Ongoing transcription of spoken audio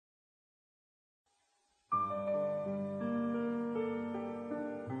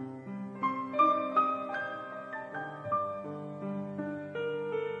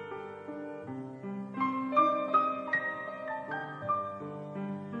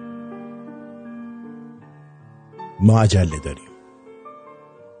ما عجله داریم.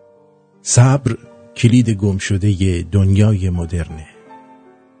 صبر کلید گم شده دنیای مدرنه.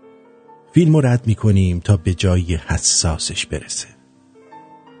 فیلمو رد میکنیم تا به جای حساسش برسه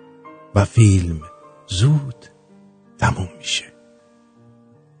و فیلم زود تموم میشه.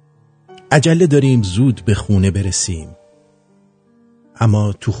 عجله داریم زود به خونه برسیم،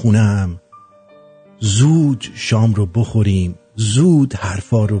 اما تو خونه هم زود شام رو بخوریم، زود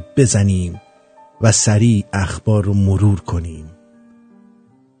حرفا رو بزنیم و سریع اخبار رو مرور کنیم.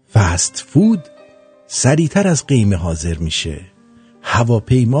 فست فود سریعتر از قیمه حاضر میشه،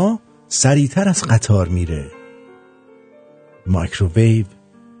 هواپیما سریعتر از قطار میره، مایکروویو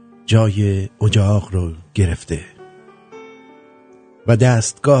جای اجاق رو گرفته و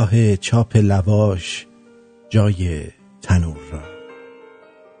دستگاه چاپ لواش جای تنور را.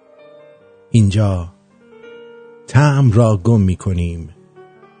 اینجا طعم را گم میکنیم،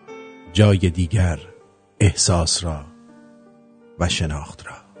 جای دیگر احساس را و شناخت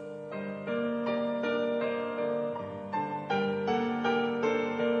را.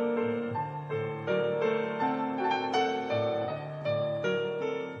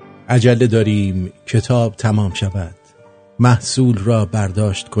 عجله داریم کتاب تمام شود، محصول را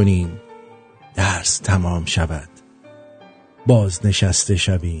برداشت کنیم، درس تمام شود، بازنشسته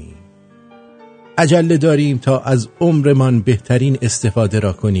شویم. عجله داریم تا از عمرمان بهترین استفاده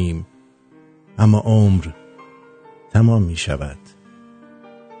را کنیم، اما عمر تمام می شود.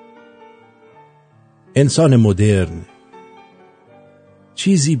 انسان مدرن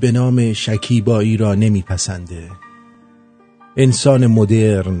چیزی به نام شکیبایی را نمی پسنده. انسان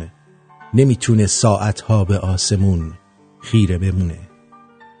مدرن نمیتونه ساعتها به آسمون خیره بمونه.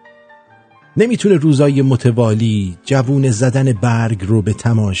 نمیتونه روزای متوالی جوون زدن برگ رو به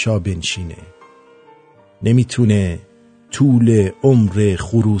تماشا بنشینه. نمیتونه طول عمر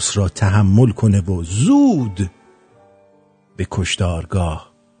خروس را تحمل کنه و زود به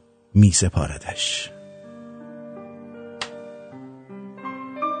کشتارگاه می سپاردش.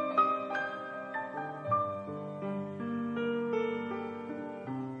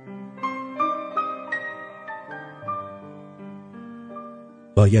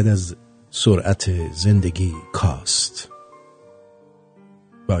 باید از سرعت زندگی کاست.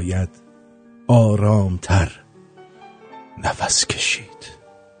 باید آرامتر نفس کشید.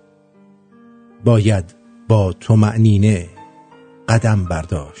 باید با طمأنینه قدم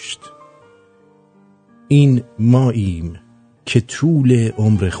برداشت. این ماییم که طول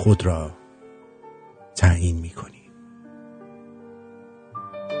عمر خود را تعیین می‌کنیم.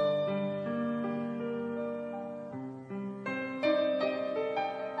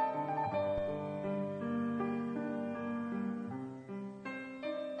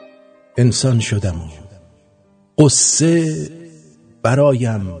 انسان شدم و قصه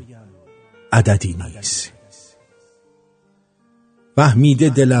برایم عددی نیست. فهمیده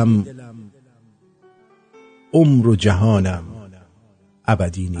دلم عمر و جهانم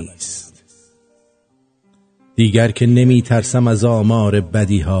ابدی نیست. دیگر که نمی ترسم از آمار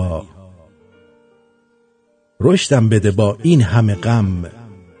بدی ها، رشدم بده با این همه غم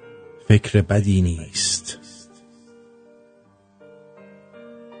فکر بدی نیست.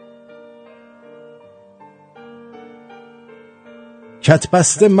 کت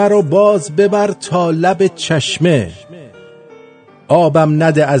بسته مرا باز ببر تا لب چشمه، آبم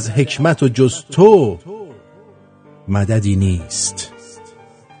نده از حکمت و جز تو مددی نیست.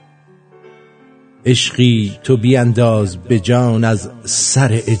 عشقی تو بیانداز به جان از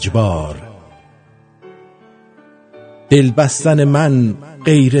سر اجبار، دل بستن من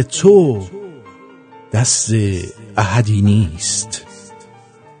غیر تو دست احدی نیست.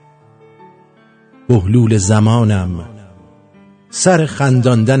 بهلول زمانم سر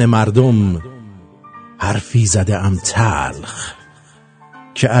خنداندن مردم، حرفی زده ام تلخ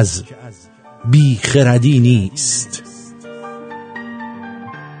که از بی خردی نیست.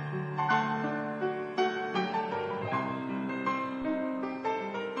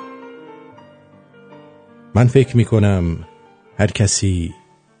 من فکر می کنم هر کسی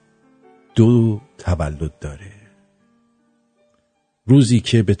دو تولد داره. روزی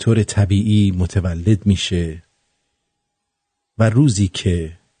که به طور طبیعی متولد میشه و روزی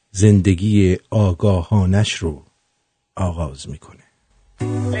که زندگی آگاهانش رو آغاز میکنه.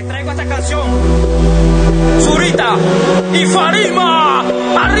 Les traigo esta canción. Zurita y Farima,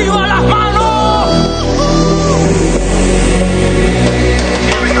 arriba las manos.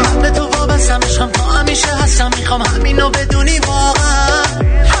 به تو وابستم عشقم تا همیشه هستم، میخوام همینو بدونی واقعا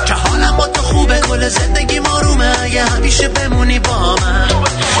که حالم با تو خوبه، کل زندگی مارومه اگه همیشه بمونی با من.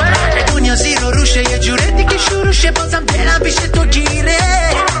 دنیا زیر و روشه، یه جوره دیگه شروعشه، بازم دلم پیش تو گیره.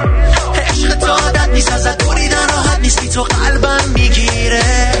 عشق تو عادت نیست ازت بریدن راحت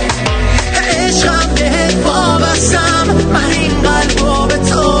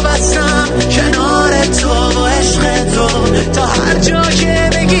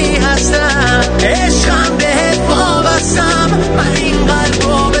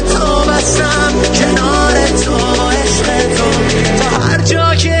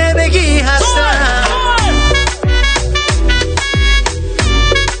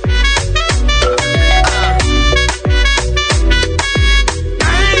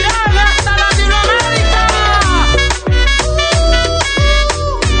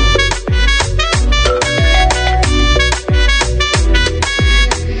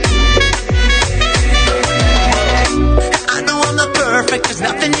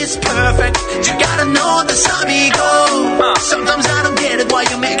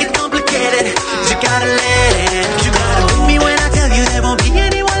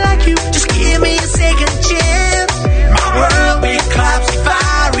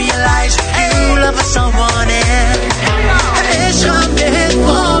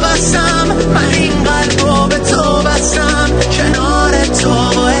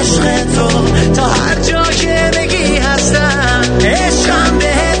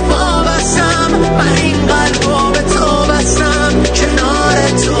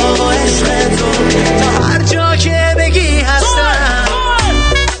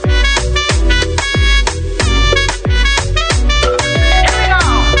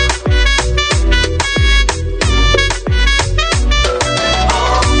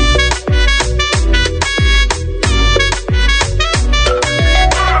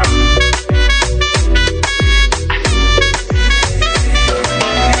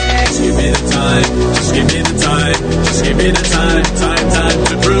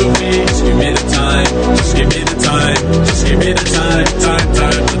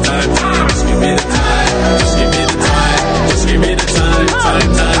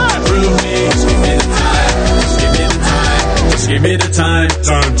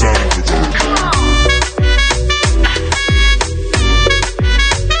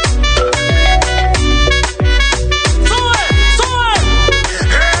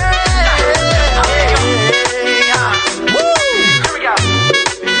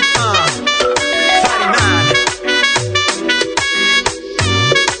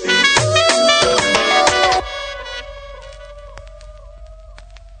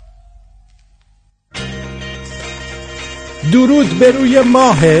درود به روی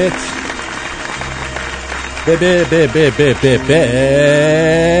ماهت، به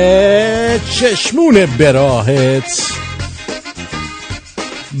چشمون براهت،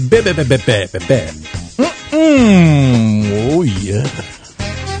 به اوه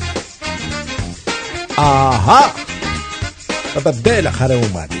آها بالاخره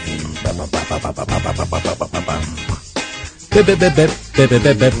اومدیم.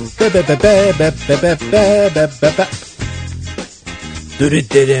 درود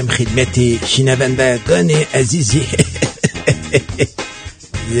دارم خدمت شنوندگان عزیزی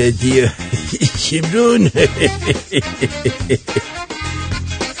رادیو شمرون.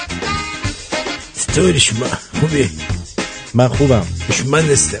 چطور شما؟ خوبه؟ من خوبم. شما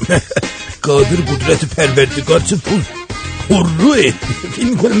نستم قادر قدرت پروردگار تو پول روی فیلم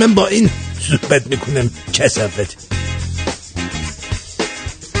میکنم من با این صحبت میکنم کثافت.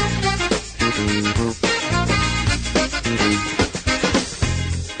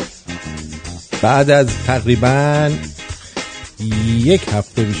 بعد از تقریبا یک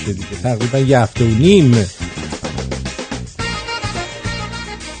هفته میشه دیگه، تقریبا یک هفته و نیم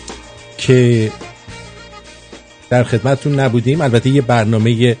که در خدمتتون نبودیم. البته یه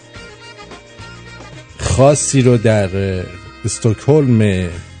برنامه خاصی رو در استکهلم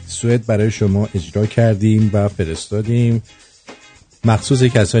سوئد برای شما اجرا کردیم و فرستادیم، مخصوص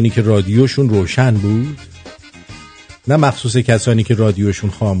کسانی که رادیوشون روشن بود، نه مخصوص کسانی که رادیوشون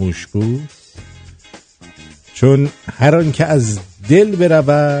خاموش بود، چون هر آن که از دل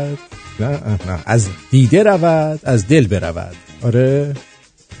برود، نه از دیده رود از دل برود. آره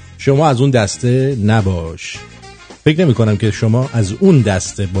شما از اون دسته نباش. فکر نمی کنم که شما از اون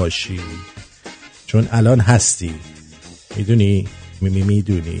دسته باشی، چون الان هستی. میدونی؟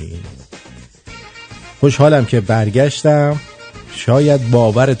 میدونی. خوشحالم که برگشتم. شاید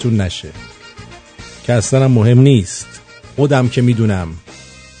باورتون نشه که اصلا مهم نیست، خودم که میدونم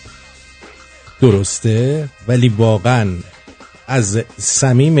درسته، ولی واقعا از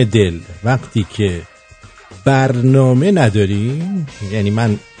صمیم دل وقتی که برنامه نداریم، یعنی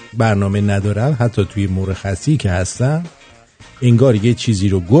من برنامه ندارم حتی توی مرخصی که هستم، انگار یه چیزی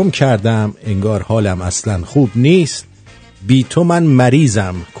رو گم کردم، انگار حالم اصلا خوب نیست. بی تو من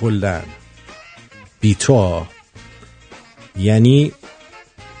مریضم کلن، بی تو یعنی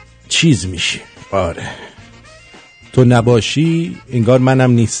چیز میشه. آره تو نباشی انگار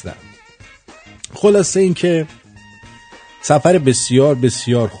منم نیستم. خلاصه این که سفر بسیار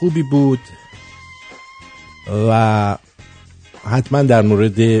بسیار خوبی بود و حتما در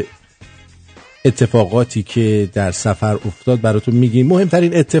مورد اتفاقاتی که در سفر افتاد براتون میگیم.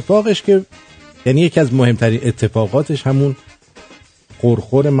 مهمترین اتفاقش که یعنی یکی از مهمترین اتفاقاتش همون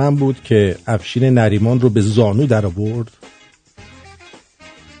خورخور من بود که افشین نریمان رو به زانو در آورد،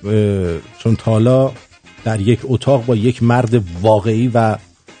 چون تالا در یک اتاق با یک مرد واقعی و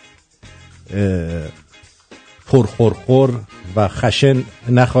پرخورخور و خشن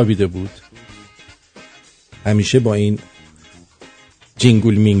نخوابیده بود. همیشه با این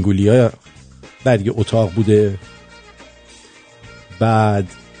جینگول مینگولی ها در یه اتاق بوده.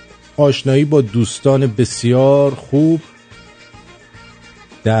 بعد آشنایی با دوستان بسیار خوب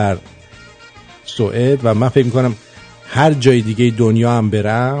در سوئد و من فکر میکنم هر جای دیگه دنیا هم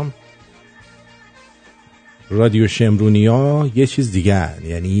برم رادیو شمرونیا یه چیز دیگه هن.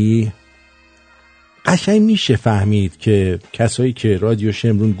 یعنی قشنگ میشه فهمید که کسایی که رادیو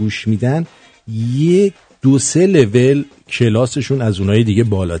شمرون گوش میدن یک 2-3 لول کلاسشون از اونای دیگه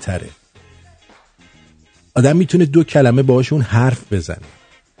بالاتره. آدم میتونه 2 کلمه باهاشون حرف بزنه.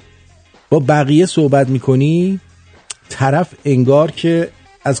 با بقیه صحبت میکنی طرف انگار که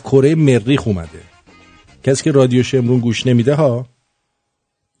از کره مریخ اومده. کسی که رادیو شمرون گوش نمیده ها،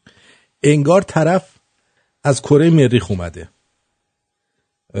 انگار طرف از کره مریخ اومده.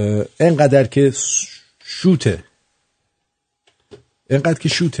 انقدر که شوته، انقدر که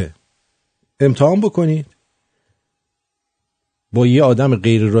شوته. امتحان بکنید با یه آدم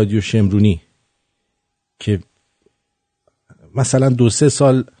غیر رادیو شمرونی که مثلا 2-3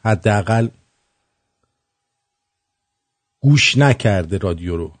 سال حداقل گوش نکرده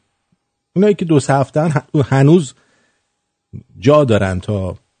رادیو رو. اونایی که 2-3 هفته هنوز جا دارن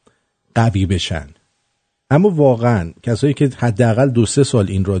تا قوی بشن، اما واقعا کسایی که حداقل 2-3 سال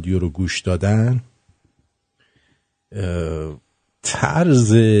این رادیو رو گوش دادن،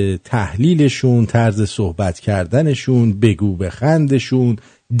 طرز تحلیلشون، طرز صحبت کردنشون، بگو بخندشون،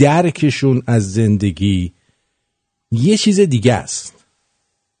 درکشون از زندگی یه چیز دیگه است.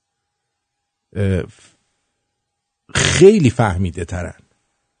 خیلی فهمیده ترن.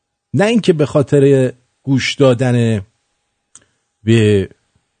 نه اینکه به خاطر گوش دادن به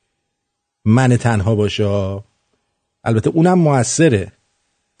من تنها باشه، البته اونم موثره،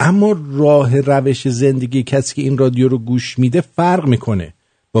 اما راه روش زندگی کسی که این رادیو رو گوش میده فرق میکنه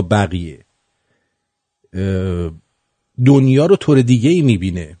با بقیه. دنیا رو طور دیگه ای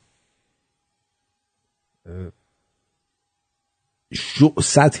میبینه،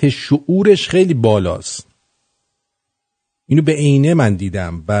 سطح شعورش خیلی بالاست. اینو به عینه من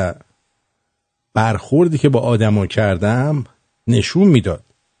دیدم و برخوردی که با آدما کردم نشون میداد.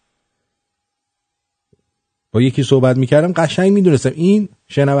 با یکی صحبت میکردم قشنگ میدونستم این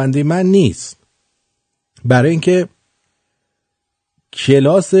شنونده من نیست، برای اینکه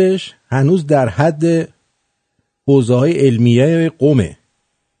کلاسش هنوز در حد حوزه‌های علمیه قومه.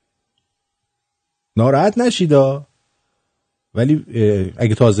 ناراحت نشیدا، ولی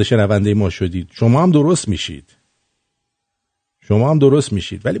اگه تازه شنونده ما شدید شما هم درست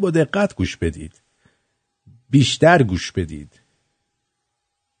میشید، ولی با دقت گوش بدید، بیشتر گوش بدید.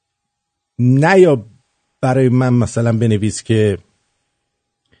 نه یا برای من مثلا بنویس که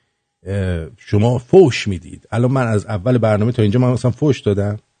شما فوش میدید. الان من از اول برنامه تا اینجا من مثلا فوش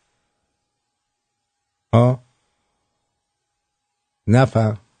دادم؟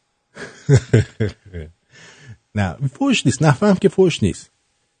 نفهم. نه فوش نیست، نفهم که فوش نیست.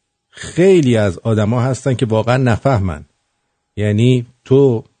 خیلی از آدما هستن که واقعا نفهمن. یعنی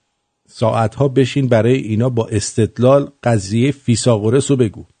تو ساعتها بشین برای اینا با استدلال قضیه فیثاغورس رو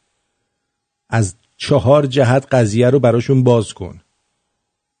بگو، از 4 جهت قضیه رو براشون باز کن،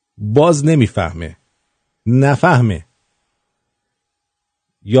 باز نفهمه.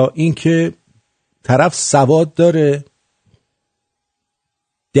 یا اینکه طرف سواد داره،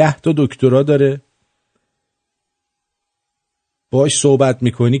 10 تا دکترا داره، باش صحبت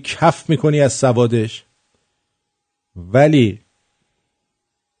میکنی کف میکنی از سوادش، ولی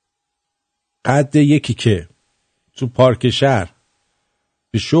قد یکی که تو پارک شهر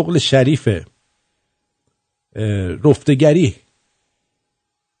به شغل شریف رفتگری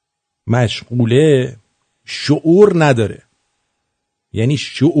مشغوله شعور نداره. یعنی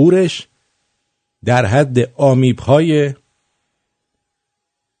شعورش در حد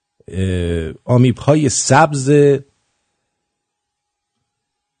آمیب‌های سبز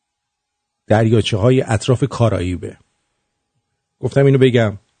دریاچه های اطراف کارائیبه. گفتم اینو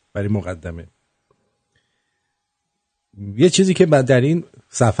بگم برای مقدمه. یه چیزی که در این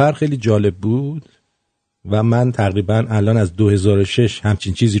سفر خیلی جالب بود و من تقریبا الان از 2006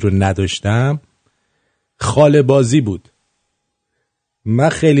 همچین چیزی رو نداشتم، خاله بازی بود. من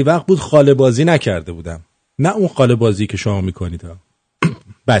خیلی وقت بود خاله بازی نکرده بودم. نه اون خاله بازی که شما میکنید ها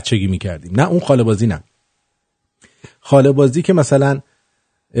بچگی میکردیم، نه اون خاله بازی، نه خاله بازی که مثلا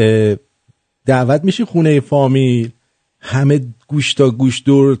دعوت میشی خونه فامیل، همه گوش تا گوش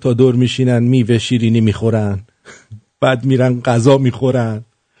دور تا دور میشینن، میوه شیرینی میخورن، بعد میرن غذا میخورن،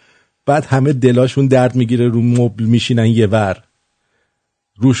 بعد همه دلاشون درد میگیره، رو مبل میشینن یه ور،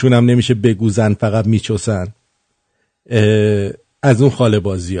 روشون هم نمیشه بگوزن، فقط میچوسن. از اون خاله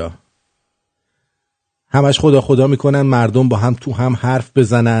بازی ها همش خدا خدا میکنن مردم با هم تو هم حرف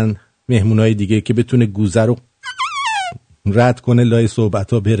بزنن، مهمونای دیگه که بتونه گوزه رو رد کنه لای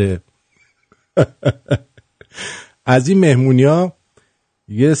صحبت ها بره. از این مهمونی ها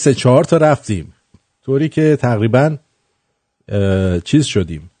یه 3-4 تا رفتیم، طوری که تقریبا چیز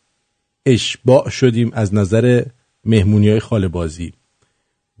شدیم، اشباع شدیم از نظر مهمونی های خاله بازی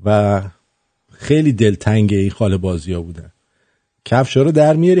و خیلی دلتنگ این خاله بازی ها بودن. کفشا رو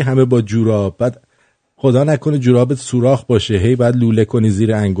در میاری همه با جوراب، بعد خدا نکنه جورابت سوراخ باشه، هی بعد لوله کنی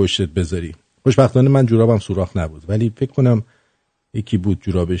زیر انگشتت بذاری. خوشبختانه من جورابم سوراخ نبود، ولی فکر کنم یکی بود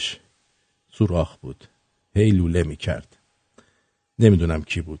جورابش سوراخ بود، هی لوله میکرد. نمیدونم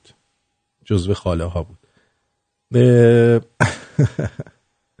کی بود، جزو خاله ها بود.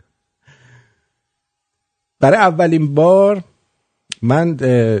 برای اولین بار من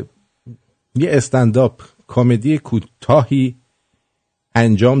یه استنداپ کمدی کوتاهی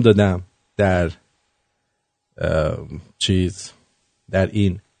انجام دادم در در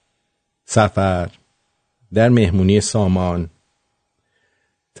این سفر، در مهمونی سامان.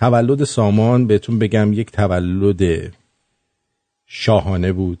 تولد سامان بهتون بگم یک تولد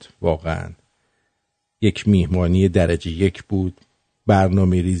شاهانه بود، واقعا یک میهمانی درجه 1 بود،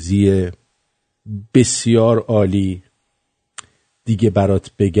 برنامه ریزی بسیار عالی، دیگه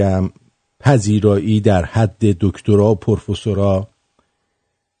برات بگم پذیرایی در حد دکترا و پروفسورا،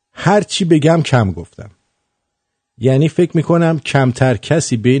 هر چی بگم کم گفتم. یعنی فکر میکنم کمتر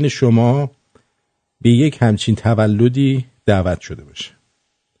کسی بین شما به یک همچین تولدی دعوت شده باشه.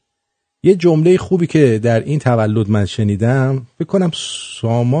 یه جمله خوبی که در این تولد من شنیدم، فکر کنم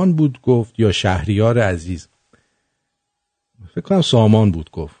سامان بود گفت یا شهریار عزیز، فکر کنم سامان بود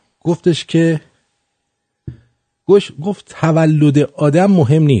گفتش که گفت تولد آدم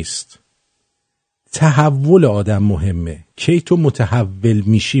مهم نیست، تحول آدم مهمه. کی تو متحول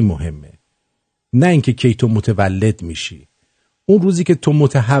میشی مهمه، نه اینکه کی تو متولد میشی. اون روزی که تو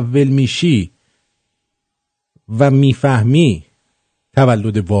متحول میشی و میفهمی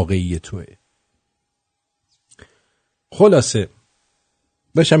تولد واقعی توه. خلاصه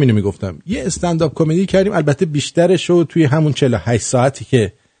داشتم اینو میگفتم، یه استندآپ کمدی کردیم، البته بیشترش رو توی همون 48 ساعتی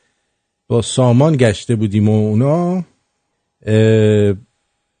که با سامان گشته بودیم و اونا،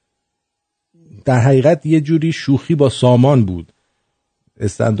 در حقیقت یه جوری شوخی با سامان بود.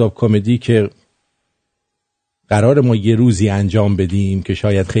 استندآپ کمدی که قرار ما یه روزی انجام بدیم که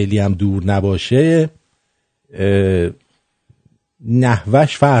شاید خیلی هم دور نباشه،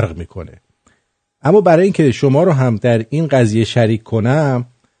 نحوش فرق میکنه. اما برای اینکه شما رو هم در این قضیه شریک کنم،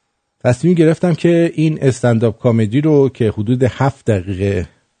 تصمیم گرفتم که این استندآپ کمدی رو که حدود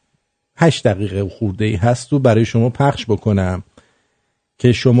 8 دقیقه خورده‌ای هست رو برای شما پخش بکنم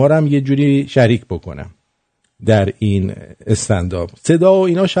که شما رو هم یه جوری شریک بکنم در این استندآپ. صدا و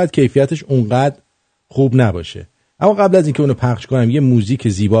اینا شاید کیفیتش اونقدر خوب نباشه، اما قبل از اینکه اونو پخش کنم یه موزیک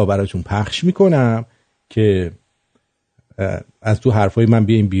زیبا براتون پخش میکنم که از تو حرفای من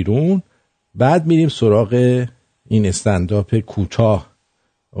بیایم بیرون، بعد میریم سراغ این استندآپ کوتاه.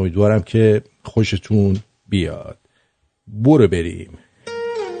 امیدوارم که خوشتون بیاد. برو بریم.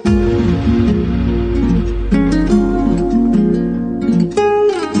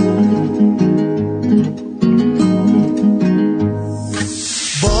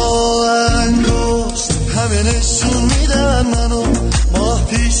 با انگشت همه نشون میدن منو، ماه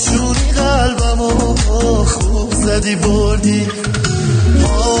پیشونی قلبمو خوب زدی بردی،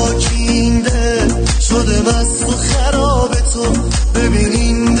 پاکینده شده مست و خراب تو، ببین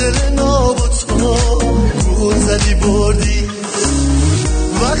این دل نابوتو گول زدی بردی.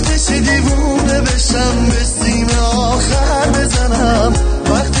 وقتش دیوونه بشم به سیم آخر بزنم،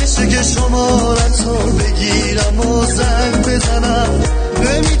 وقتشه که شمارتو بگیرم و زنگ بزنم،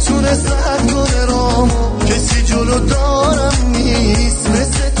 نمیتونه سرد کنه رامو، کسی جلو دارم نیست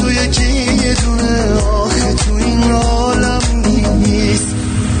مثل تو یکی یه دونه، آخه تو این عالم نیست.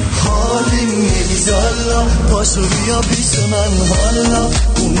 حالی نیست حالا پاشو بیا پیش من، حالا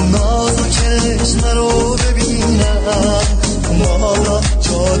اون ناز و چشم رو ببینم، مالا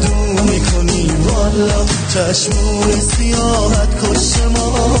جادو میکنی والا، چشمون سیاحت کش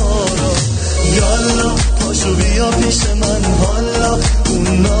ما را، یالا پاشو بیا پیش من، حالا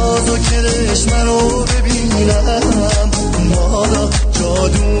اون ناز و چشم رو ببینم، مالا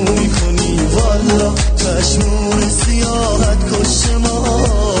جادو میکنی والا، چشمون سیاحت کش ما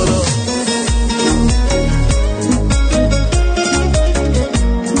را.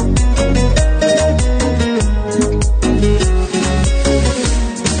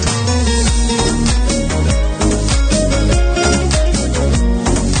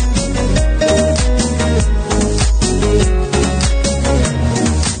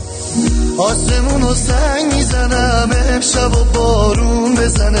 آسمونو سنگ میزنم امشب و بارون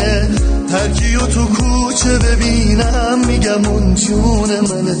بزنه، هرکیو تو کوچه ببینم میگم اون جون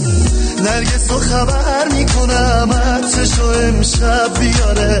منه، نرگسو خبر میکنم عطرشو امشب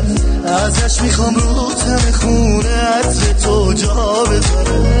بیاره، ازش میخوام رو تن خونه عطر تو جا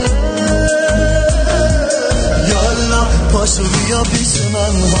بذاره، یالا پاشو بیا پیش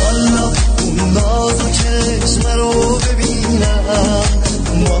من، حالا اون ناز و چشم رو ببینم،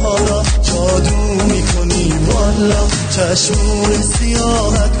 مالا جادو میکنی والا، چشمون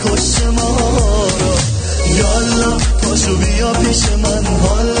سیاحت کش ما را، یالا پاشو بیا پیش من،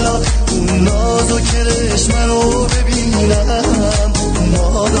 حالا اون ناز و کرشم رو ببینم،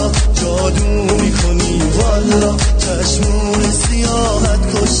 مالا جادو میکنی والا، چشمون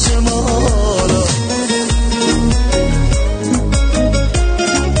سیاحت کش ما را.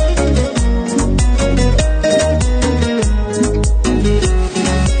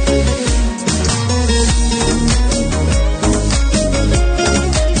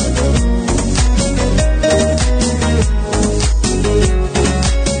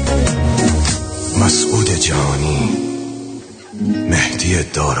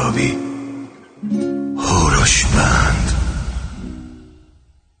 داراوی هوروش بند.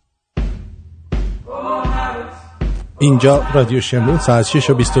 اینجا رادیو شمرون، ساعت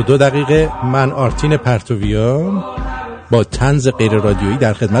 6:22. من آرتین پرتویان با طنز غیر رادیویی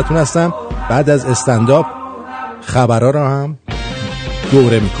در خدمتتون هستم. بعد از استندآپ خبرها را هم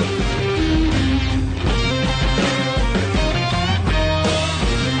دوره میکنم.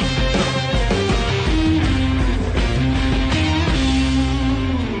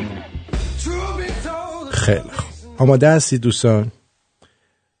 خیلی خوب، آماده هستی دوستان؟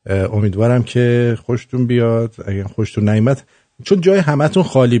 امیدوارم که خوشتون بیاد. اگر خوشتون نیامد، چون جای همتون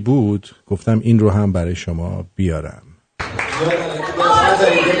خالی بود، گفتم این رو هم برای شما بیارم.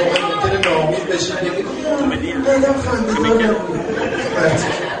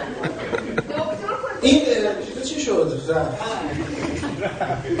 این چی شد؟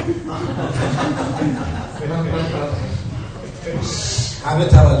 همه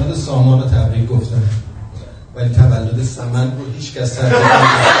تولد سامان رو تبریک گفتن، ولی تولد زمان رو هیچ کس تبریک نگفت.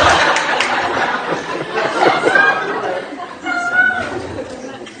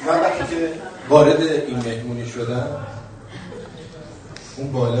 من وقتی که وارد این مهمونی شدم،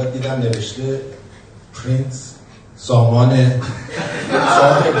 اون بالا دیدم نوشته پرنس سامان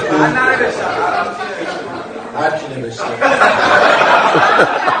هر کی نوشته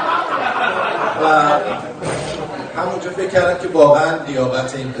و همونجا فکر کردم که واقعا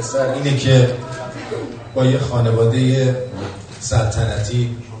لیاقت این پسر اینه که با یه خانواده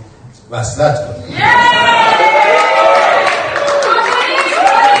سلطنتی وصلت کنه.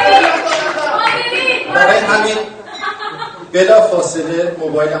 برای همین بلا فاصله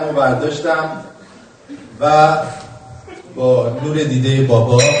موبایلم رو برداشتم و با نور دیده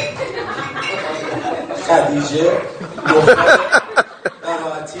بابا خدیجه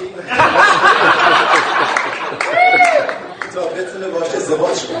قناعتی تا بتونه باشه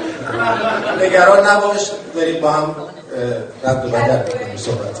ازدواج کنه. نگران نباش، بریم با هم رد و بدل بکنیم،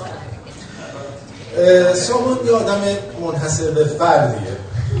 صحبت کنیم. سامان یه آدم منحصر به فردیه.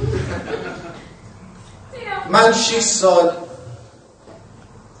 من 6 سال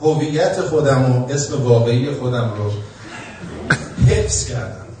هویت خودم و اسم واقعی خودم رو حفظ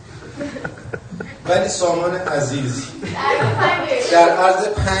کردم، ولی سامان عزیز در عرض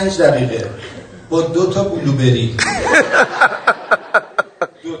 5 دقیقه با 2 تا بلوبری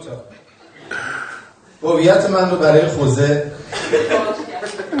 2 تا هویت من رو برای خوزه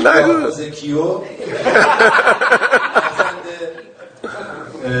کیو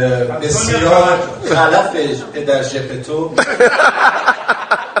بسیار خلف پدر ژپتو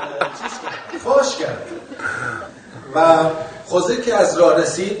فاش کرد و خوزه که از راه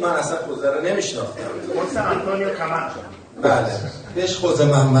رسید، من اصلا خوزه رو نمیشناختم. خوزه آنتونیو کاماچو. بله، بهش خوزه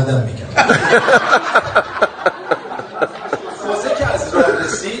محمدم میگم. خوزه که از راه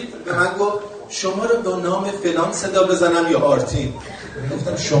رسید به من گفت شما رو با نام فلان صدا بزنم یا آرتین؟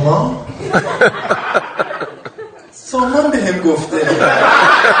 گفتم شما؟ سامان بهم گفته.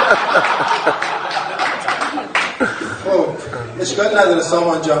 خب اشکال نداره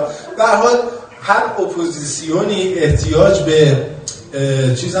سامان جان. به هر حال هر اپوزیسیونی احتیاج به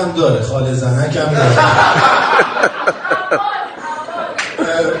چیزم داره، خاله زنک هم داره.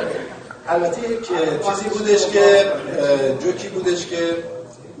 البته یک چیزی بودش که جوکی بودش که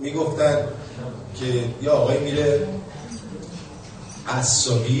میگفتن که یه آقای میره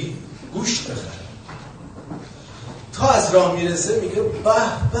قصابی گوشت بخره، تا از راه میرسه میگه به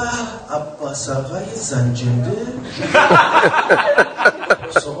به عباس آقای زنجنده.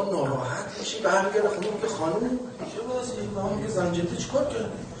 عباس آقا ناراحت میشه، برمیگرده خونه میگه خانم چه بازی با هم میگه زنجنده چیکار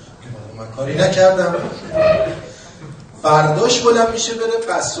کرد؟ که من کاری نکردم. فرداش بلند میشه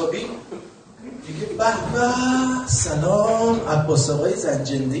بره قصابی، میگه به به سلام عباس آقای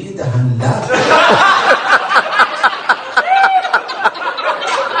زنجنده دهن لب.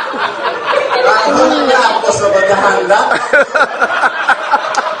 عباس آقا دهن لب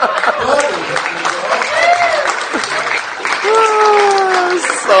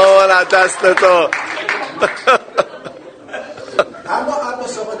سوال دست تو. اما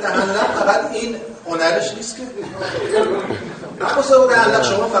عباس آقا دهن لب فقط این هنرش نیست که عباس آقا دهن لب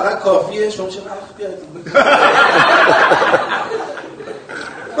شما فقط کافیه شما چه وقت بیارید.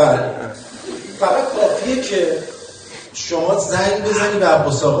 بله فقط کافیه که شما زنگ بزنی به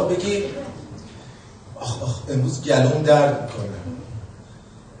عباس آقا بگی آخ امروز گلوم درد میکنه.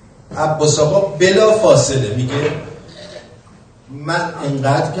 عباس آقا بلا فاصله میگه من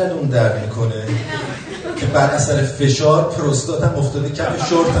انقدر گلوم درد میکنه که بر اثر فشار پروستاتم افتاده کف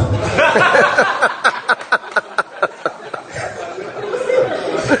شورتم.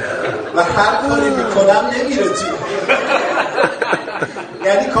 و هر کاری میکنم نمیره تو.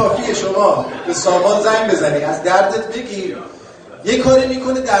 یعنی کافیه شما به سامان زنگ بزنی، از دردت بگی، یه کاری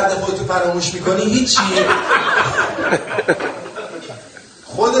میکنه درد خودتو فراموش میکنی، هیچی.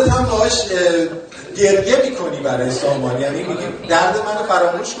 خودت هم باهاش گریه میکنی برای سامان، یعنی میگی درد منو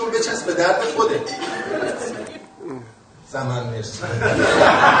فراموش کن بچسب به درد خودت. زمان مرسی.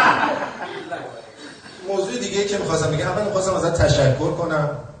 موضوع دیگه که میخواستم بگم، اول میخواستم ازت تشکر کنم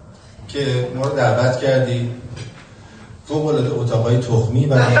که ما رو دعوت کردی فوق‌العاده اتاقای تخمی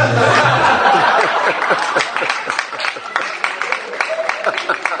و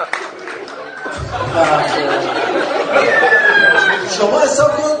شما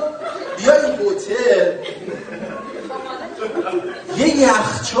حساب کن بیا این هتل یه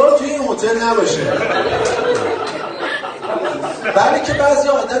یخچال توی این هتل نباشه، برای که بعضی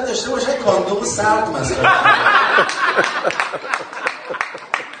عادت داشته باشن کاندوم سرد مثلا.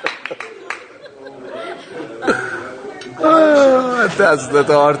 دستت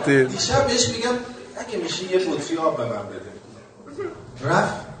آرتین. دیشب بهش میگم اگه میشه یه بطری آب به من بده.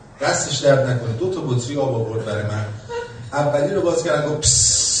 رفت دستش درد نکنه 2 تا بطری آب آورد برای من. اولی رو باز کردن گفت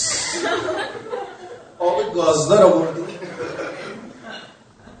آب گازدار آوردی.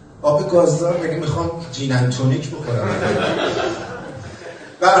 آب گازدار مگه میخوام جین انتونیک بخورم؟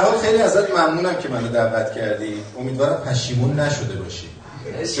 به هر حال خیلی ازت ممنونم که منو دعوت کردی. امیدوارم پشیمون نشده باشی.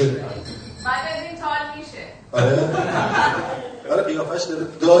 بعد از این تال میشه. آره قیافش داره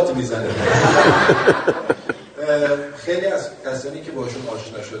داد میزنه. خیلی از کسانی که باشون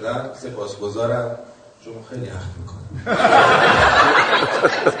آشنا شدم سپاسگزارم. شما خیلی حق میکنم.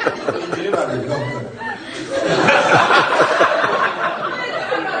 اینجوری من نگاه میکنم.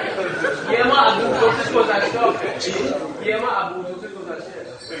 یه ماه ابوتوسش گذشته آخه. چی؟ یه ماه ابوتوسش گذشته.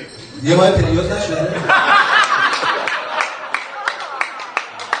 یه ماه پریود نشده؟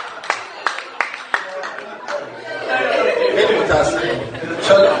 خیلی متاسفم.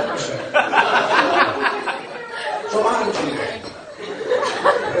 انشالله میشه. شما همینجوری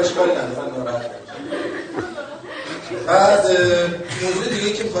اشکالی ندارم ناراحت نباشید. بعد موضوع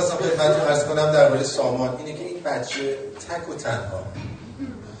دیگه که می‌خواستم خدمتتون عرض کنم درباره سامان اینه که این بچه تک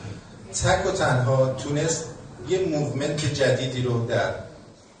و تنها تونست یه موومنت جدیدی رو در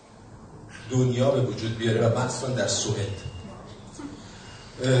دنیا به وجود بیاره و مخصوصا در سوئد.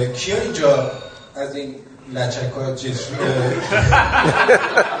 کیا اینجا از این لچک‌ها جسمی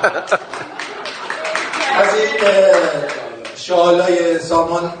از این شالای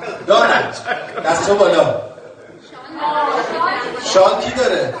سامان دارند؟ دستو بالا. شال کی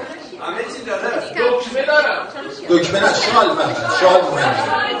داره؟ همه چی داره. دکمه دارم. دکمه نه شال مثلا. شال مهمه.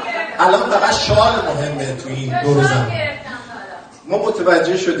 الان فقط شال مهمه تو این دور زمان. ما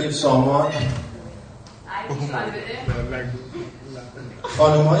متوجه شدیم سامان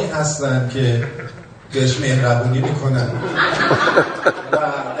خانومایی هستن که بهش مهربونی میکنن و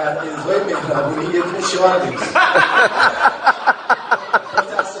در ازای مهربونی یه دونه شال نیست.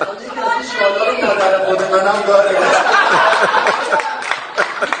 متاسفانه یکی از این شالا رو مادر خود منم داره.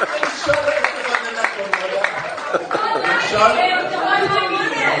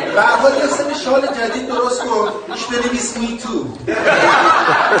 به هر حال یه سری شال جدید درست کن روش بنویس می تو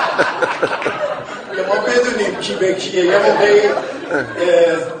که ما بدونیم کی به کیه. یه موقعی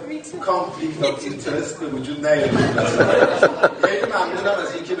کانفلیکت آف اینترست به وجود نیاد. خیلی ممنونم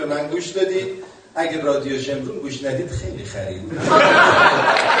از اینکه به من گوش دادید. اگه رادیو شمرون گوش ندید خیلی خرید.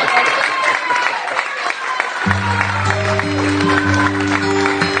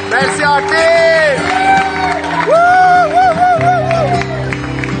 مرسی آرتین.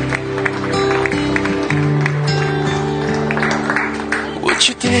 Would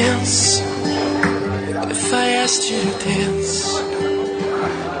you dance if I asked you to dance?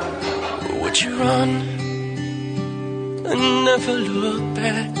 Or would you run and never look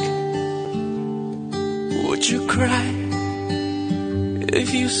back? Would you cry if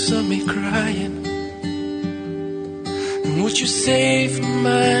you saw me crying? And would you save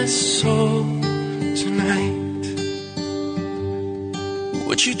my soul tonight?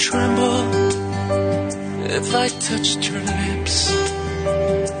 Would you tremble if I touched your lips?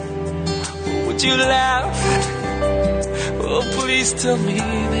 Would you laugh? Oh, please tell me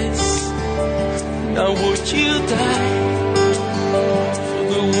this. Now would you die for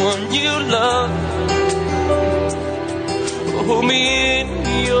the one you love? Hold me in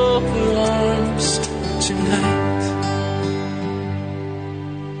your arms tonight.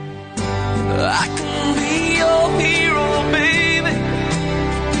 I can be your hero, baby.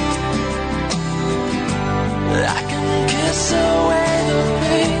 I can kiss away the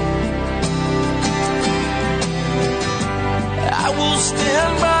pain. I will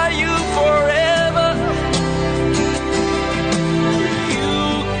stand by you forever. You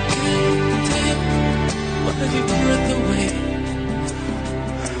can take my breath away.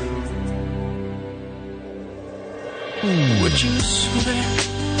 Would you swear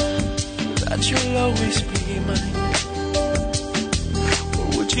that you'll always be mine? Or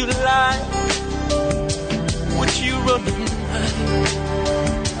would you lie? Would you run and hide?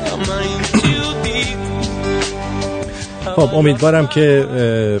 Am I in too deep? خب امیدوارم که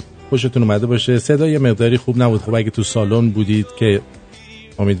خوشتون اومده باشه. صدا یه مقداری خوب نبود. خب اگه تو سالن بودید که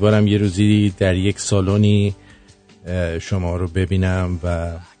امیدوارم یه روزی در یک سالنی شما رو ببینم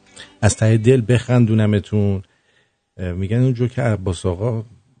و از ته دل بخندونمتون. میگن اون جو که عباس آقا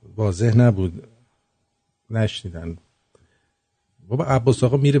واضح نبود، نشنیدن. بابا عباس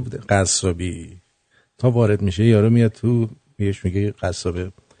آقا میره قصابی، تا وارد میشه یارو میاد تو، بهش میگه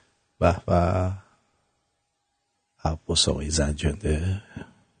قصابه به به عباس آقای زنجنده.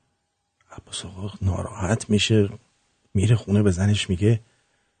 عباس آقا ناراحت میشه، میره خونه به زنش میگه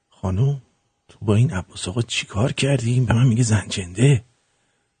خانوم تو با این عباس آقا چی کار کردی؟ به من میگه زنجنده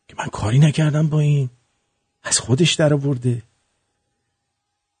که من کاری نکردم با این، از خودش در آورده.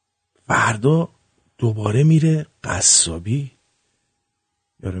 فردا دوباره میره قصابی،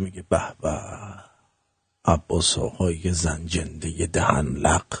 یارو میگه به به عباس آقای زنجنده دهن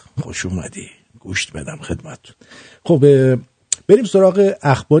لق، خوش اومدی، گوشت بدم خدمتتون. خب بریم سراغ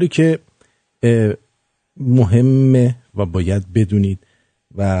اخباری که مهمه و باید بدونید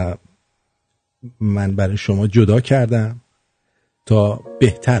و من برای شما جدا کردم تا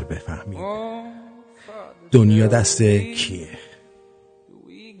بهتر بفهمید دنیا دست کیه.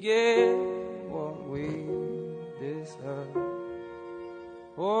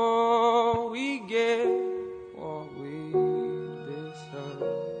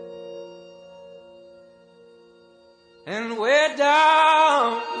 And where down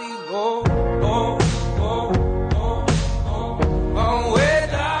we go, where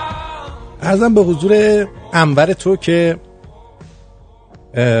down. عرضم به حضور انور تو که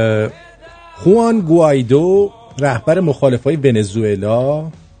خوان گوایدو رهبر مخالفای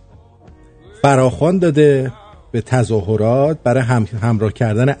ونزوئلا فراخوان داده به تظاهرات برای همراه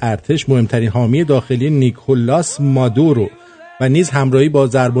کردن ارتش مهمترین حامی داخلی نیکولاس مادورو و نیز همراهی با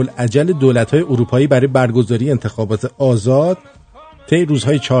ضرب العجل دولت‌های اروپایی برای برگزاری انتخابات آزاد طی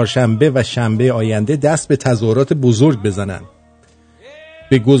روزهای چهارشنبه و شنبه آینده دست به تظاهرات بزرگ بزنند.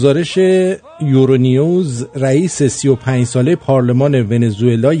 به گزارش یورونیوز رئیس 35 ساله پارلمان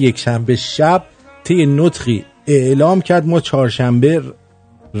ونزوئلا یک شنبه شب طی نطقی اعلام کرد ما چهارشنبه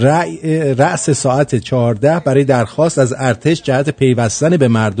رأس ساعت 14 برای درخواست از ارتش جهت پیوستن به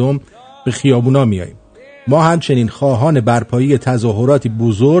مردم به خیابونا میاییم. ما همچنین خواهان برپایی تظاهراتی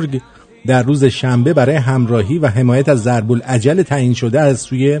بزرگ در روز شنبه برای همراهی و حمایت از ضرب العجل تعیین شده از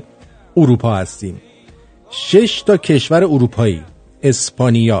سوی اروپا هستیم. 6 تا کشور اروپایی،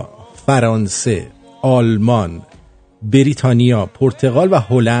 اسپانیا، فرانسه، آلمان، بریتانیا، پرتغال و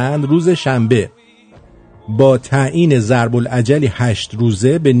هلند روز شنبه با تعیین ضرب العجلی 8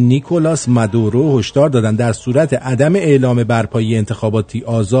 روزه به نیکولاس مادورو هشدار دادند در صورت عدم اعلام برپایی انتخاباتی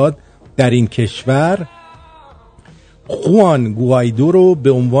آزاد در این کشور خوان گوایدو رو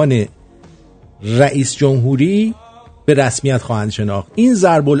به عنوان رئیس جمهوری به رسمیت خواهند شناخت. این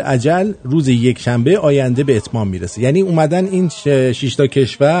ضرب العجل روز یک شنبه آینده به اتمام میرسه. یعنی اومدن این 6 تا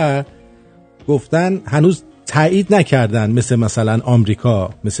کشور گفتن هنوز تایید نکردن، مثلا آمریکا،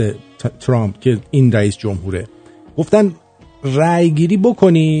 مثل ترامپ که این رئیس جمهوره، گفتن رأی گیری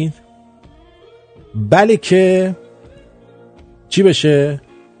بکنید بله که چی بشه،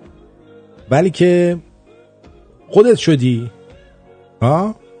 بله که خودت شدی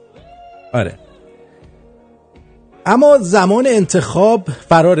ها. آره، اما زمان انتخاب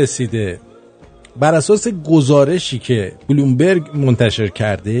فرا رسیده. بر اساس گزارشی که بلومبرگ منتشر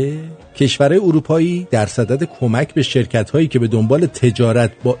کرده، کشورهای اروپایی در صدد کمک به شرکت‌هایی که به دنبال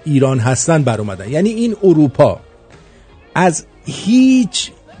تجارت با ایران هستن بر اومدن. یعنی این اروپا از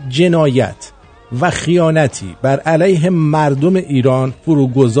هیچ جنایت و خیانتی بر علیه مردم ایران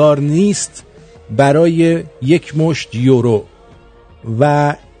فروگذار نیست برای یک مشت یورو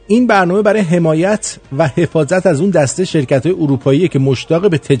و این برنامه برای حمایت و حفاظت از اون دسته شرکت‌های اروپایی که مشتاق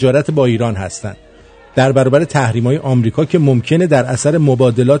به تجارت با ایران هستند در برابر تحریم‌های آمریکا که ممکنه در اثر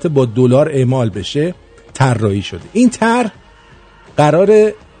مبادلات با دلار اعمال بشه طراحی شده. این طرح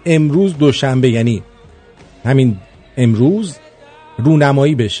قرار امروز دوشنبه، یعنی همین امروز،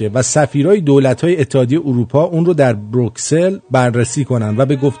 رونمایی بشه و سفیرای دولت‌های اتحادیه اروپا اون رو در بروکسل بررسی کنن و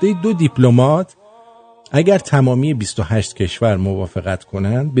به گفته 2 دیپلمات اگر تمامی 28 کشور موافقت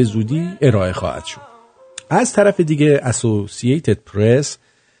کنند به زودی ارائه خواهد شد. از طرف دیگه اسوسییتد پرس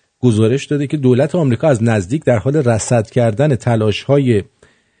گزارش داده که دولت آمریکا از نزدیک در حال رصد کردن تلاش‌های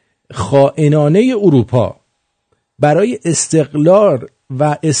خائنانه اروپا برای استقلال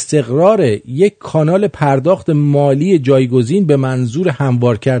و استقرار یک کانال پرداخت مالی جایگزین به منظور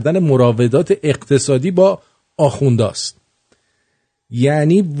هموار کردن مراودات اقتصادی با آخونداست.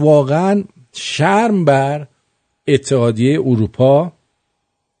 یعنی واقعاً شرم بر اتحادیه اروپا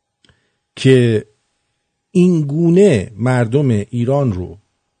که این گونه مردم ایران رو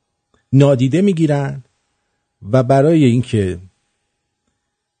نادیده میگیرن و برای اینکه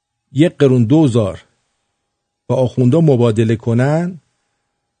 1 قرون 2000 با آخوندا مبادله کنن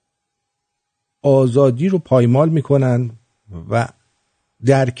آزادی رو پایمال میکنن و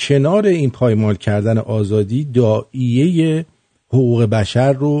در کنار این پایمال کردن آزادی داعیه حقوق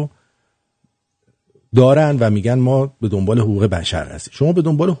بشر رو دارن و میگن ما به دنبال حقوق بشر هستی. شما به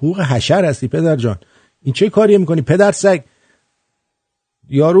دنبال حقوق حشر هستی پدر جان. این چه کاریه میکنی پدر سگ؟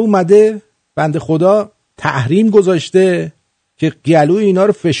 یارو اومده بنده خدا تحریم گذاشته که گلوی اینا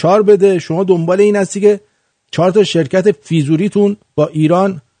رو فشار بده، شما دنبال این هستی که 4 شرکت فیزوریتون با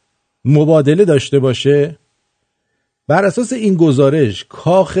ایران مبادله داشته باشه. بر اساس این گزارش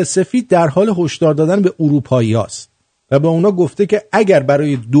کاخ سفید در حال هشدار دادن به اروپایی هاست و به اونا گفته که اگر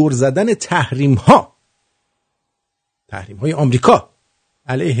برای دور زدن تحریم های آمریکا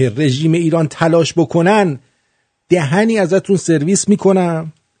علیه رژیم ایران تلاش بکنن دهنی ازتون سرویس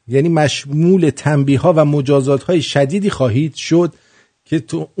میکنم، یعنی مشمول تنبیه ها و مجازات های شدیدی خواهید شد که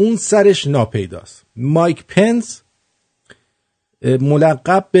تو اون سرش ناپیداست. مایک پنس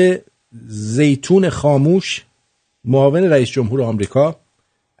ملقب به زیتون خاموش معاون رئیس جمهور آمریکا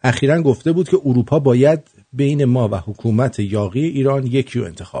اخیراً گفته بود که اروپا باید بین ما و حکومت یاغی ایران یکی رو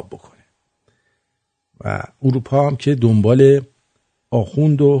انتخاب بکنه و اروپا هم که دنبال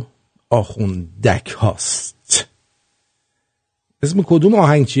آخوند و آخوندک هاست. اسم کدوم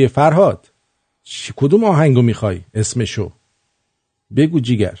آهنگ چیه فرهاد؟ کدوم آهنگو میخوای اسمشو بگو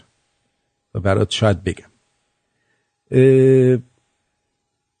جیگر و برات شاید بگم.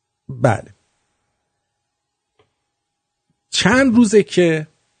 بله چند روزه که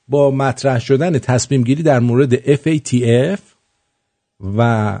با مطرح شدن تصمیم گیری در مورد FATF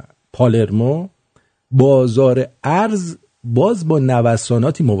و پالرمو بازار ارز باز با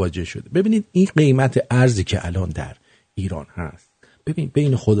نوساناتی مواجه شده. ببینید این قیمت ارزی که الان در ایران هست، ببین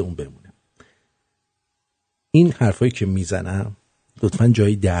بین خودمون بمونه، این حرفایی که میزنم لطفاً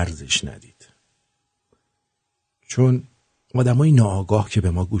جایی درزش ندید، چون آدمای ناآگاه که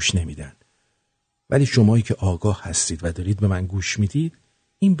به ما گوش نمیدن، ولی شمایی که آگاه هستید و دارید به من گوش میدید،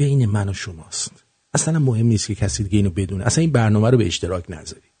 این بین من و شماست. اصلا مهم نیست که کسی دیگه اینو بدونه، اصلا این برنامه رو به اشتراک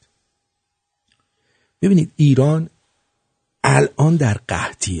نذارید. ببینید ایران الان در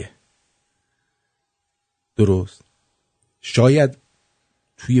قحطیه، درست؟ شاید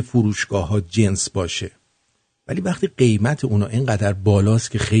توی فروشگاه ها جنس باشه، ولی وقتی قیمت اونا اینقدر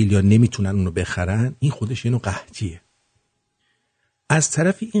بالاست که خیلی‌ها نمیتونن اونو بخرن، این خودش اینو قحطیه. از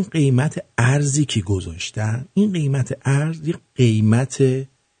طرفی این قیمت ارزی که گذاشتن، این قیمت ارز یک قیمت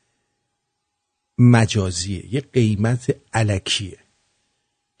مجازیه، یک قیمت الکیه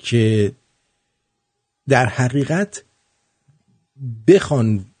که در حقیقت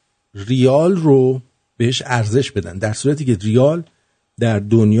بخوان ریال رو بهش ارزش بدن، در صورتی که ریال در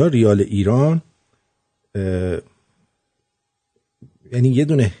دنیا، ریال ایران یعنی یه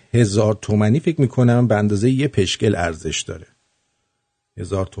دونه 1000 تومانی فکر میکنم به اندازه یه پشکل ارزش داره.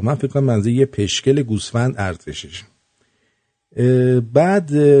 1000 تومان فکر کنم به اندازه یه پشکل گوسفند ارزشش.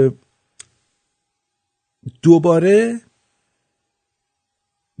 بعد دوباره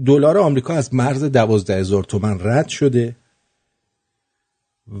دلار آمریکا از مرز 12000 تومان رد شده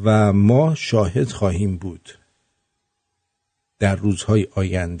و ما شاهد خواهیم بود در روزهای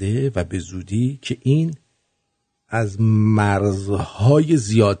آینده و به زودی که این از مرزهای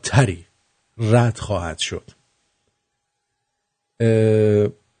زیادتری رد خواهد شد.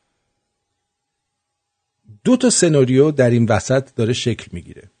 دو تا سناریو در این وسط داره شکل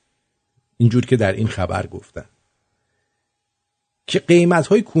میگیره، اینجور که در این خبر گفتن که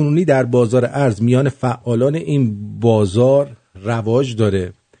قیمت‌های کنونی در بازار ارز میان فعالان این بازار رواج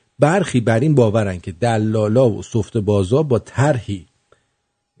داره. برخی بر این باورن که دلالا و سفت بازار با طرح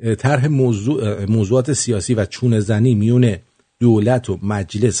موضوعات سیاسی و چونه زنی میون دولت و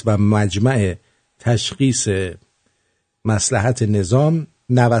مجلس و مجمع تشخیص مصلحت نظام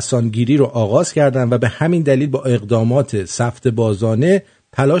نوسانگیری رو آغاز کردن و به همین دلیل با اقدامات سفت بازانه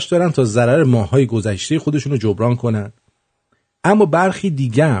تلاش دارن تا ضرر ماه‌های گذشته خودشون رو جبران کنن. اما برخی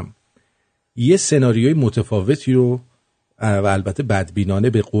دیگه هم یه سناریوی متفاوتی رو و البته بدبینانه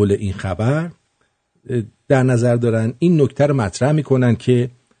به قول این خبر در نظر دارن. این نکته رو مطرح میکنن که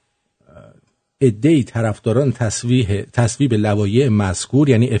عده‌ای طرفداران تصویب لوایح مذکور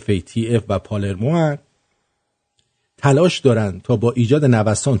یعنی FATF و پالرمو تلاش دارن تا با ایجاد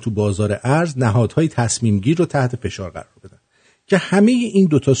نوسان تو بازار ارز نهادهای تصمیم گیر رو تحت فشار قرار بدن، که همه این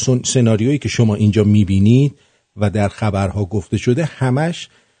دوتا سناریویی که شما اینجا میبینید و در خبرها گفته شده همش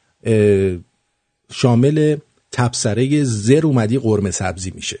شامل تبصره زر اومدی قرمه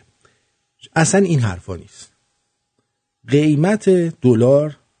سبزی میشه. اصلا این حرفا نیست. قیمت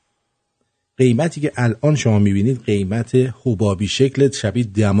دلار، قیمتی که الان شما میبینید قیمت حبابی شکل شبیه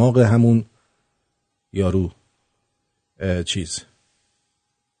دماغ همون یارو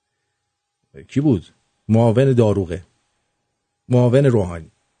کی بود؟ معاون داروغه، معاون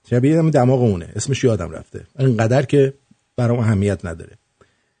روحانی، شبیه هم دماغ اونه، اسمش یادم رفته، اینقدر که برام اهمیت نداره.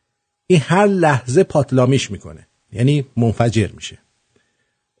 این هر لحظه پاتلامیش میکنه، یعنی منفجر میشه.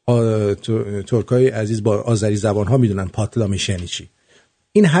 ترکای عزیز با آذری زبان ها میدونن پاتلامیش یعنی چی.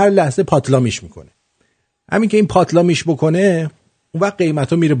 این هر لحظه پاتلامیش میکنه. همین که این پاتلامیش بکنه اون وقت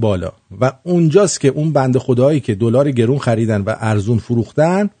قیمتا میره بالا و اونجاست که اون بنده خدایی که دلار گرون خریدن و ارزون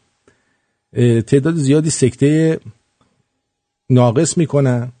فروختن تعداد زیادی سکته ناقص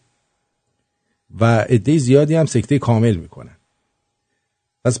میکنن و عده زیادی هم سکته کامل میکنن.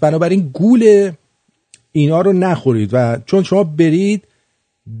 پس بنابراین گول اینا رو نخورید و چون شما برید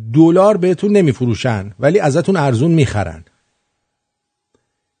دلار بهتون نمیفروشن ولی ازتون ارزون میخرن.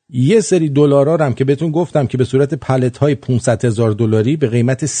 یه سری دلارا هم که بهتون گفتم که به صورت پلت های 500,000 دلاری به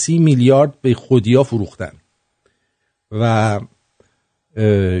قیمت 30 میلیارد به خودیا فروختن و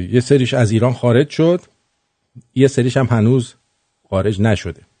یه سریش از ایران خارج شد، یه سریش هم هنوز خارج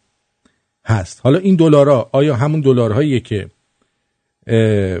نشده هست. حالا این دلارا آیا همون دلارهاییه که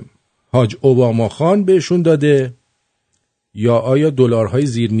حاج اوباما خان بهشون داده یا آیا دلارهای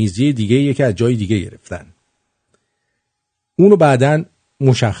زیرمیزی دیگه یه که از جای دیگه گرفتن؟ اونو بعداً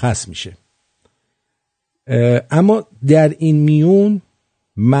مشخص میشه. اما در این میون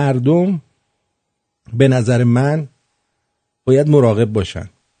مردم به نظر من باید مراقب باشن.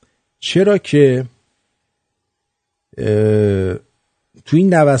 چرا که تو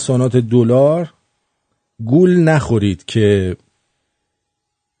این نوسانات دلار گول نخورید که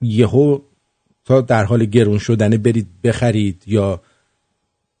یهو تا در حال گرون شدنه برید بخرید یا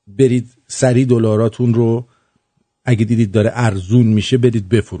برید سری دلاراتون رو اگه دیدید داره ارزون میشه برید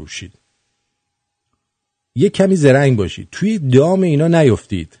بفروشید. یه کمی زرنگ باشید، توی دام اینا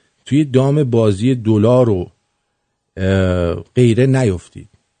نیفتید، توی دام بازی دلار و غیره نیفتید.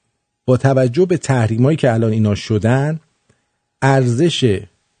 با توجه به تحریمایی که الان اینا شدن ارزش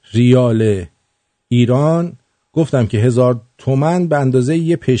ریال ایران گفتم که 1000 تومان به اندازه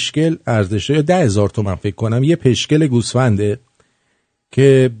یه پشکل ارزش، یا 10,000 تومان فکر کنم یه پشکل گوسفنده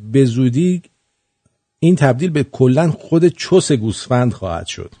که به زودی این تبدیل به کلن خود چوس گوسفند خواهد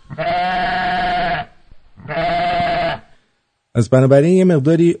شد. از بنابراین یه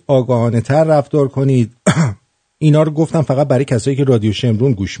مقداری آگاهانه تر رفتار کنید. اینا رو گفتم فقط برای کسایی که رادیو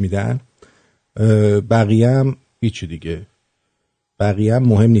شمرون گوش میدن، بقیه هم هیچی دیگه، بقیه هم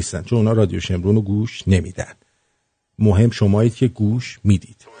مهم نیستن چون اونا رادیو شمرون رو گوش نمیدن. مهم شمایید که گوش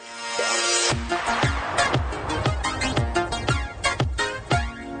میدید.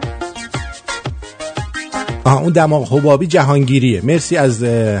 اون دماغ حبابی جهانگیریه. مرسی از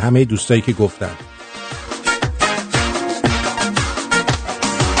همه دوستایی که گفتن.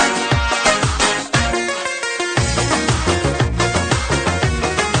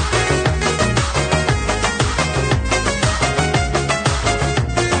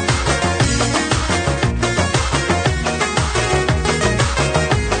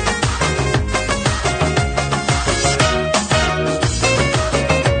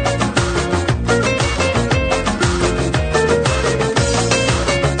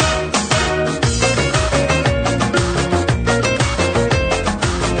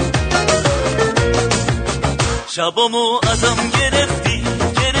 شبامو ازم گرفتی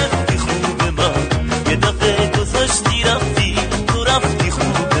خوب من، یه دفعه گذاشتی رفتی تو رفتی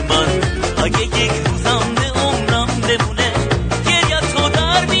خوب من. اگه یک روزم به عمرم بمونه گریه‌تو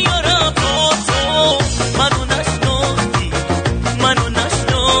در میارم تو منو نشناختی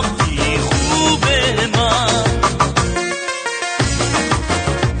خوب من.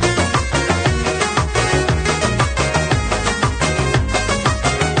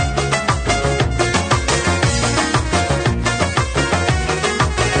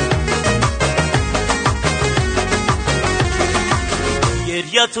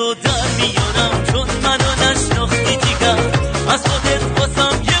 تو در میارم چون منو نشناختی دیگر، از خودت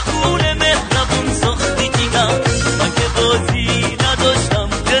واسم یه قول مهربون ساختی دیگر. من که بازی نداشتم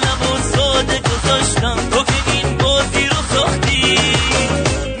دلمو ساده گذاشتم، تو که این بازی رو ساختی.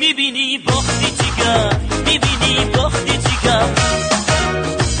 میبینی باختی دیگر، میبینی باختی دیگر.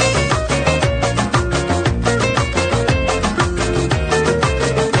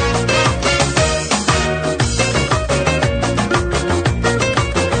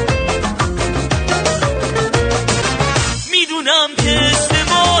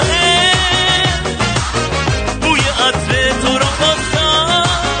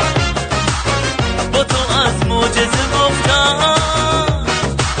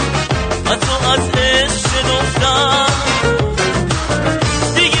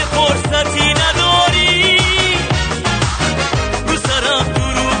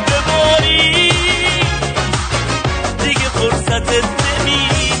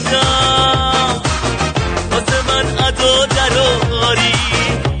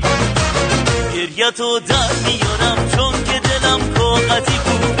 گریتو در میارم چون که دلم کاغذی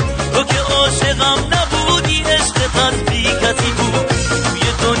بود، تو که عاشقم نبودی عشقت بی کسی بود. توی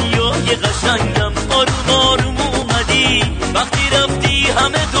دنیای قشنگم آروم آروم اومدی، وقتی رفتی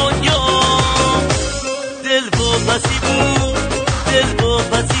همه دنیا دل واپسی بود، دل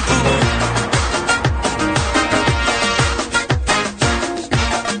واپسی بود.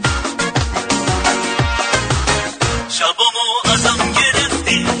 شبامو ازم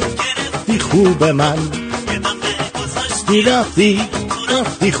گرفتی خوب من رفتی رفتی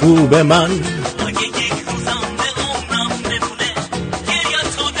خوب من. اگه یک روزم به عمرم بمونه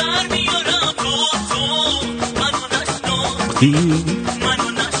گریتو در میارم تو منو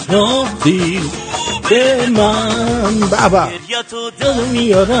نشناختی خوب من. بابا گریتو در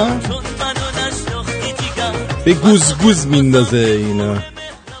میارم چون منو نشناختی دیگر به گوز میندازه اینا.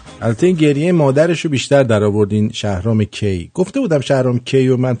 البته این گریه مادرشو بیشتر در آوردین شهرام کی. گفته بودم شهرام کی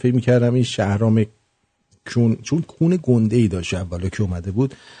و من فکر می‌کردم این شهرام چون کون گنده ای داشت اولا که اومده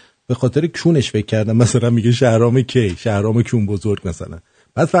بود به خاطر کونش فکر کردم مثلا میگه شهرام کی، شهرام کون بزرگ مثلا.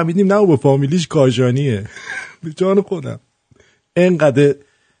 بعد فهمیدیم نه با فامیلیش کاژانیه. به جان خودم اینقدر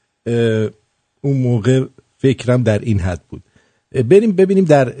اون موقع فکرم در این حد بود. بریم ببینیم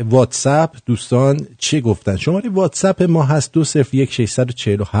در واتساپ دوستان چه گفتن. شماره واتساپ ما هست 201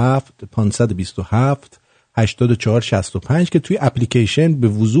 647 527 8465 که توی اپلیکیشن به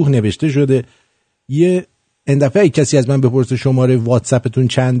وضوح نوشته شده. یه اندفعه کسی از من بپرسه شماره واتساپتون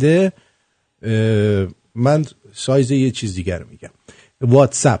چنده، من سایز یه چیز دیگر رو میگم.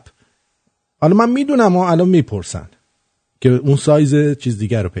 واتساپ حالا من میدونم الان میپرسن که اون سایز چیز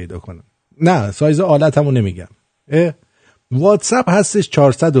دیگر رو پیدا کنم. نه سایز آلتمو نمیگم. واتساپ هستش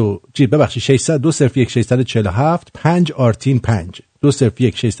 601 647 5 آرتین 5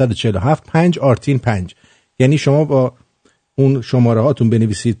 201 647 5 آرتین 5. یعنی شما با اون شماره هاتون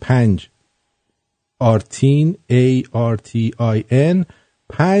بنویسید 5 آرتین ARTIN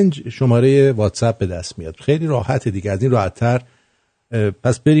 5 شماره واتساپ به دست میاد. خیلی راحته دیگه، از این راحت‌تر.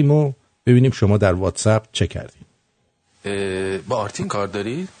 پس بریم و ببینیم شما در واتساپ چه کردین. با آرتین کار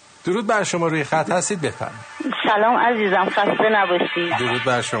دارید؟ درود بر شما، روی خط هستید، بفرمایید. سلام عزیزم، خسته نباشید. درود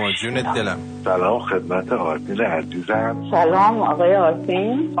بر شما جونت دلم. سلام خدمت آرتین عزیزم. سلام آقای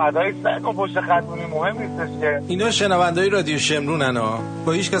آرتین. فدای سگ و پشت خطونی مهم نیستش که اینا شنوندهای رادیو شمرونن ها،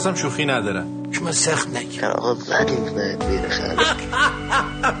 با هیچ کس هم شوخی ندارن. شما سخت نگیر آقا ردیف باید بیره خرد.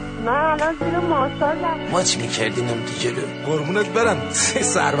 نه الان زیر ماسالم. ما چی میکردیم دیگه رو قربونت برم.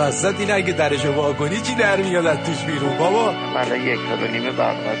 سربستت این اگه درشو واکنی چی در میاد از توش بیرون بابا. من 1.5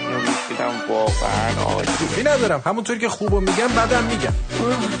 برنامه‌تون رو میشیدم واقعا عالی. شوخی ندارم، همونطور که خوبو میگم بعدم میگم.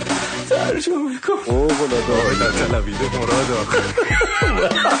 ترجمه کن. اوه بلا طلبیده مراد آخر.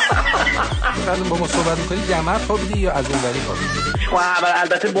 بعد با ما صحبت میکنی جمعت خوابیدی یا از اون وری خوابیدی؟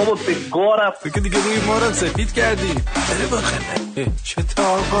 البته بابا به گارم تو که دیگه روی ما رو سفید کردی. بله با خنده چطور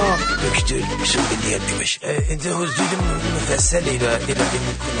آقا دکتر مسئولیتی باشه اینجا حضور مفصلی را ارائه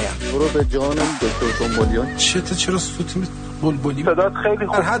میکنم. برو به جانم دکتر تنبولیان. چرا سوت بلبلی صدات خیلی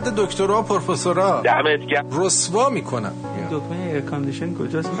خوب. در حد دکترا پروفسورا دمت گرم. رسوا میکنم. دکمه ایر کاندیشن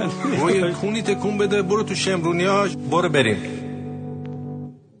کجاست؟ روی کونی تکون بده، برو تو شمرونیاش، برو بریم.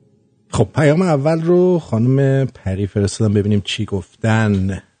 خب پیام اول رو خانم پری فرستادم ببینیم چی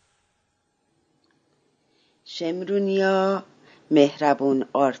گفتن. شمرونیا مهربون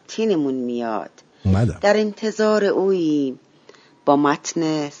آرتینمون میاد. اومدم. در انتظار اوییم با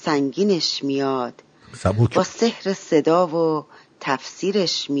متن سنگینش میاد. سبوک. با سحر صدا و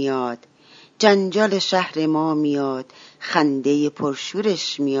تفسیرش میاد. جنجال شهر ما میاد. خنده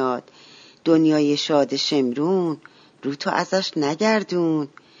پرشورش میاد. دنیای شاد شمرون رو تو ازش نگردون.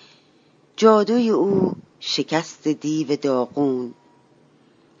 جادوی او شکست دیو داغون.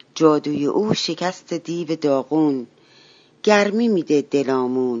 جادوی او شکست دیو داغون. گرمی میده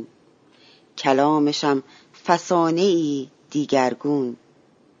دلامون. کلامشم فسانه ای دیگرگون.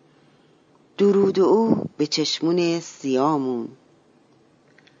 درود او به چشمون سیامون.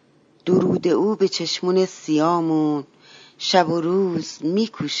 درود او به چشمون سیامون. شب و روز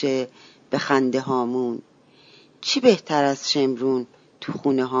میکوشه به خنده هامون. چی بهتر از شمرون تو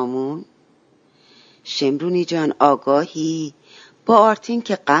خونه هامون؟ شمرونی جان آگاهی با آرتین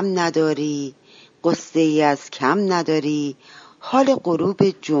که غم نداری. قصه ای از کم نداری. حال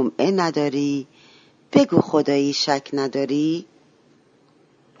غروب جمعه نداری. بگو خدایی شک نداری.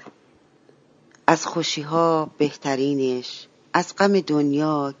 از خوشی ها بهترینش، از غم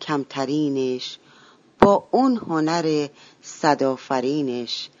دنیا کمترینش. با اون هنر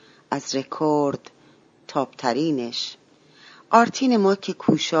صدافرینش، از رکورد تاپترینش. آرتین ما که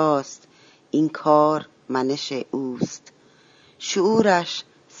کوشاست این کار منش اوست. شعورش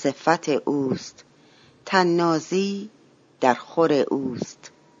صفت اوست، طنازی در خور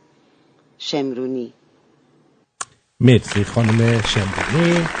اوست. شمرونی. مرسی خانم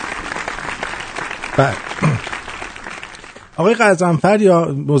شمرونی. آقای قزنفر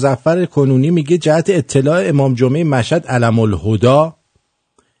یا مظفر کنونی میگه جهت اطلاع امام جمعه مشهد علم الهدا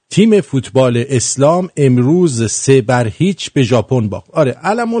تیم فوتبال اسلام امروز 3-0 به ژاپن باخت. آره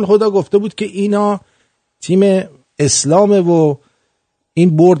علم الهدا گفته بود که اینا تیم اسلامه و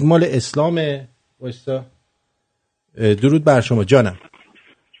این برد مال اسلامه. واستا درود بر شما جانم.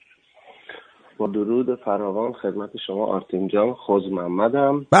 با درود فراوان خدمت شما آرتین جان. خوز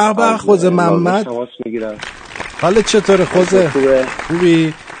محمدم. به خوز محمد. حالت چطوره خوزه؟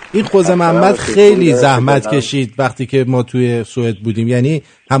 خوبی؟ این خوزه محمد خیلی زحمت کشید وقتی که ما توی سوئد بودیم، یعنی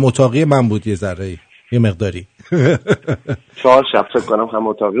هم اتاقی من بود یه ذره یه مقداری 4 شب فکر کنم هم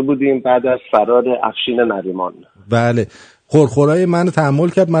اتاقی بودیم بعد از فرار افشین نریمان. بله خورخورای منو تحمل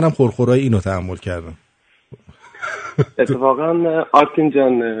کرد، منم خورخورای اینو تحمل کردم. اتفاقا آرتین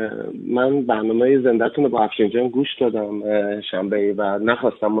جان من برنامه زنده‌تون رو با افشین جان گوش دادم شنبه و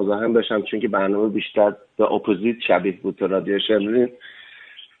نخواستم مزاحم بشم چون که برنامه بیشتر به اپوزیت شبیه بود تو رادیو شمرین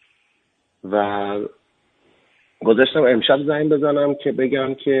و گذاشتم امشب زنگ بزنم که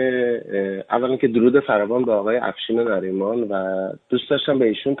بگم که اولا که درود فراوان به آقای افشین نریمان و دوست داشتم به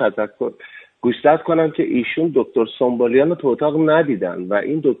ایشون گوشزد کنم که ایشون دکتر سنبولیان رو تو اتاق ندیدن و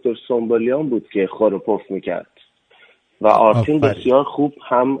این دکتر سنبولیان بود که خور و پف میکرد و آرتین بسیار خوب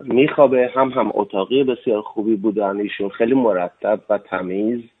هم میخوابه هم اتاقی بسیار خوبی بودن. ایشون خیلی مرتب و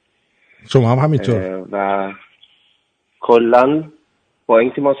تمیز. شما هم همینطور. و کلن با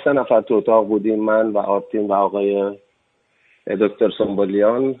اینکه ما 3 نفر تو اتاق بودیم، من و آرتین و آقای دکتر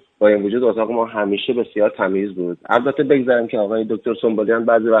سنبولیان، با این وجود اتاق ما همیشه بسیار تمیز بود. البته بگذاریم که آقای دکتر سنبولیان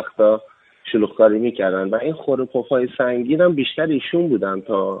بعضی وقتا شلوغکاری میکردن و این خور و پفای سنگین هم بیشتر ایشون بودن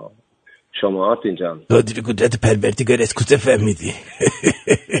تا شما آرتین جان. دادی قدرت پروردگار از کجا فهمیدی؟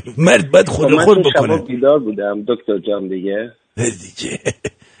 مرد باید خود خور بکنه. من بیدار بودم دکتر جان دیگه. دیگه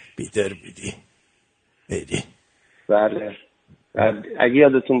بیدار بودی. بیدی. بله. اگه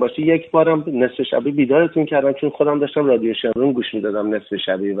یادتون باشه یک بارم نصف شبی بیدارتون کردم چون خودم داشتم رادیو شمرون گوش میدادم نصف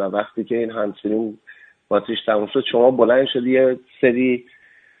شبی و وقتی که این همسرین باتریش تموم شد شما بلند شدی یه سری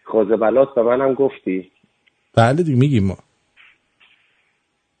خوزه بلات به منم گفتی. بله دیگه میگیم ما.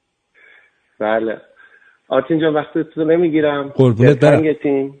 بله آرتین جان وقتتو نمیگیرم. قربونت برم.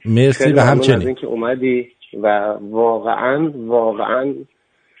 مرسی و همچنین. از اینکه اومدی و واقعا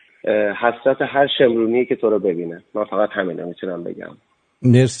حسرت هر شمرونی که تو رو ببینه. من فقط همین میتونم بگم.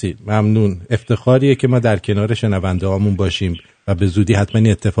 مرسی ممنون. افتخاریه که ما در کنار شنونده هامون باشیم و به زودی حتما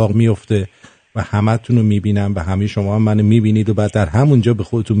این اتفاق میفته و همتون رو میبینم و همه شما هم منو میبینید و بعد در همونجا به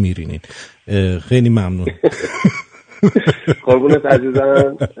خودتون میرینید. خیلی ممنون. قربونت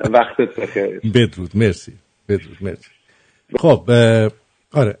عزیزم وقتت بخیر. بدرود. مرسی. بدرود. مرسی. خب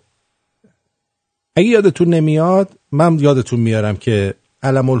آره اگه یادتون نمیاد من یادتون میارم که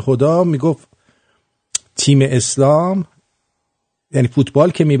علم الهدا میگفت تیم اسلام یعنی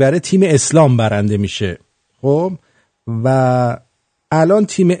فوتبال که میبره تیم اسلام برنده میشه. خب و الان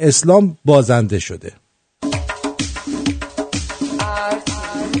تیم اسلام بازنده شده.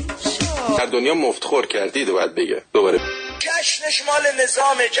 در دنیا مفتخور کردید و باید بگه دوباره جشنش مال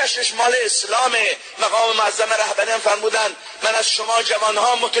نظامه، جشنش مال اسلامه. مقام معظم رهبری فرمودن من از شما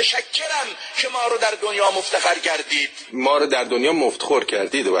جوانها متشکرم که ما رو در دنیا مفتخر کردید. ما رو در دنیا مفتخور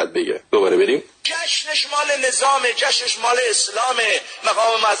کردید و باید بگه دوباره بریم. جشنش مال نظامه، جشنش مال اسلامه.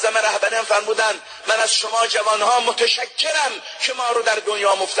 مقام معظم رهبری فرمودن من از شما جوانها متشکرم که ما رو در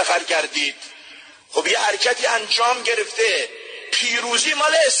دنیا مفتخر کردید. خب یه حرکتی انجام گرفته، پیروزی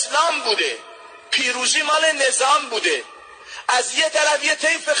مال اسلام بوده، پیروزی مال نظام بوده. از یه طرف یه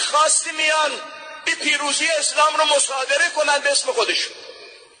طیف خاصی میان این پیروزی اسلام رو مصادره کنن به اسم خودشون،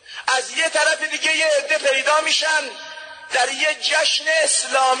 از یه طرف دیگه یه عده پیدا میشن در یه جشن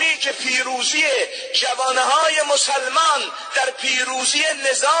اسلامی که پیروزی جوانهای مسلمان در پیروزی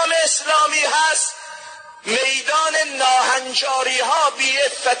نظام اسلامی هست، میدان ناهنجاری ها،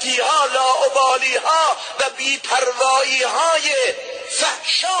 بی‌عفتی ها، لاابالی ها و بی‌پروایی های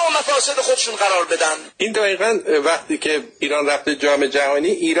فحشا و مفاسد خودشون قرار بدن. این دقیقاً وقتی که ایران رفته جام جهانی،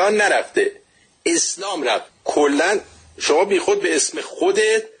 ایران نرفته، اسلام رفت. کلاً شما بی خود به اسم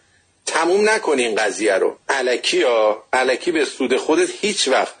خودت تموم نکنی این قضیه رو. الکی به سود خودت هیچ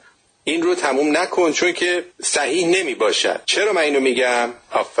وقت این رو تموم نکن، چون که صحیح نمی باشد. چرا من اینو میگم؟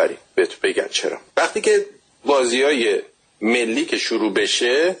 آفرین بهت بگم چرا. وقتی که بازی‌های ملی که شروع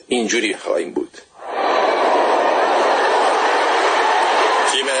بشه اینجوری خواهیم بود.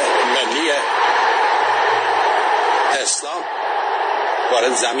 تیم ملی اسلام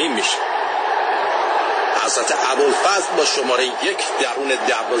وارد زمین میشه. حضرت ابوالفضل با شماره 1 درون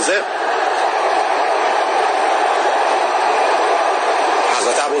دروازه.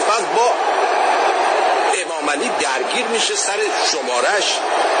 حضرت ابوالفضل با امام علی درگیر میشه سر شمارش.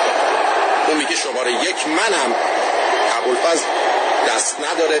 اون میگه شماره 1 منم. ابوالفضل دست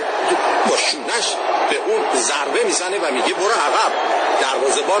نداره، با شونش به اون ضربه میزنه و میگه برو عقب،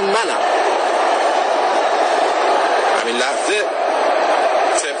 دروازه‌بان منم. همین لحظه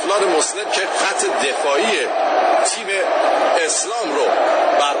طفلان مسلم که خط دفاعی تیم اسلام رو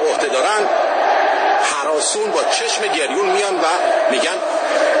بر عهده دارن هراسون با چشم گریون میان و میگن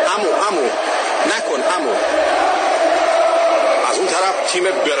عمو نکن عمو. از اون طرف تیم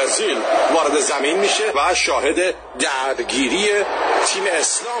برزیل وارد زمین میشه و شاهد درگیری تیم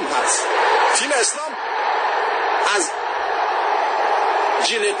اسلام هست. تیم اسلام از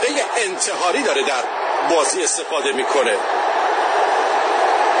جلیقه انتحاری داره در بازی استفاده میکنه.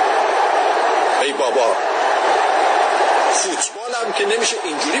 ای بابا، فوتبال هم که نمیشه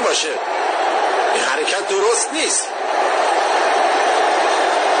اینجوری باشه. این حرکت درست نیست.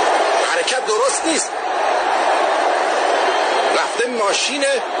 حرکت درست نیست. رفته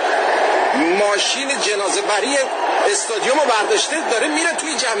ماشین جنازه بری استادیوم رو برداشته داره میره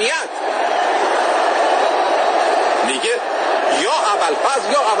توی جمعیت. میگه یا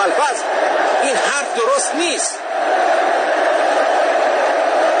ابوالفضل. این حرف درست نیست.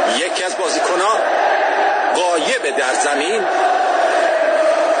 یکی از بازیکن‌ها غایب در زمین.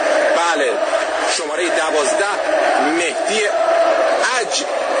 بله، شماره 12 مهدی عج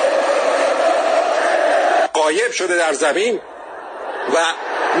غایب شده در زمین و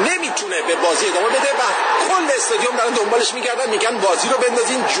نمیتونه به بازی ادامه بده و کل استادیوم دارن دنبالش میگردن، میگن بازی رو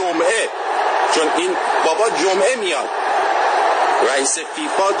بندازین جمعه، چون این بابا جمعه میاد. رئیس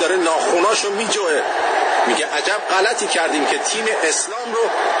فیفا داره ناخوناشو میجوه، میگه عجب غلطی کردیم که تیم اسلام رو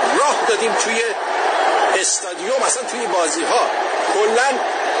راه دادیم توی استادیوم، اصلا توی بازی ها. کلن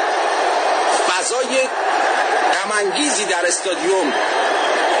فضای غم‌انگیزی در استادیوم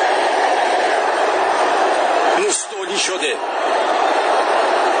مستولی شده.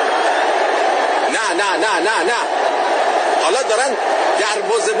 نه حالا دارن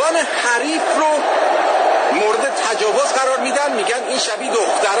دروازه‌بان حریف رو مورد تجاوز قرار میدن، میگن این شبیه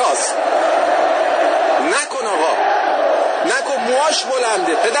دختراست. نکن آقا، نکن، موهاش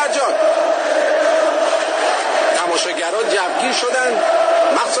بلنده پدر جان. تماشاگران جوگیر شدن،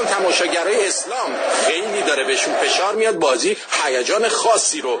 مخصوصا تماشاگرای اسلام خیلی داره بهشون فشار میاد. بازی هیجان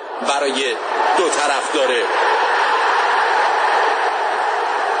خاصی رو برای دو طرف داره.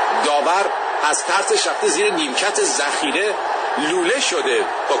 داور از ترسش رفته زیر نیمکت ذخیره لوله شده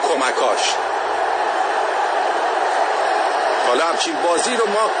با کمکاش. حالا همچین بازی رو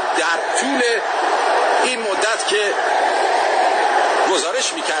ما در طول این مدت که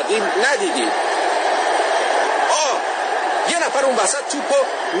گزارش میکردیم ندیدیم. یه نفر اون وسط توپو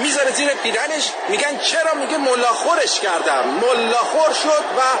میذاره زیر پیرنش، میگن چرا؟ میگه ملاخورش کردم. ملاخور شد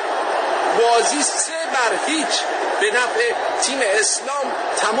و بازی 3-0 به نفع تیم اسلام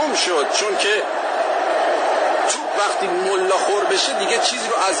تموم شد، چون که توپ وقتی ملاخور بشه دیگه چیزی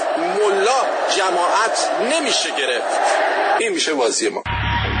رو از ملا جماعت نمیشه گرفت. این میشه بازی ما.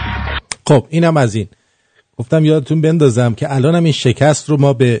 خب اینم از این. گفتم یادتون بندازم که الان هم این شکست رو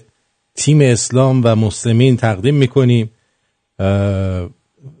ما به تیم اسلام و مسلمین تقدیم میکنیم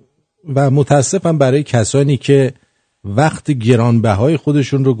و متاسفم برای کسانی که وقت گرانبهای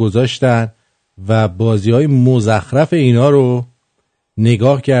خودشون رو گذاشتن و بازی‌های مزخرف اینا رو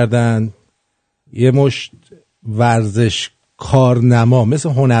نگاه کردن. یه مشت ورزش کارنما مثل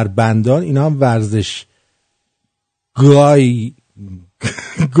هنربندان، اینا هم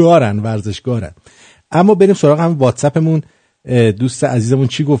ورزشگارن. اما بریم سراغ هم واتساپمون. دوست عزیزمون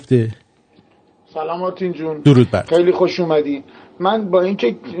چی گفته؟ سلام آرتین جون، درود بر. خیلی خوش اومدی. من با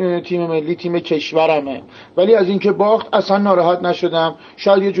اینکه تیم ملی تیم کشورمه، ولی از اینکه باخت اصلا ناراحت نشدم،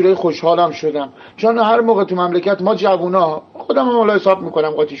 شاید یه جوری خوشحالم شدم، چون هر موقع تو مملکت ما جوونا، خودم هم حالا حساب میکنم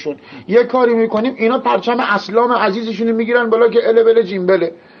قاطیشون، یه کاری میکنیم اینا پرچم اسلام عزیزشون میگیرن بالا که اله بله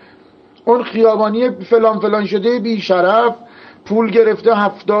جیمبله. اون خیابانی فلان شده بی شرف پول گرفته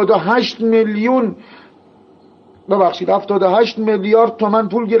 78 میلیارد تومان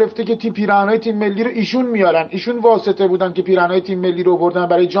پول گرفته که پیراهنای تیم ملی رو ایشون میارن. ایشون واسطه بودن که پیراهنای تیم ملی رو آوردن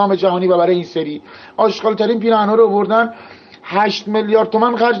برای جام جهانی و برای این سری. آشغال ترین پیراهنا رو آوردن. 8 میلیارد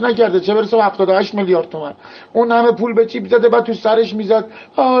تومان خرج نکرده، چه برسه 78 میلیارد تومان. اون همه پول به چیپ زده، بعد تو سرش میزد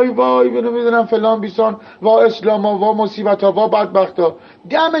آی وای نمیدونم فلان بیسان، وا اسلاما، وا مصیبتا، وا بدبختا.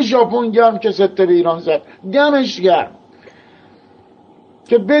 دم ژاپن گرم که سته به ایران زد، دمش گرم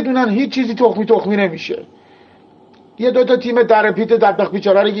که بدونن هیچ چیزی تخمی نمیشه. یه دو تا تیم در پیت بدبخت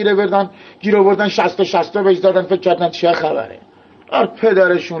بیچاره رو گیر آوردن 60 بهش دادن، فکر کردن چه خبره.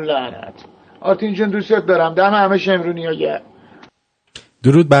 پدرشون لعنت. آرتین جون دوستت دارم، دم همه شمرونی‌ها گرم.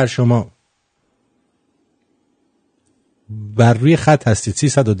 درود بر شما. بر روی خط هستید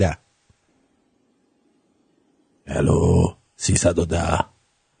 310. الو 310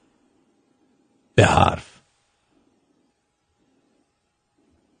 به حرف.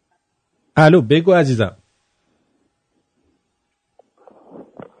 الو بگو عزیزم.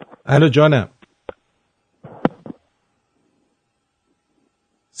 الو جانم.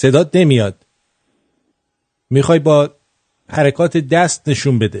 صدات نمیاد. میخوای با حرکات دست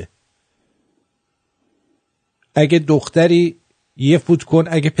نشون بده. اگه دختری 1 فوت کن،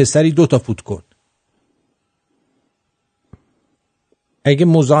 اگه پسری 2 فوت کن. اگه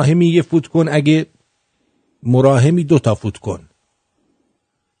مزاحمی 1 فوت کن، اگه مراهمی 2 فوت کن.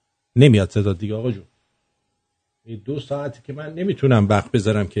 نمیاد صدا دیگه آقا جون. 2 ساعتی که من نمیتونم وقت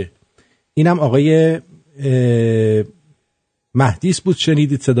بذارم که. اینم آقای مهدیس بود،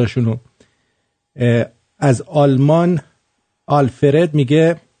 شنیدید صداشونو. از آلمان آلفرد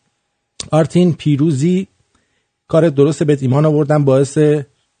میگه آرتین پیروزی کار درست بهت ایمان آوردن،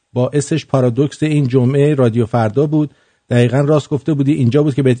 باعثش پارادوکس این جمعه رادیو فردا بود. دقیقاً راست گفته بودی، اینجا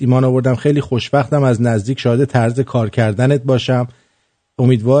بود که بهت ایمان آوردم. خیلی خوشبختم از نزدیک شاهد طرز کار کردنت باشم.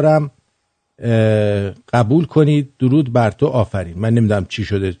 امیدوارم قبول کنید. درود بر تو، آفرین. من نمیدونم چی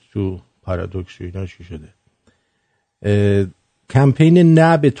شده تو پارادوکس و اینا چی شده. کمپین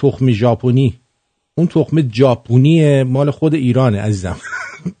نه به تخم ژاپنی. اون تخم ژاپنیه مال خود ایرانه عزیزم.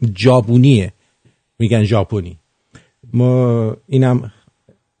 ژاپنیه میگن ژاپنی. ما اینم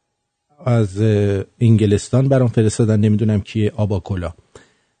از انگلستان برام فرستادن، نمیدونم کیه، آباکولا.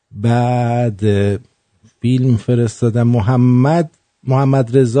 بعد فیلم فرستادن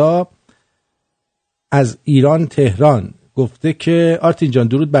محمد رضا از ایران تهران گفته که آرتین جان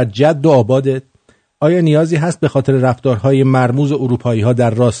درود بر جد و آبادت. آیا نیازی هست به خاطر رفتارهای مرموز اروپایی ها در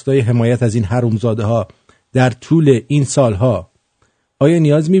راستای حمایت از این حرومزاده ها در طول این سالها، آیا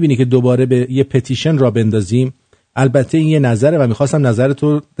نیاز میبینی که دوباره به یه پتیشن را بندازیم؟ البته این یه نظره و میخواستم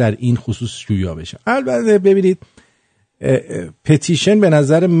نظرتو در این خصوص جویا بشم. البته ببینید پتیشن به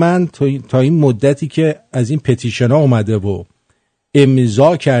نظر من تا این مدتی که از این پتیشن ها اومده و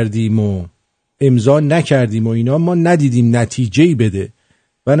امضا کردیم و امضا نکردیم و اینا، ما ندیدیم نتیجه‌ای بده.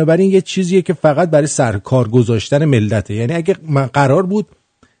 بنابراین یه چیزیه که فقط برای سرکار گذاشتن ملته. یعنی اگه قرار بود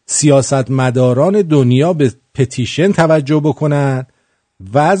سیاستمداران دنیا به پتیشن توجه بکنن،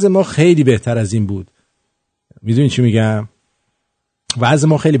 وضع ما خیلی بهتر از این بود. میدونی چی میگم؟ وضع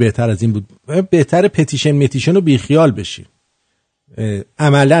ما خیلی بهتر از این بود. بهتر پتیشن رو بیخیال بشیم.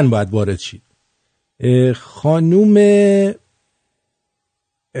 عملاً باید وارد شید. خانوم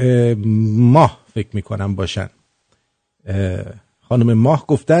ماه فکر میکنم باشن، خانم ماه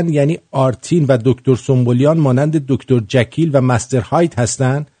گفتن یعنی آرتین و دکتر سنبولیان مانند دکتر جکیل و مستر هایت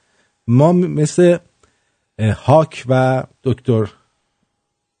هستن، ما مثل هاک و دکتر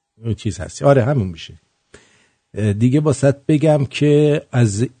چیز هستی. آره همون میشه دیگه. واسط بگم که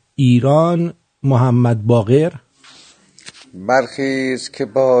از ایران محمد باقر: برخیز که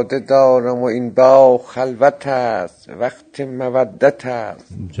باده دارم و این باغ خلوت است، وقت مودت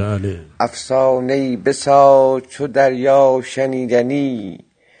است. جالب. افسانه‌ای بساز چو دریا شنیدنی،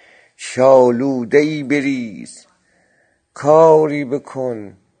 شالوده‌ای بریز کاری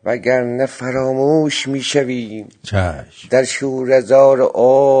بکن وگرنه فراموش میشویم. در شوره‌زار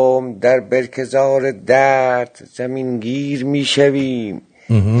عمر در برکه‌زار درد زمین گیر میشویم.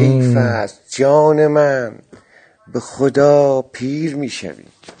 حیف است جان من به خدا پیر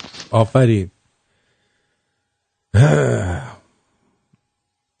میشویم. آفرین.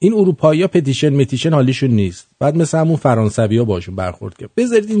 این اروپایی‌ها پتیشن حالیشون نیست. بعد مثل همون فرانسوی‌ها باشون برخورد کرد.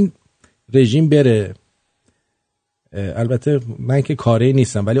 بذارید این رژیم بره. البته من که کاری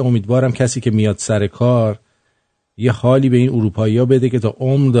نیستم، ولی امیدوارم کسی که میاد سر کار یه حالی به این اروپایی‌ها بده که تا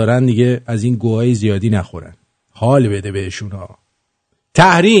عمر دارن دیگه از این گوهای زیادی نخورن. حال بده بهشون ها.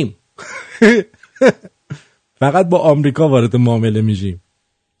 تحریم. فقط با آمریکا وارد معامله میشیم.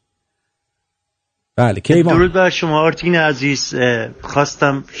 بله کیوان. درود بر شما آرتین عزیز.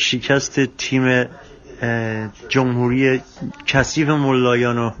 خواستم شکست تیم جمهوری کثیف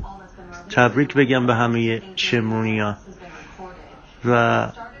ملایانو تبریک بگم به همه شمرونی‌ها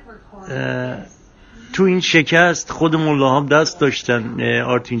و تو این شکست خود ملاها دست داشتن.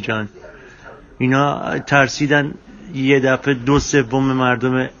 آرتین جان اینا ترسیدن یه دفعه 2/3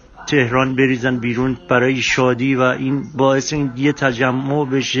 مردم تهران بریزن بیرون برای شادی و این باعث این یه تجمع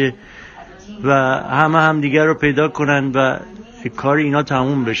بشه و همه همدیگر رو پیدا کنن و کار اینا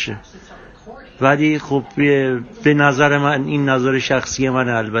تموم بشه ولی خب به نظر من، این نظر شخصی من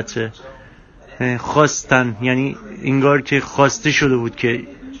البته، خواستن، یعنی انگار که خواسته شده بود که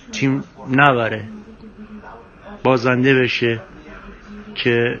تیم نبره، بازنده بشه،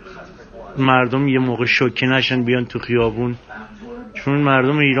 که مردم یه موقع شوکه نشن بیان تو خیابون. چون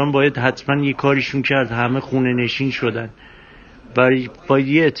مردم ایران باید حتما یه کاریشون کرد، همه خونه نشین شدن، باید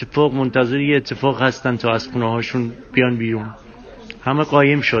یه اتفاق، منتظر یه اتفاق هستن تا از خونه هاشون بیان بیرون. همه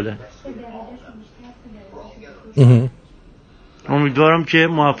قایم شدن. امیدوارم که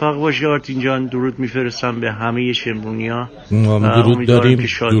موفق باشی آرتین جان. درود میفرستم به همه شمرونیا. درود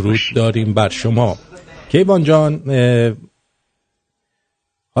داریم بر شما. کیوان جان،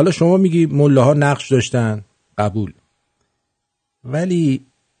 حالا شما میگی ملاها نقش داشتن، قبول، ولی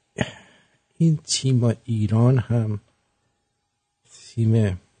این تیم ایران هم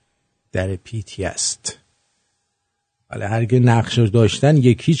تیم در پیتی است. ولی هرگه نقش داشتن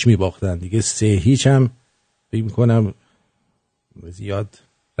 1-0 میباختن دیگه، 3-0 هم فکر میکنم زیاد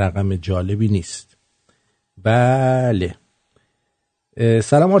رقم جالبی نیست. بله،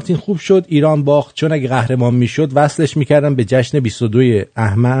 سلام آرتین، خوب شد ایران باخت، چون اگه قهرمان میشد وصلش میکردم به جشن 22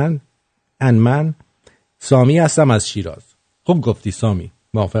 انمن. سامی هستم از شیراز. خوب گفتی سامی،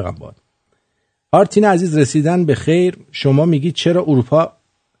 موافقم باهات. آرتین عزیز، رسیدن به خیر. شما میگی چرا اروپا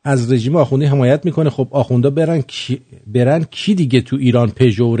از رژیم آخوندی حمایت میکنه؟ خب آخوندا برن کی دیگه تو ایران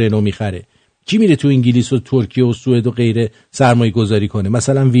پژو و رنو میخره؟ کی میره تو انگلیس و ترکیه و سوئد و غیره سرمایه گذاری کنه،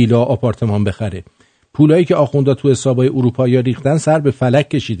 مثلا ویلا و آپارتمان بخره؟ پولایی که آخوندا تو حسابای اروپا ریختن سر به فلک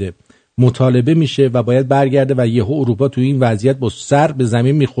کشیده، مطالبه میشه و باید برگرده و یهو اروپا تو این وضعیت با سر به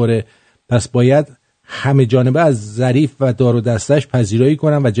زمین میخوره. پس باید همه جانبه از ظریف و دار و دستش پذیرایی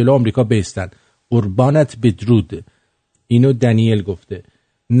کنن و جلو آمریکا بیستن. قربانت بدرود. اینو دنیل گفته.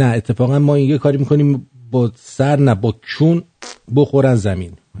 نه اتفاقا ما این یه کاری میکنیم با سر، نه با چون بخورن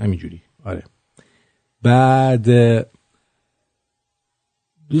زمین، همینجوری. آره. بعد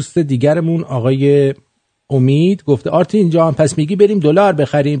دوست دیگرمون آقای امید گفته آرتین جان، پس میگی بریم دلار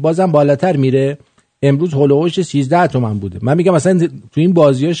بخریم، بازم بالاتر میره. امروز هولوش 13 تومن بوده. من میگم مثلا تو این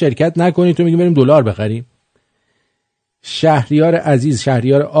بازی‌ها شرکت نکنی، تو میگی بریم دلار بخریم. شهریار عزیز،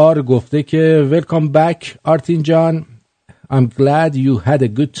 شهریار آر گفته که welcome back آرتین جان. I'm glad you had a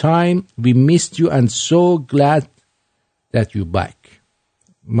good time. We missed you and so glad that you back.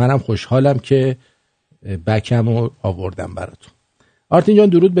 منم خوشحالم که بکمو آوردم براتون. آرتین جان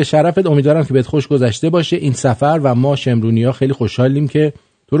درود به شرفت، امیدوارم که بهت خوش گذشته باشه این سفر و ما شمرونی‌ها خیلی خوشحالیم که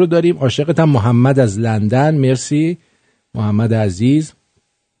تو رو داریم. عاشقتم. محمد از لندن. مرسی محمد عزیز.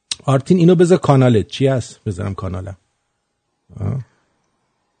 آرتین اینو بذار کانالت. چی هست؟ بذارم کانالم.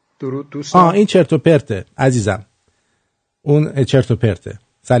 درود دوستان. این چرت و پرته عزیزم، اون چرت و پرته.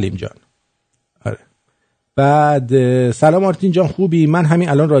 سلیم جان. آره. بعد سلام آرتین جان، خوبی؟ من همین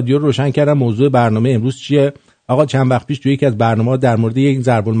الان رادیو رو روشن کردم. موضوع برنامه امروز چیه؟ آقا چند وقت پیش توی یکی از برنامه‌ها در مورد یک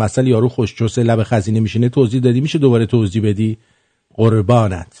ضرب المثل یارو خوش‌چوسه لب خزینه میشینه توضیح دادی، میشه دوباره توضیح بدی؟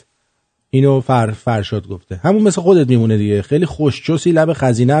 قربانت. اینو فرشاد گفته. همون مثل خودت میمونه دیگه، خیلی خوش‌چوسی لب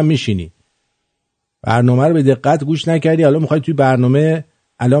خزینه هم میشینی. برنامه رو به دقت گوش نکردی، حالا میخوای توی برنامه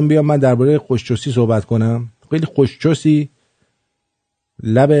الان بیام من درباره خوش‌چوسی صحبت کنم؟ خیلی خوش‌چوسی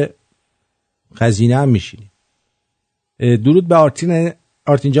لب خزینه هم میشینی. درود به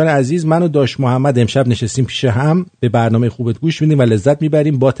آرتین جان عزیز. من و داش محمد امشب نشستیم پیش هم به برنامه خوبت گوش میدیم و لذت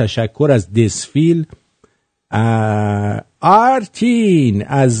میبریم. با تشکر از دسفیل. آرتین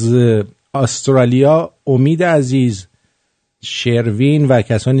از استرالیا، امید عزیز، شروین و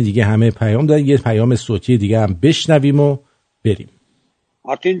کسانی دیگه همه پیام دارن. یه پیام صوتی دیگه هم بشنویم و بریم.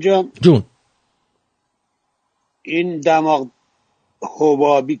 آرتین جون، این دماغ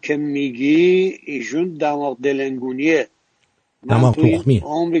حبابی که میگی ایشون دماغ دلنگونیه. من تو این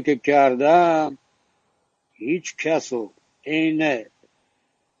عمری که کردم هیچ کسو عین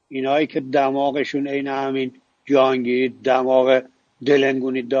اینایی که دماغشون عین همین جهانگیری دماغ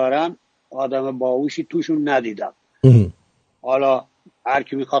دلنگونی دارن آدم باهوشی توشون ندیدم. حالا هر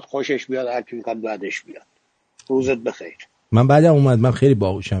کی میخواد خوشش بیاد، هر کی میخواد بعدش بیاد. روزت بخیر. من بعدم اومد، من خیلی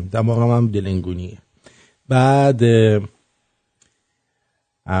باهوشم، دماغم هم دلنگونیه. بعد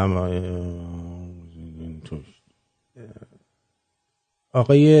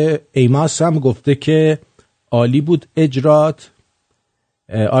آقای ایماس هم گفته که عالی بود اجرات.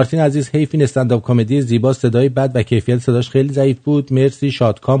 آرتین عزیز، حیف این استندآپ کمدی زیبا صدای بد و کیفیت صداش خیلی ضعیف بود. مرسی،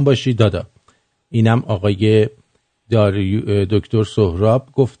 شادکام باشی دادا. اینم آقای دکتر سهراب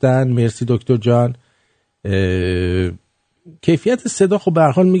گفتن. مرسی دکتر جان. کیفیت صدا خب به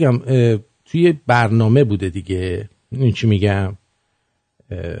هر حال میگم توی برنامه بوده دیگه. این چی میگم،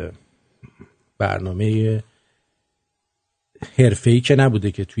 برنامه حرفه‌ای که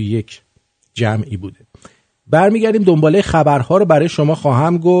نبوده که توی یک جمعی بوده. برمیگردیم دنباله خبرها رو برای شما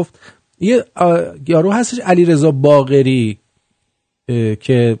خواهم گفت. یه یارو هستش علیرضا باقری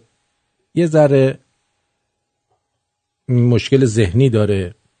که یه ذره مشکل ذهنی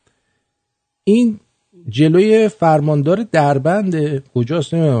داره. این جلوی فرماندار دربند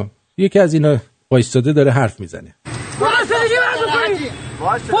کجاست نمیدونم، یکی از اینا وایستاده داره حرف میزنه.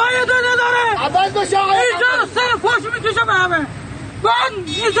 فایده نداره اینجا سر پاش میکشم همه. من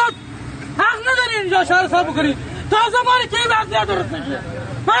اینجا حق نداری اینجا شهر صاحب بکنی تا زمانی که این وضعیت درست نشه.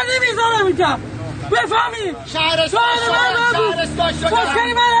 من نمیذارم اینجا بفهمی شهرش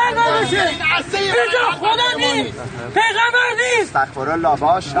مشکلی من هر نباشه. اینجا خدا نیست، پیغمبر نیست، استغفرالله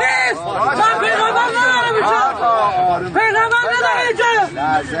باش نیست. من پیغمبر ندارم اینجا، پیغمبر ندارم اینجا.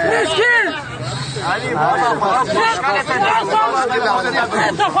 مشکل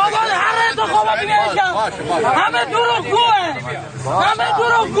انتخابات، هر انتخاباتی میشم همه دروغگوه، همه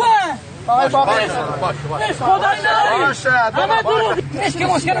دروغگوه. خدایی نداری همه دروغ.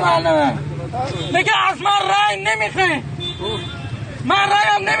 مشکل معلمه میگه از من رای نمیخواه، من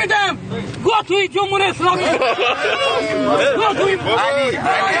رایم نمیدم. گو توی جمهور اسلامی، گو توی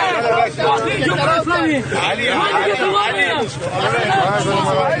جمهور اسلامی.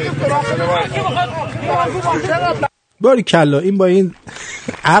 باری کلا این با این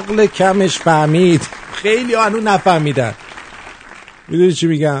عقل کمش فهمید. خیلی هنوز نفهمیدن. میدونی چی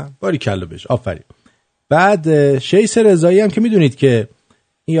میگم؟ باری کلا بهش آفرین. بعد شیس رضایی هم که میدونید که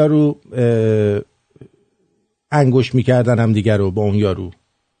این یارو انگوش میکردن هم دیگر رو با اون یارو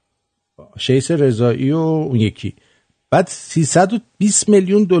شیس رضایی و اون یکی. بعد 320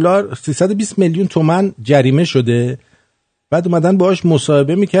 میلیون دلار 320 میلیون تومان جریمه شده. بعد اومدن باهاش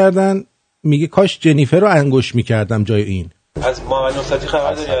مصاحبه میکردن، میگه کاش جنیفر رو انگوش میکردم جای این. از محمد نصرتی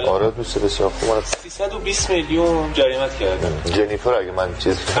خبر داری الان؟ آره دوست بسیار خوب. 320 میلیون جریمت کردن جنیفر. اگه من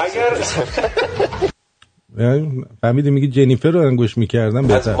چیز فهمیدی میگه جنیفر رو انگوش میکردم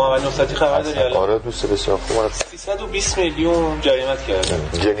بهتر. از محمد نصرتی خبر داری الان؟ آره دوست بسیار خوب. 320 میلیون جریمت کردن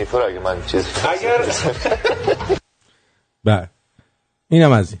جنیفر. اگه من چیز بله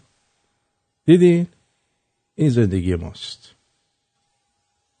اینم از این. دیدین این زندگی ماست،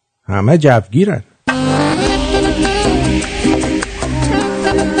 همه جوگیرن.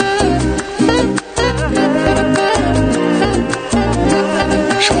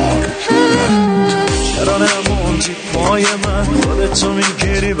 چرا نموندی پای من، خودتو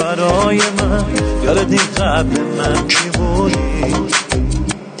میگیری برای من، یادت قبل من کی بودی؟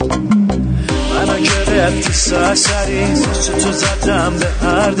 منو گرفتی سرسری، تو زدم به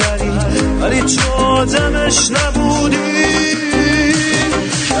هر دری، ولی تو آدمش نبودی.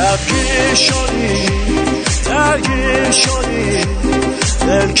 کفگیر شدی، درگیر شدی،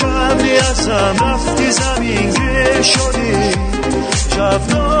 دل کمری ازم رفتی، زمین گیر شدی.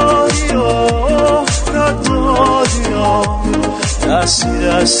 جفدادی ها ردادی ها، دستی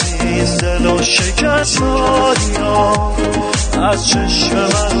دستی این دل و شکست دادی ها، از چشم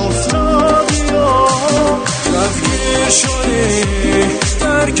من افتادی ها. کفگیر شدی،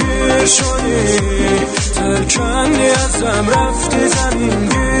 درگیر شدی، دل کندی ازم رفتی، زمین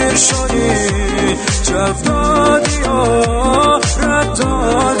گیر شدی. جفدادی ها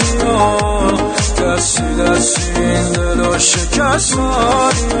ردادی ها، دستی دستی این دل و شکست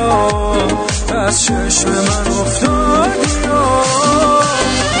دادی ها، از چشم من افتادی ها.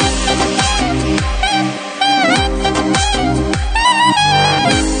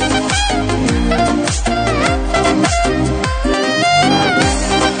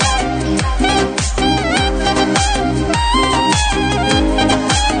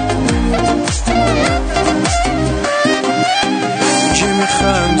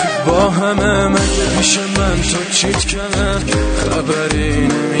 با همه مگه پیش من تو چیت کنم، خبری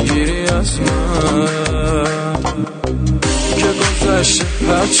نمیگیری از من که گذشته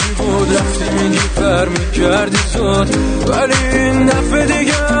هرچی بود رفتی میگی پر میکردی زود، ولی این دفعه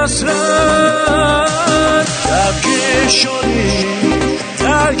دیگه اصلا. درگیر شدی،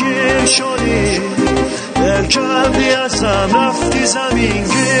 درگیر شدی، دل کندی ازم رفتی، زمین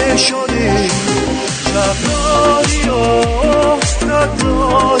گیر شدی. جفدادی ها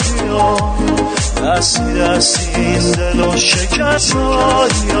ردادی ها، دستی دستی این دل و شکست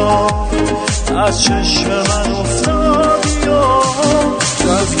دادی ها، از چشم من افتادی ها.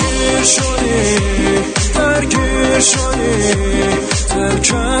 جفگیر شدی، درگیر شدی، دل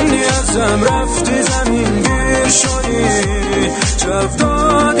کندی ازم رفتی، زمین گیر شدی.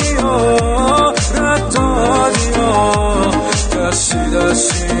 جفدادی ها ردادی ها، دستی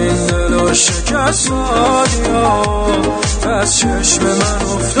دستی این دل و شکست دادی ها، از چشم من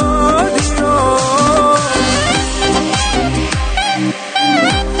افتادی ها.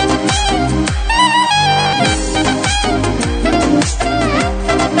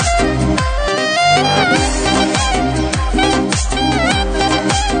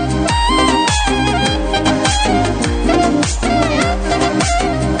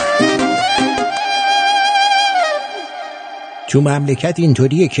 تو مملکت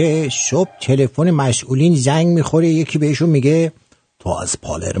اینطوریه که صبح تلفن مسئولین زنگ میخوره، یکی بهشون میگه تو از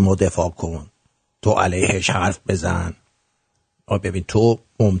پالرمو دفاع کن، تو علیهش حرف بزن، ببین تو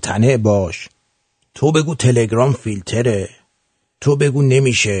ممتنع باش، تو بگو تلگرام فیلتره، تو بگو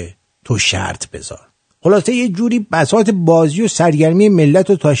نمیشه، تو شرط بذار. خلاصه یه جوری بساط بازی و سرگرمی ملت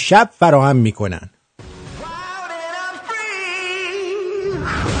رو تا شب فراهم میکنن.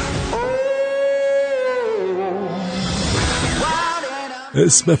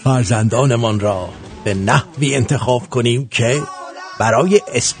 اسم فرزندانمان را به نحوی انتخاب کنیم که برای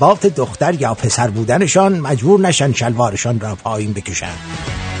اثبات دختر یا پسر بودنشان مجبور نشن شلوارشان را پایین بکشن.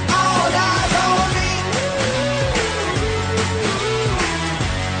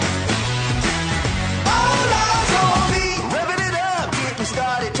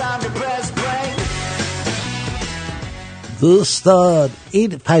 دوستان، این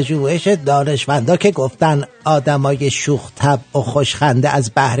پژوهش دانشمندا که گفتن آدمای شوخ طبع و خوشخنده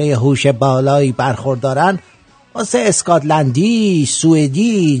از بهره هوش بالایی برخوردارن، واسه اسکاتلندی،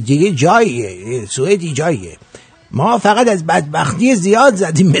 سوئدی دیگه جاییه، سوئدی جاییه. ما فقط از بدبختی زیاد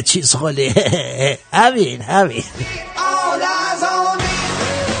زدیم به چیز خاله. همین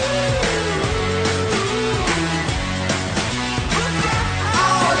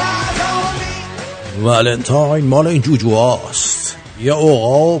والنتاین مال این جوجوهاست. یه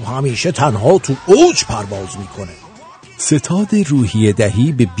عقاب همیشه تنها تو اوج پرواز میکنه. ستاد روحیه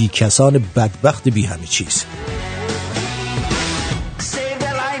دهی به بیکسان بدبخت بی همه چیز.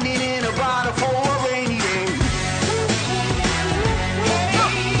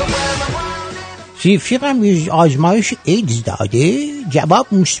 رفیقم آزمایش ایدز داده، جواب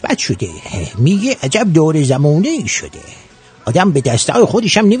مثبت شده. میگه عجب دور زمانه‌ای شده، آدم به دستای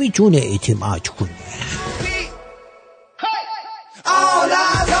خودش هم نمیتونه اعتماد کنه.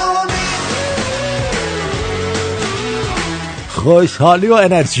 خوشحالی و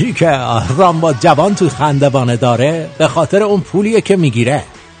انرژی که رامباد جوان تو خندوانه داره به خاطر اون پولیه که میگیره.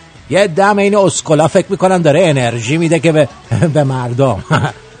 یه دم این اسکولا فکر میکنن داره انرژی میده که به مردم.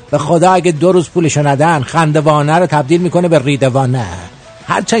 به خدا اگه 2 روز پولشو ندن خندوانه رو تبدیل میکنه به ریدوانه،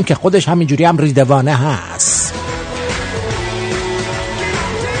 هرچند که خودش همینجوری هم ریدوانه هست.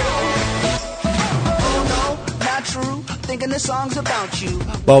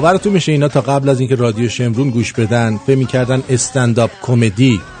 باورتون میشه اینا تا قبل از اینکه رادیو شمرون گوش بدن فکر می‌کردن استندآپ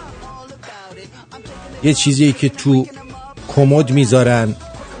کمدی یه چیزیه که تو کمد میذارن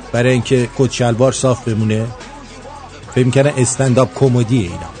برای اینکه کت شلوار صاف بمونه. فکر می‌کردن استندآپ کمدی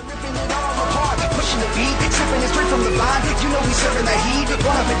اینا.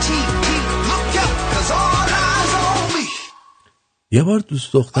 یه بار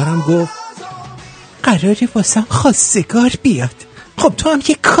دوست دخترم گفت قراری واسم خواستگار بیاد، خب تو هم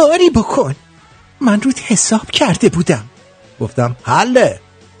یه کاری بکن. من رود حساب کرده بودم. گفتم حله،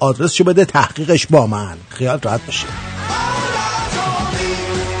 آدرسشو بده تحقیقش با من، خیال راحت بشه.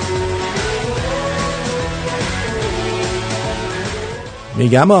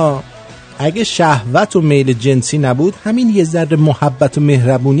 میگم اگه شهوت و میل جنسی نبود، همین یه ذره محبت و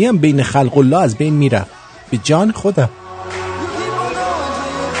مهربونی هم بین خلق الله از بین میرفت. به جان خودم.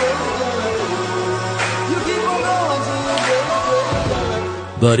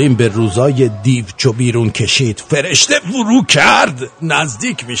 داریم به روزای دیو چو بیرون کشید فرشته فرو کرد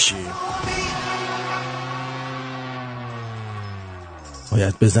نزدیک میشیم.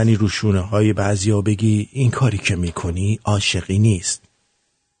 باید بزنی رو شونه های بعضی ها بگی این کاری که میکنی عاشقی نیست.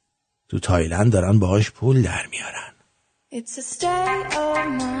 تو تایلند دارن باهاش پول در میارن. It's a state of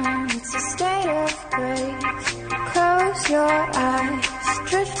mind, it's a state of grace. Close your eyes,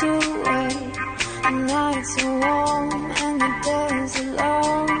 drift away. The nights are warm and the days are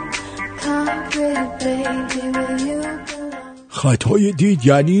long. Can't really baby where you belong. خطای دید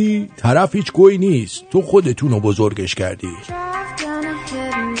یعنی طرف هیچ گوی نیست، تو خودتونو بزرگش کردی. Drive down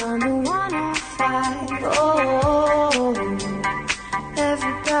ahead and on the 105. Oh,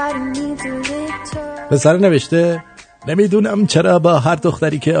 everybody needs a little. پسر نوشته نمیدونم چرا با هر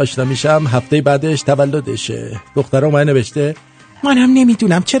دختری که آشنا میشم هفته بعدش تولدشه. دخترم من نوشته منم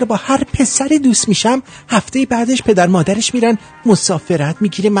نمیدونم چرا با هر پسر دوست میشم هفته بعدش پدر مادرش میرن مسافرت،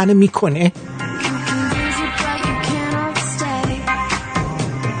 میگیره منو میکنه.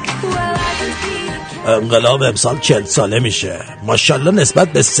 انقلاب امسال 40 ساله میشه، ماشاءالله نسبت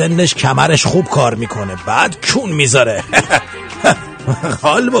به سنش کمرش خوب کار میکنه، بعد کون میذاره.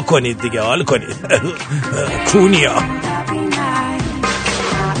 حال بکنید دیگه، حال کنید. کونیا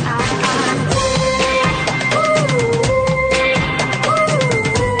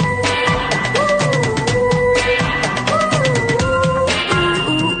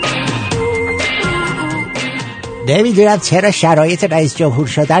نمیدونم چرا شرایط رئیس جمهور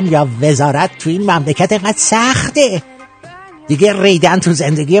شدن یا وزارت تو این مملکت اینقدر سخته. دیگه ریدن تو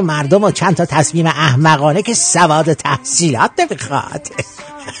زندگی مردم و چند تا تصمیم احمقانه که سواد تحصیلات نمیخواد.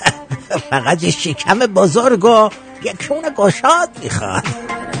 فقط یه شکم بزرگ و یه کون گشاد میخواد.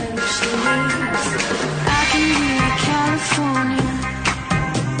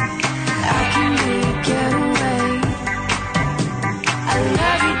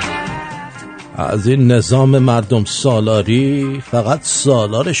 از این نظام مردم سالاری فقط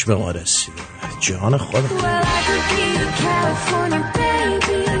سالارش به ما رسید. جان خودم.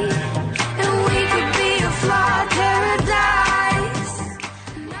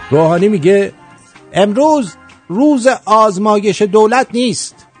 روحانی میگه امروز روز آزمایش دولت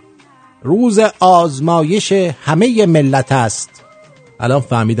نیست، روز آزمایش همه ملت است. الان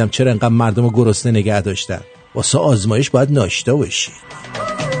فهمیدم چرا انقدر مردم رو گرسنه نگه داشتن. واسه آزمایش باید ناشتا باشی.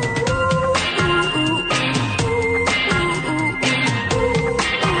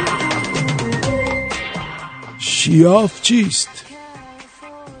 شیاف چیست؟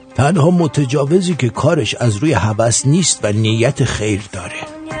 تنها متجاوزی که کارش از روی هوس نیست و نیت خیر داره.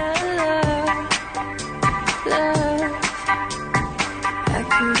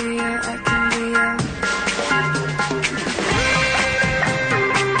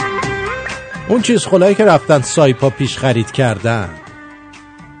 اون چیز خلایی که رفتن سایپا پیش خرید کردن،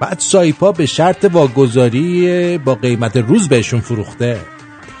 بعد سایپا به شرط واگذاری با قیمت روز بهشون فروخته،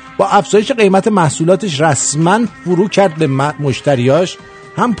 با افزایش قیمت محصولاتش رسما فرو کرد به مشتریاش،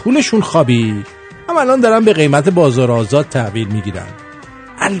 هم پولشون خوابید، هم الان دارن به قیمت بازار آزاد تحویل میگیرن.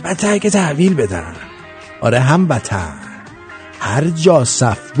 البته اگه تحویل بدن، آره هم بتن. هر جا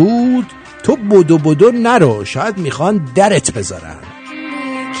صف بود تو بدو نرو، شاید میخوان درت بذارن.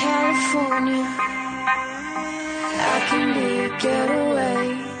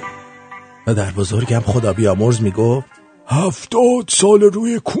 پدر بزرگم خدا بیامرز میگفت 70 سال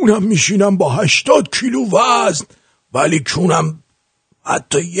روی کونم میشینم با 80 کیلو وزن، ولی کونم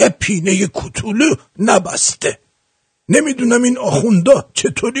حتی یه پینه کوتوله نبسته. نمیدونم این آخوندا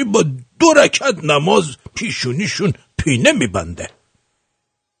چطوری با 2 رکعت نماز پیشونیشون پینه میبنده.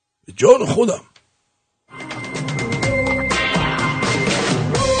 جان خودم.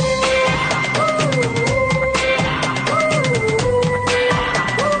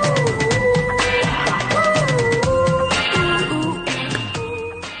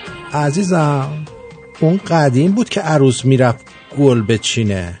 عزیزم اون قدیم بود که عروس میرفت گل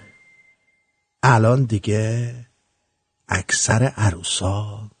بچینه، الان دیگه اکثر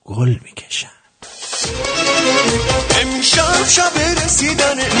عروسا گل میکشن. امشب شب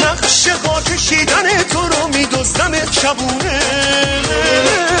رسیدن نقشه ها کشیدن تو رو میدوستمت شبونه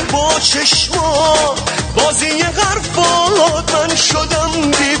با چشما بازی حرفات من شدم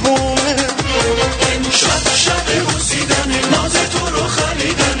دیوونه. امشب شب رسیدن ناز تو رو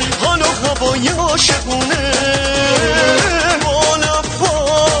خریدن حال و هوای عاشقونه با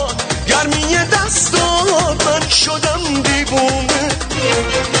لبات گرمی دستات من شدم دیوونه.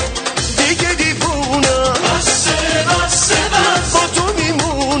 دیگه دیوونم بسه با تو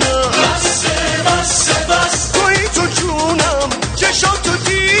میمونم بسه توی تو جونم چشاتو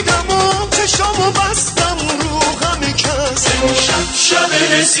دیدم و چشامو بستم رو همه کس.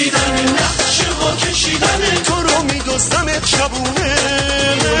 شب رسیدن نقشه ها کشیدن تو رو میدوستمت شبونه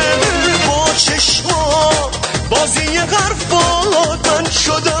با چشما بازی حرفات من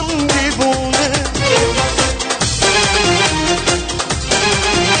شدم دیوونه.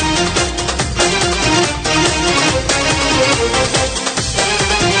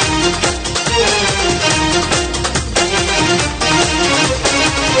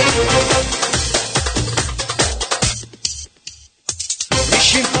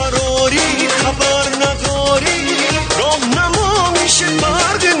 میشیم فراری خبر نداری راهنما میشه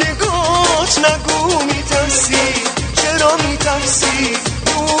مرد نگات. نگو میترسی چرا میترسی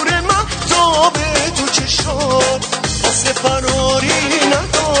نور مهتاب تو چشات واسه فراری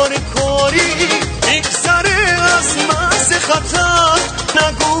نداره کاری میگذره از مرز خطر.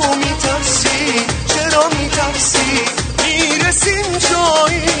 نگو میترسی چرا میترسی میرسیم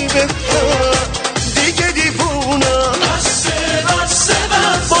جایی بهتر. دیگه دیوونم بسه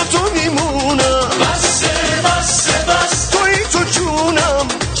با تو میمونم بسه توی تو جونم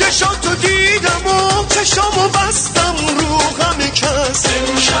چشاتو دیدم و چشامو بستم رو همه کس.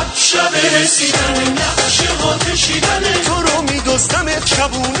 شب رسیدن نقشه ها کشیدن تو رو میدوستمت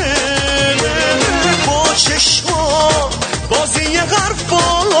شبونه با چشما بازی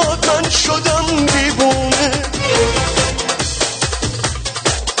حرفات من شدم دیوونه.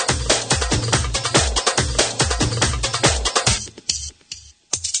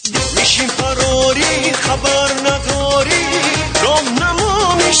 میشیم فراری خبر نداری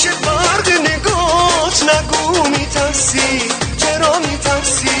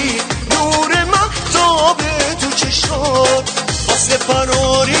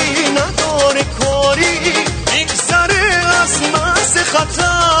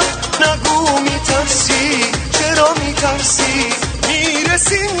خطر نگو میترسی چرا میترسی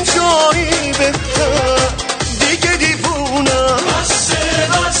میرسیم جایی بهتر دیگه دیوونم بسه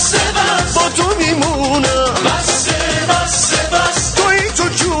بسه بس با تو میمونم بسه بسه بس توی تو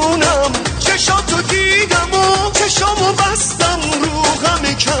جونم چشاتو دیدم و چشامو بستم رو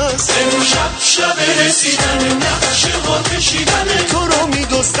همه کس امشب شب رسیدن نقشه ها کشیدن تو رو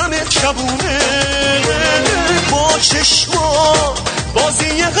میدوستم شبونه با چشما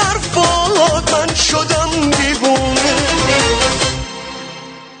بازی حرفات من شدم دیوونه.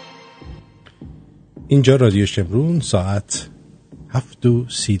 اینجا رادیو شمرون ساعت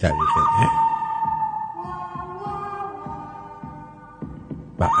 7:30.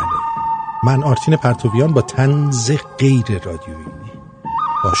 بله، من آرتین پرتویان با طنز غیر رادیویی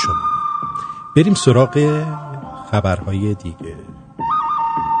با شما. بریم سراغ خبرهای دیگه.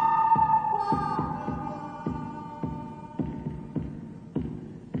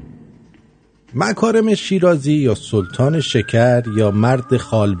 مکارم شیرازی یا سلطان شکر یا مرد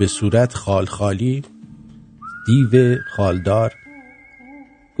خال به صورت خال خالی، دیو خالدار،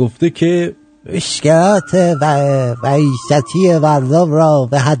 گفته که اشکالات معیشتی مردم را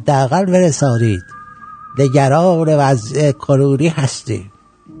به حداقل برسانید، نگران وضع کنونی هستیم.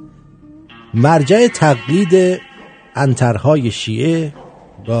 مرجع تقلید انترهای شیعه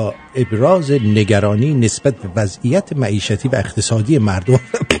با ابراز نگرانی نسبت به وضعیت معیشتی و اقتصادی مردم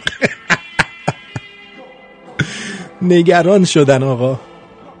نگران شدن آقا.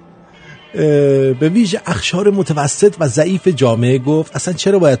 به ویژه اقشار متوسط و ضعیف جامعه گفت اصلا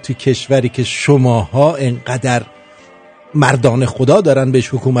چرا باید توی کشوری که شماها انقدر مردان خدا دارن بهش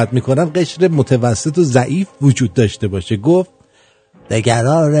حکومت میکنن قشر متوسط و ضعیف وجود داشته باشه. گفت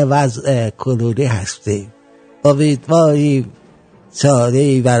نگران وضع کنونی هستیم، امیدواریم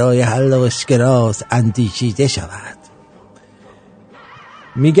چاره‌ای برای حل مشکلات اندیشیده شود.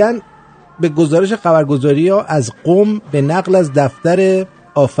 میگن به گزارش خبرگزاری ها از قم به نقل از دفتر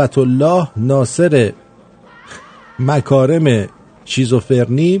آفت الله ناصر مکارم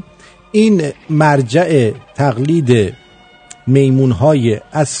شیزوفرنی، این مرجع تقلید میمونهای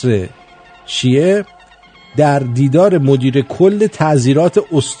عصر شیعه در دیدار مدیر کل تعزیرات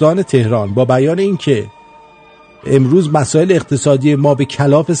استان تهران با بیان اینکه امروز مسائل اقتصادی ما به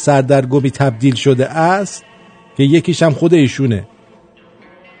کلاف سردرگمی تبدیل شده است که یکیش هم خود ایشونه.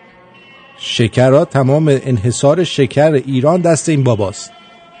 شکرها، تمام انحصار شکر ایران دست این باباست.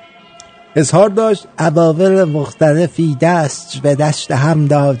 اظهار داشت عوامل مختلفی دست به دست هم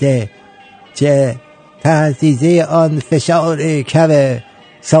داده که تحریزه آن فشار کم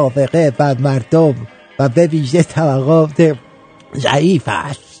سابقه بر مردم و به ویژه طبقات ضعیف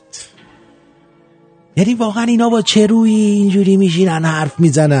است. یعنی واقعا اینا با چه روی اینجوری میشینن حرف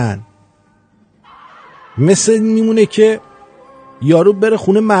میزنن؟ مثل میمونه که یارو بره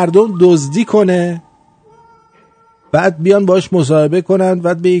خونه مردم دزدی کنه، بعد بیان باش مصاحبه کنن،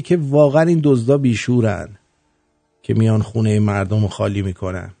 بعد بگه که واقعا این دزدا بیشورن که میان خونه مردم خالی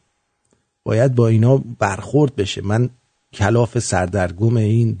میکنن. باید با اینا برخورد بشه. من کلاف سردرگم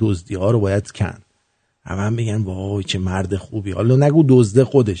این دزدی ها رو باید کن. هم بگن وای چه مرد خوبی، حالا نگو دزده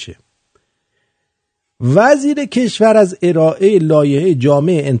خودشه. وزیر کشور از ارائه لایحه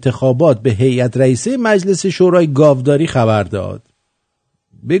جامع انتخابات به هیئت رئیسه مجلس شورای گاوداری خبر داد.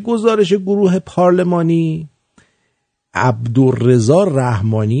 به گزارش گروه پارلمانی، عبدالرضا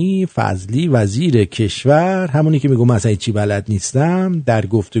رحمانی فضلی وزیر کشور، همونی که میگم مثلا چی بلد نیستم، در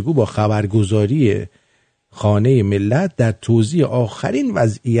گفتگو با خبرگزاری خانه ملت در توضیح آخرین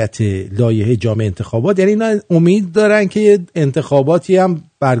وضعیت لایحه جامع انتخابات، یعنی اینا امید دارن که انتخاباتی هم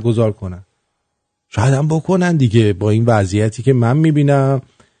برگزار کنن، شاید هم بکنن دیگه. با این وضعیتی که من میبینم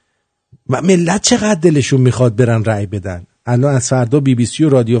و ملت چقدر دلشون میخواد برن رأی بدن. الان از فردا BBC و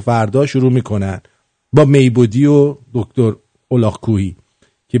رادیو فردا شروع میکنن با میبودی و دکتر اولاخکویی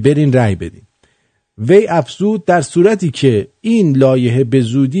که برین رأی بدین. وی افزود در صورتی که این لایحه به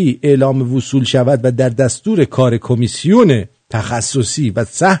زودی اعلام وصول شود و در دستور کار کمیسیون تخصصی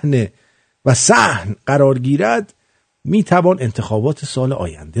و صحن قرار گیرد، میتوان انتخابات سال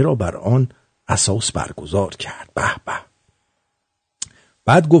آینده را بر آن اساس برگزار کرد. به به.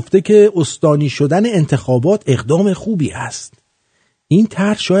 بعد گفته که استانی شدن انتخابات اقدام خوبی است. این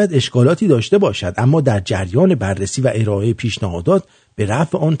طرح شاید اشکالاتی داشته باشد، اما در جریان بررسی و ارائه پیشنهادات به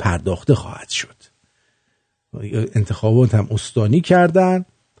رفع آن پرداخته خواهد شد. انتخابات هم استانی کردن.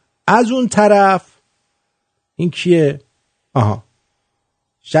 از اون طرف این کیه؟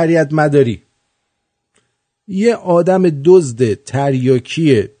 شریعت مداری، یه آدم دزد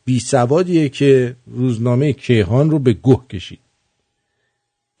تریاکی بی سوادیه که روزنامه کیهان رو به گوه کشید.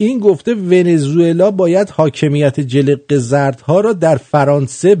 این گفته ونزوئلا باید حاکمیت جلق زردها را در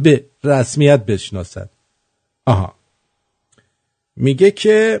فرانسه به رسمیت بشناسد. آها، میگه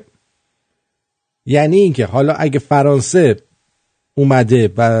که یعنی اینکه حالا اگه فرانسه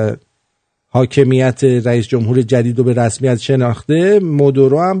اومده و حاکمیت رئیس جمهور جدید رو به رسمیت شناخته،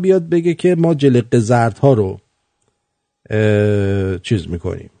 مودورو هم بیاد بگه که ما جلق زردها رو چیز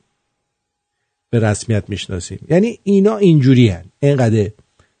میکنیم، به رسمیت میشناسیم. یعنی اینا اینجوری هن، اینقدر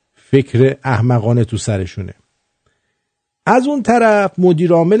فکر احمقانه تو سرشونه. از اون طرف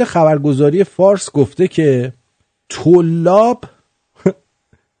مدیر عامل خبرگزاری فارس گفته که طلاب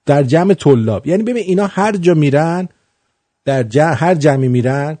در جمع طلاب، یعنی ببین اینا هر جا میرن، هر جمعی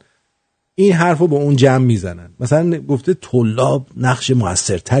میرن این حرفو به اون جمع میزنن. مثلا گفته طلاب نقش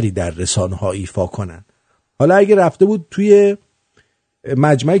موثرتری در رسانه‌ها ایفا کنن. حالا اگه رفته بود توی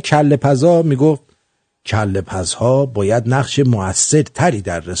مجمع کله پزا میگفت کله پزها باید نقش موثرتری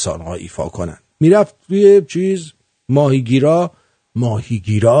در رسانه‌ها ایفا کنن. میرفت توی چیز ماهیگیرا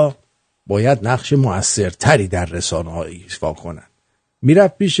باید نقش موثرتری در رسانه‌ها ایفا کنن.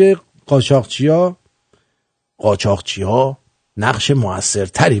 میرفت پیش قاچاقچی‌ها نقش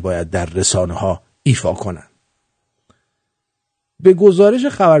موثرتری باید در رسانه‌ها ایفا کنن. به گزارش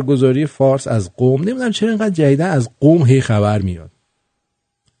خبرگزاری فارس از قم، نمیدونم چرا اینقدر جدیدن از قم هی خبر میاد،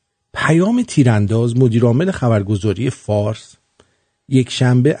 پیام تیرانداز مدیر عامل خبرگزاری فارس یک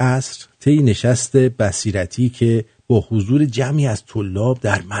شنبه عصر طی نشست بصیرتی که با حضور جمعی از طلاب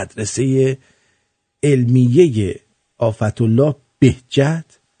در مدرسه علمیه آفتالله بهجت،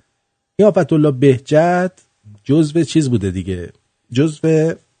 این آفتالله بهجت جزو چیز بوده دیگه،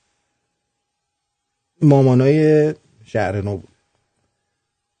 جزو مامانای شهر نو بود.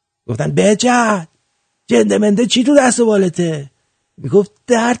 گفتن بهجت جندمنده چی تو دست والته؟ میگفت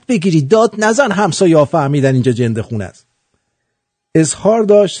درد بگیری داد نزن، همسایه‌ها فهمیدن اینجا جنده خونه است. اظهار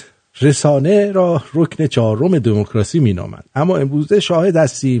داشت رسانه را رکن چهارم دموکراسی مینامند، اما امروزه شاهد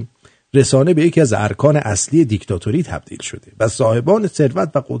هستیم رسانه به یکی از ارکان اصلی دیکتاتوری تبدیل شده و صاحبان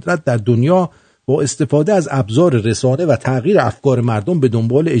ثروت و قدرت در دنیا با استفاده از ابزار رسانه و تغییر افکار مردم به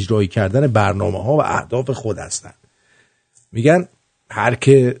دنبال اجرایی کردن برنامه‌ها و اهداف خود هستند. میگن هر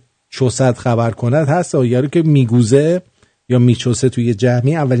که چوست خبر کند هست، یارو که میگوزه یا میچوسه توی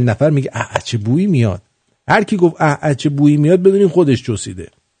جمعی اولین نفر میگه چه بویی میاد. هر کی گفت چه بویی میاد بدونین خودش چوسیده.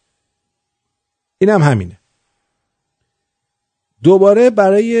 اینم همینه. دوباره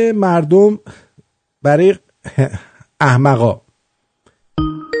برای مردم، برای احمقا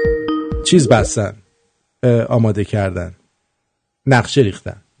چیز بستن، آماده کردن، نقشه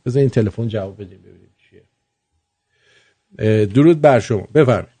ریختن. بذار این تلفن جواب بدیم ببینیم چیه. درود بر شما،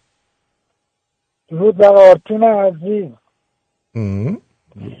 بفرمایید. درود بر آرتین عزیز.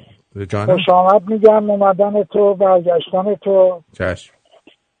 خوش آمد میگم اومدن تو، برگشتن تو. چشم.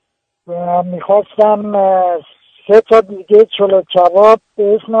 میخواستم 3 تا دیگه چلو کباب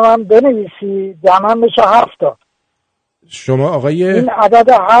به اسم من بنویسی، دمم بشه 7 تا. شما آقای این عدد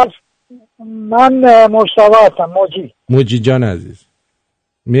 7. من مشتبه هستم، موجی جان عزیز،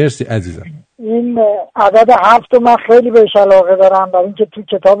 مرسی عزیزم. این عدد 7 من خیلی بهش علاقه دارم، برای اینکه تو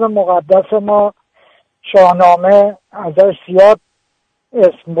کتاب مقدس ما شاهنامه ازش زیاد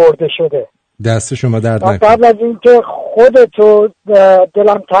اسم برده شده. دست شما درد نکنه. قبل از اینکه خودتو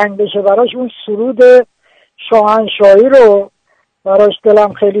دلم تنگ بشه براش، اون سرود شاهنشاهی رو براش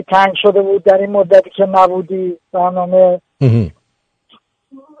دلم خیلی تنگ شده بود در این مدتی که نبودی، برنامه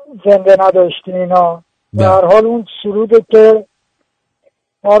زنده نداشتی اینا. در حال اون سروده که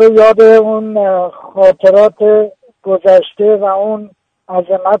ما رو یاد اون خاطرات گذشته و اون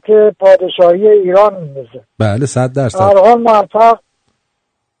عظمت پادشاهی ایران میندازه. بله 100%. در حال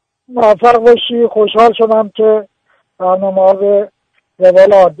موفق باشی. خوشحال شدم که برنامه ها به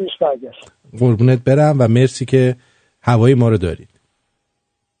روال عادیش برگشت. قربونت برم و مرسی که هوای ما رو دارید.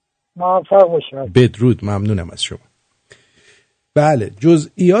 موفق باشید. بدرود، ممنونم از شما. بله،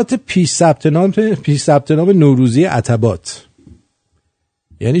 جزئیات پیش ثبت نام نوروزی عتبات.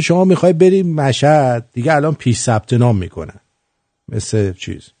 یعنی شما میخوای بری مشهد دیگه، الان پیش ثبت نام میکنن. مثل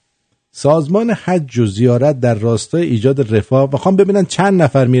چیز سازمان حج و زیارت در راستای ایجاد رفاه، میخوام ببینن چند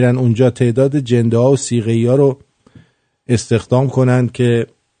نفر میرن اونجا، تعداد جنده ها و صیغه‌ای ها رو استخدام کنن که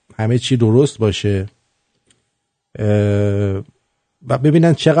همه چی درست باشه و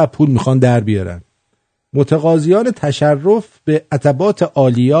ببینن چقدر پول میخوان در بیارن. متقاضیان تشرف به عتبات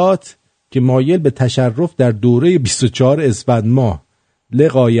عالیات که مایل به تشرف در دوره 24 اسفند ماه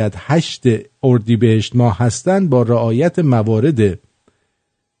لغایت 8 اردیبهشت ماه هستند، با رعایت موارد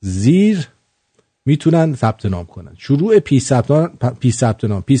زیر میتونن ثبت نام کنن. شروع پیش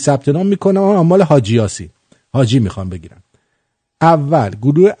ثبت نام میکنن مال حاجی یاسین، حاجی میخوان بگیرن. اول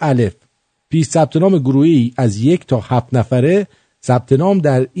گروه الف پیش ثبت نام گروهی از 1 تا 7 نفره. ثبت نام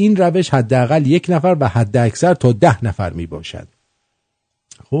در این روش حداقل 1 نفر و حد اکثر تا 10 نفر می باشد.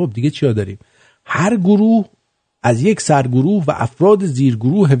 خب دیگه چیا داریم؟ هر گروه از یک سرگروه و افراد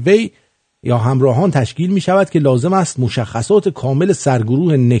زیرگروه وی یا همراهان تشکیل می شود که لازم است مشخصات کامل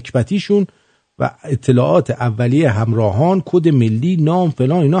سرگروه نکبتیشون و اطلاعات اولیه همراهان، کد ملی، نام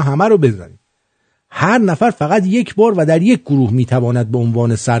فلان اینا همه رو بزنید. هر نفر فقط 1 بار و در 1 گروه می تواند به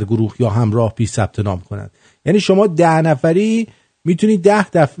عنوان سرگروه یا همراه پیش ثبت نام کند. یعنی شما 10 نفری میتونید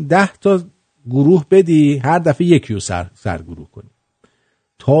 10 تا گروه بدی، هر دفعه یکی رو سرگروه کنی.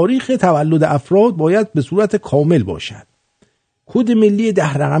 تاریخ تولد افراد باید به صورت کامل باشد. کد ملی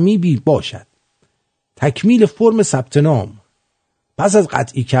 10 رقمی باشد. تکمیل فرم ثبت نام. پس از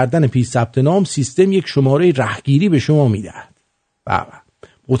قطعی کردن پیش ثبت نام سیستم یک شماره رهگیری به شما میدهد.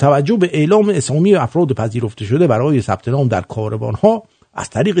 با توجه به اعلام اسامی افراد پذیرفته شده برای ثبت نام در کاروان‌ها از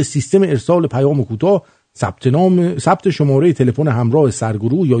طریق سیستم ارسال پیام کوتاه ثبت شماره تلفن همراه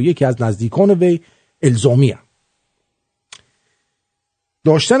سرگروه یا یکی از نزدیکان وی الزامی است.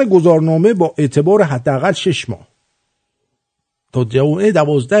 داشتن گذارنامه با اعتبار حداقل 6 ماه. تا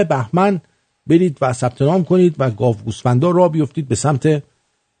 12 بهمن برید و ثبت نام کنید و گاوگوسفندا را بیفتید به سمت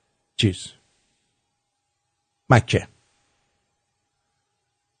مکه.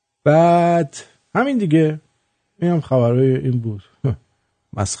 بعد همین دیگه. این هم خبرهای این بود.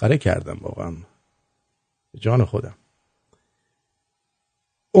 مسخره کردم واقعا به جان خودم.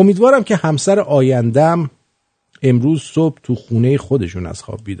 امیدوارم که همسر آیندم امروز صبح تو خونه خودشون از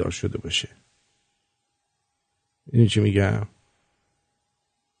خواب بیدار شده باشه. این چی میگم؟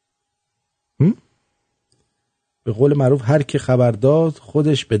 به قول معروف هر کی خبر داد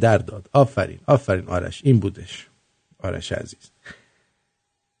خودش به در داد. آفرین آرش، این بودش. آرش عزیز.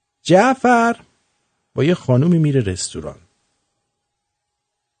 جعفر با یه خانومی میره رستوران.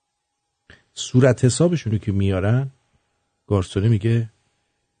 صورت حسابشونو که میارن گارسونه میگه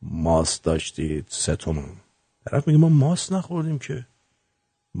ماست داشتید 3 تومن. طرف میگه ما ماست نخوردیم که.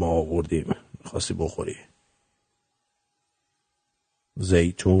 ما آوردیم میخواستی بخوری.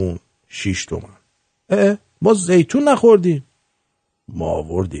 زیتون 6 تومن. ما زیتون نخوردیم. ما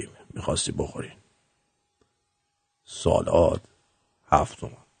آوردیم میخواستی بخوریم. سالاد 7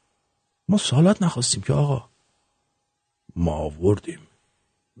 تومن. ما سالاد نخواستیم که آقا. ما آوردیم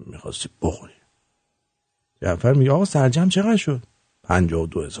میخواستی بخوریم. جعفر میگه آقا سرجم چقدر شد؟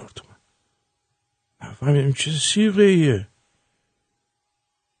 52,000 تومن. نفهمیدم چه سیغه ایه.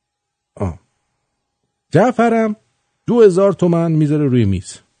 جعفرم 2,000 تومن میذاره روی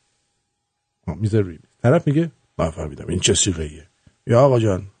میز. طرف میگه نفهمیدم این چه سیغه ایه. یا آقا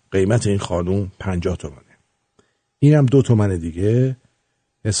جان قیمت این خانوم 50 تومنه. اینم 2 تومن دیگه.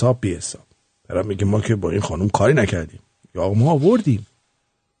 حساب بی حساب. طرف میگه ما که با این خانوم کاری نکردیم. یا آقا ما آوردیم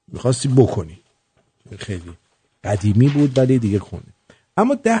میخواستی بکنی. خیلی قدیمی بود ولی دیگه کنی.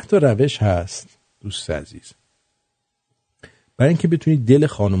 اما 10 تا روش هست دوست عزیز برای اینکه بتونی دل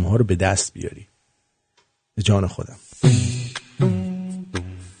خانم ها رو به دست بیاری. به جان خودم.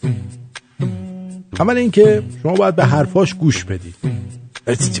 اول اینکه شما باید به حرفاش گوش بدی.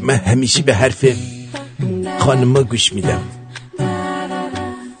 من همیشه به حرف خانم ها گوش میدم.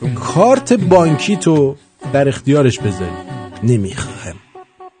 کارت بانکی تو در اختیارش بذاری. نمیخواهم.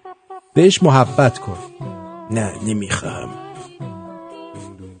 بهش محبت کن. نه نمیخواهم.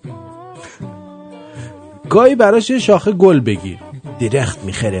 گاهی براش شاخه گل بگیر. درخت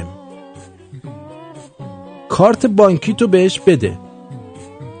میخرم. کارت بانکی تو بهش بده.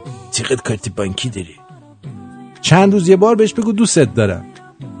 چقدر کارت بانکی داری؟ چند روز یه بار بهش بگو دوستت دارم.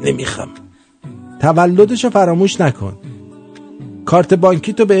 نمیخوام. تولدشو فراموش نکن. کارت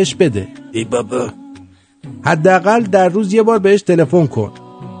بانکی تو بهش بده. ای بابا. حداقل در روز یه بار بهش تلفن کن.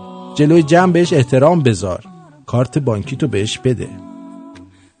 جلوی جمع بهش احترام بذار. کارت بانکی تو بهش بده.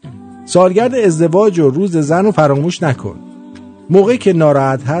 سالگرد ازدواج و روز زن رو فراموش نکن. موقعی که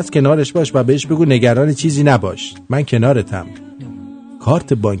ناراحت هست کنارش باش و بهش بگو نگران چیزی نباش. من کنارتم.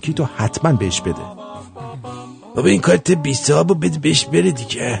 کارت بانکی تو حتما بهش بده. بابا این کارت 20 رو بده بهش بره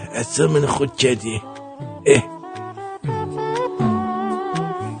دیگه. اصلا من خود کردی.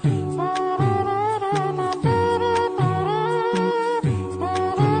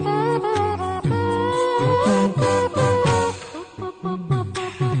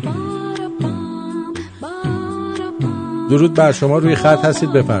 درود بر شما. روی خط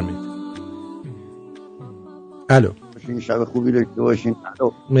هستید بفرمایید. الو. شب خوبی داشته باشین.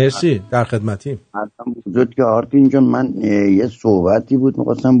 مرسی در خدمتیم. حتما بزرگ که آرتین جان من یه صحبتی بود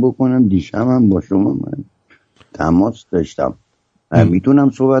می‌خواستم بکنم دیشب هم با شما من تماس داشتم. میتونم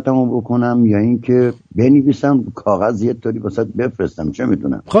صحبتمو بکنم یا اینکه بنویسم کاغذ یه طوری واسط بفرستم؟ چه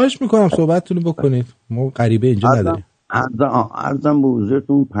میدونم. خواهش میکنم صحبتتون رو بکنید، ما غریبه اینجا نداریم. عرضم به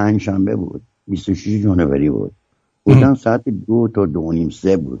حضورتون 5 شنبه بود، 26 جنوری بود، بودم ساعت 2 تا 2:30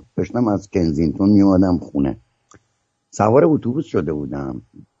 بود. داشتم از کنزینگتون میومدم خونه، سوار اتوبوس شده بودم.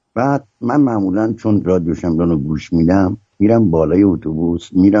 بعد من معمولا چون رادیو شمرون رو گوش میدم میرم بالای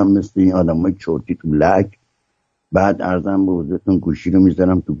اتوبوس، میرم مثل این آدمای چرتی تو لک. بعد عرضم به حضورتون گوشی رو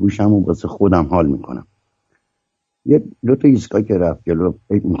میذارم تو گوشم و واسه خودم حال میکنم. یه 2 تا ایستگاه که رفت جلو،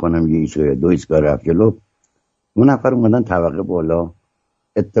 فکر میکنم یه ایستگاه 2 ایستگاه رفت جلو، 2 نفر اومدن طبقه بالا،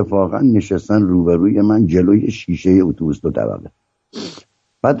 اتفاقا نشستن روبروی من جلوی شیشه اتوبوس 2 طبقه.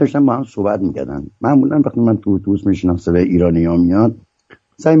 بعد داشتن با هم صحبت میکردن. معمولا وقتی من تو اتوبوس میشینم صدای ایرانی‌ها میاد،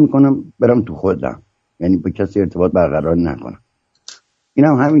 سعی میکنم برم تو خودم، یعنی با کسی ارتباط برقرار نکنم.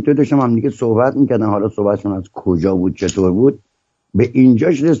 اینم همینطور داشتم هم دیگه صحبت میکردن. حالا صحبتشون از کجا بود چطور بود به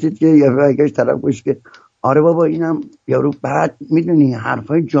اینجاش رسید که یه فرقش طرف باشه که آره بابا اینم یارو بعد میدونی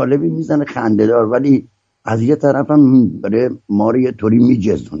حرفای جالبی میزنه خنده‌دار، ولی از یه طرف هم برای ما رو یه طوری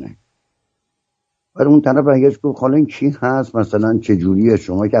میجزونه. بعد اون طرف برگشت گفت حالا این کی هست، مثلا چه جوریه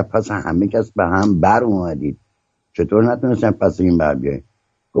شما که پس همه کس به هم بر اومدید، چطور نتونستن پس این بر بیاید؟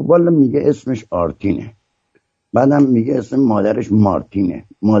 گفت والا میگه اسمش آرتینه، بعدم میگه اسم مادرش مارتینه،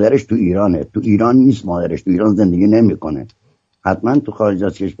 مادرش تو ایرانه، تو ایران نیست مادرش، تو ایران زندگی نمیکنه، حتما تو خارج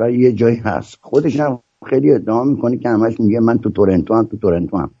از کشور یه جایی هست. خودش هم خیلی ادعا میکنه که همش میگه من تو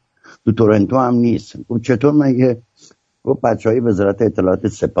تورنتو هم نیست. گفت چطور مگه؟ گفت بچهای وزارت اطلاعات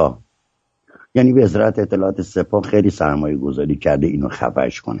سپاه، یعنی وزارت اطلاعات سپاه خیلی سرمایه گذاری کرده اینو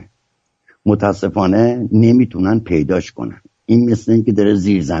خفش کنه، متاسفانه نمیتونن پیداش کنن. این مثل این که داره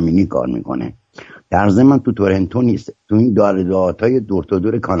زیرزمینی کار میکنه. در ضمن من تو تورنتو نیست، تو این دارهای دور تا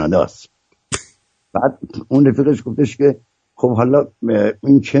دور کاناداست. بعد اون رفیقش گفتش که خب حالا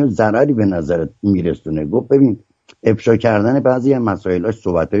این چه ضرری به نظرت میرسونه؟ گفت ببین افشا کردن بعضی از مسائلاش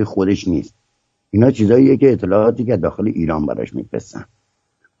صحبتای خودش نیست، اینا چیزاییه که اطلاعاتی که داخل ایران براش میفرستن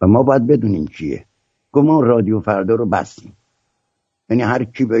و ما باید بدونیم کیه. گفت ما رادیو فردا رو بستیم، یعنی هر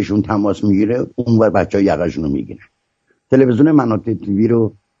کی بهشون تماس میگیره اونور بچه‌ها یقه‌شون رو میگیرن. تلویزیون مناطق تیوی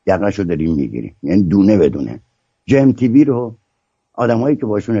رو یقه‌شو داریم میگیریم، یعنی دونه بدونه. جم تیوی رو آدمایی که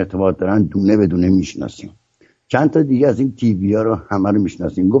باشون ارتباط دارن دونه بدونه میشناسیم. چند تا دیگه از این تیوی‌ها رو همه رو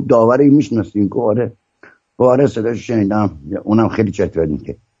میشناسیم. گفت داوری میشناسیم؟ گفت آره صداش شنیدم، اونم خیلی چرت و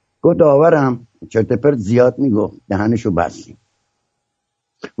پرت. گفت داورم چرت و پرت زیاد میگفت، دهنشو بستیم،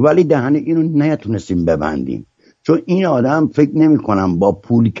 ولی دهن اینو نتونستیم ببندیم، چون این آدم فکر نمی‌کنم با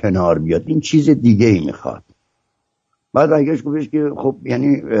پول کنار بیاد، این چیز دیگه ای میخواد. بعد برگشت گفتش که خب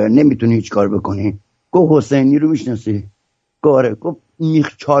یعنی نمیتونی هیچ کار بکنی؟ گفت حسینی رو میشناسی؟ گفت گفت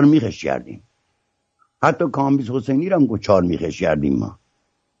چهار میخش کردیم، حتی کامبیز حسینی رو هم گفت 4 میخش کردیم ما،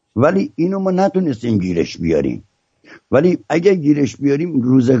 ولی اینو ما نتونستیم گیرش بیاریم. ولی اگه گیرش بیاریم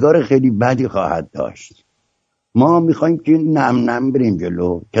روزگار خیلی بدی خواهد داشت. ما میخوایم که نم بریم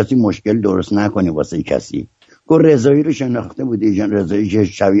جلو، کسی مشکل درست نکنه واسه کسی. گفت رضایی رو شناخته بودی جان؟ رضایی که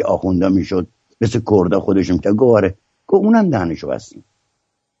شبیه آخونده میشد مثل کردا خودشون که گفت اونم دهنشو بستیم.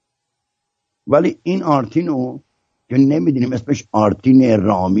 ولی این آرتینو که نمیدونیم اسمش آرتین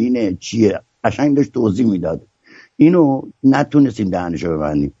رامین چیه، قشنگ داشت توضیح میداد، اینو نتونستیم دهنشو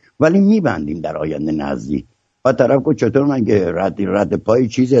ببندیم، ولی میبندیم در آینده نزدیک. و طرف گفت چطور مگه رد پای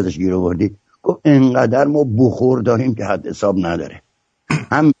چیزی ازش گیر آوردی؟ گفت انقدر ما بخور داریم که حد حساب نداره،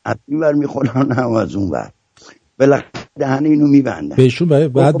 هم از این ور میخورن هم از اون ور، بالاخره دهن اینو میبندن. بهشون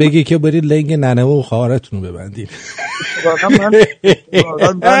باید بگی که برید لنگ ننه و خواهرتون رو ببندید.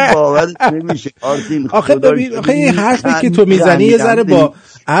 من باورش نمیشه آرتین. آخه ببین، آخه این حرفی که تو میزنی یه ذره با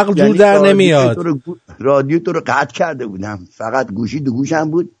عقل جور در نمیاد. رادیو تو رو قطع کرده بودم، فقط گوشی دو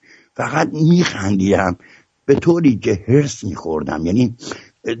گوشم بود، فقط میخندیدم به طوری که هرس میخوردم. یعنی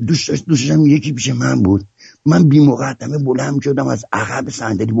دوستشم یکی پیش من بود، من بی مقدمه بلند شدم از عقب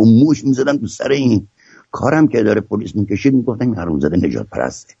صندلی با موش میزدم تو سر این کارم که داره پلیس میکشید، میگفتم این حرومزاده نجات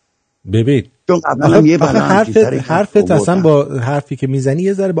پرسته. ببین حرفت اصلا با حرفی که میزنی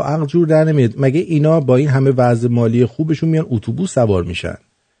یه ذره با عقل جور در نمیاد. مگه اینا با این همه وضع مالی خوبشون میان اتوبوس سوار میشن؟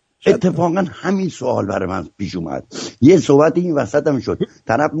 اتفاقا همین سوال برای من پیش اومد. یه صحبت این وسط هم شد،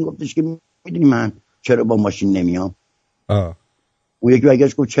 طرف میگفتش که میدونی من چرا با ماشین نمیام؟ اون یکی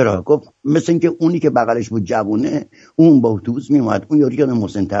برگشت گفت چرا؟ گفت مثل اینکه اونی که بغلش بود جوونه اون با اتوبوس میومد، اون یاری که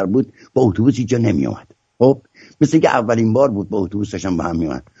مسن‌تر بود با اتوبوس اینجا نمیومد. خب مثل اینکه اولین بار بود با اتوبوس داشتم با هم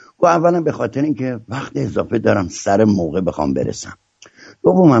میومد. گفت اولا به خاطر اینکه وقت اضافه دارم سر موقع بخوام برسم،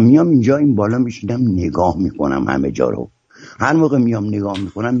 دوم من میام اینجا این بالا میشینم نگاه میکنم همه جا رو، هر موقع میام نگاه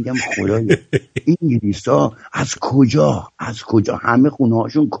میکنم میگم خدایا این انگلیسا از کجا همه خونه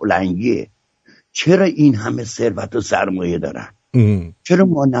هاشون کلنگیه، چرا این همه ثروت و سرمایه دارن؟ چرا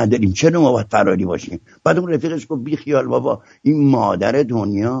ما نداریم؟ چرا ما باید فراری باشیم؟ بعد اون رفیقش گفت بی خیال بابا، این مادر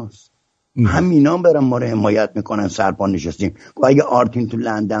دنیاست، همینا برن ما رو حمایت میکنن، سرپا نشستیم. گفت اگه آرتین تو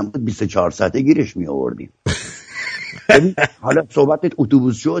لندن بود 24 ساعته گیرش میآوردیم. حالا صحبتت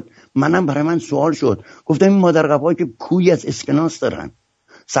اتوبوس شد، منم برای من سوال شد، گفتم این مادر قفایی که کوی از اسکناس دارن،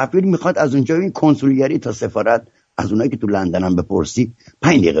 سفیر میخواد از اونجا این کنسولگری تا سفارت، از اونایی که تو لندن هم بپرسی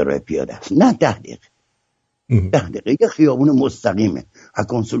 5 دقیقه راه پیاده است، نه 10 دقیقه. 10 دقیقه یه خیابون مستقیمه، از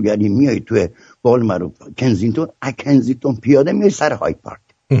کنسولگری میای تو بالمرو کنزینگتون، از کنزینگتون پیاده میای سر های پارک.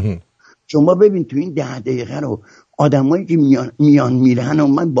 شما ببین تو این 10 دقیقه رو آدمایی که میان میرن، و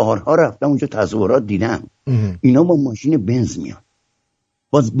من بارها رفتم اونجا تصورات دیدم، اینا با ماشین بنز میان،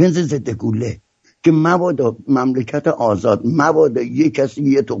 باز بنز ضد گوله، که مبادا مملکت آزاد، مبادا یه کسی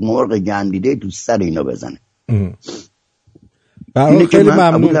یه تخم مرغ گندیده تو سر اینا بزنه. اینه که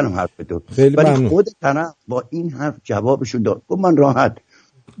من قبول دارم حرف تو، ولی خود طرف با این حرف جوابشو داد. گفت من راحت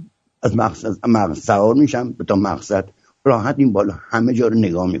از مقصد سوار میشم تا مقصد، راحت این بالا همه جا رو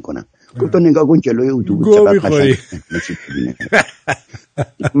نگاه میکنم. گفت تو نگاه کن جلوی اتوبوس چقدر قشنگه.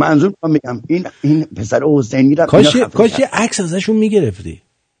 منظور میگم این پسر حسینی را کاش یه عکس ازشون میگرفتی.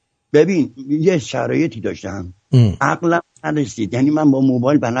 ببین یه شرایطی داشتم عقلم نرسید، یعنی من با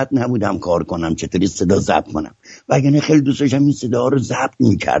موبایل بلد نبودم کار کنم چطوری صدا ضبط کنم، وگرنه خیلی دوست داشتم این صدا رو ضبط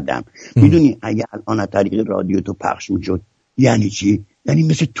میکردم. میدونی اگه الان از طریق رادیو تو پخش میشد یعنی چی؟ یعنی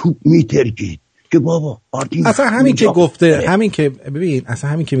مثل توپ میترکید که بابا آرتین اصلا همین که گفته، همین که ببین اصلا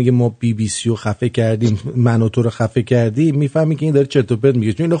همین که میگه ما بی بی سی رو خفه کردیم، من و تو رو خفه کردیم، میفهمی که این داره چرت و پرت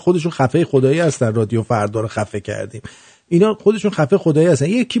میگه، چون اینا خودشون خفه خدایی هستن. رادیو فردا رو خفه کردیم، اینا خودشون خفه خدایی هستن.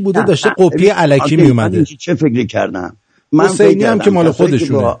 یکی بوده داشته قپی الکی میومده. چه فکری کردم من؟ حسینی هم که مال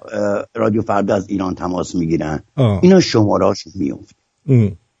خودشونه، با رادیو فردا از ایران تماس میگیرن، اینا شماره هاشون میفته،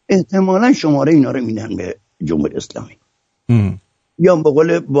 احتمالاً شماره اینا رو میدن به جمهوری اسلامی. یا به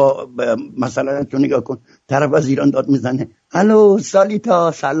قول با مثلا تو نگاه کن، طرف از ایران داد میزنه الو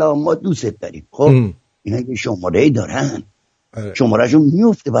سالیتا سلام ما دوست داریم. خب اینا یه شماره دارن، شمارهشون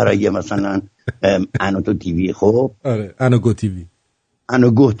میفته برای مثلا انوتو تیوی. خب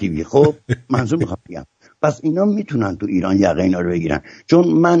انوگو تیوی. خب منظور میخوام بگم پس اینا میتونن تو ایران یقه اینا رو بگیرن. چون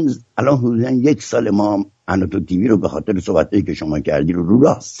من الان حدودا 1 سال ما انوتو تیوی رو به خاطر صحبتایی که شما کردی رو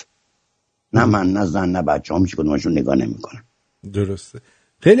راست، نه من نه زن نه بچه‌ام هیچ کدومشون نگاه نمیکنن. درسته.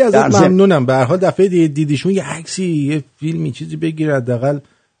 خیلی ازت ممنونم. به هر حال دفعه دیدیشون یه عکسی یه فیلمی چیزی بگیر حداقل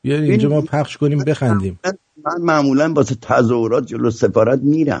بیار اینجا ما پخش کنیم بخندیم. من معمولا واسه تظاهرات جلو سفارت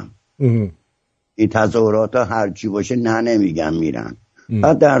میرم. این تظاهرات ها هر چی باشه نمیگم میرن.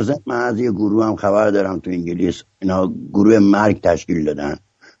 بعد در ضمن من از یه گروه هم خبر دارم تو انگلیس، اینا گروه مرگ تشکیل دادن.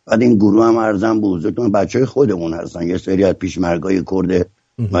 بعد این گروه هم ارزم به حضورتون بچهای خودمون هستن، یه سری از پیشمرگای کرد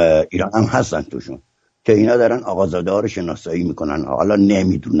ایران هم هستن توشون، که اینا دارن آقازاده ها رو شناسایی میکنن. حالا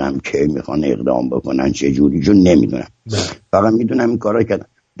نمیدونم که میخوان اقدام بکنن چه جوری، چون نمیدونم، فقط میدونم این کارا کردن.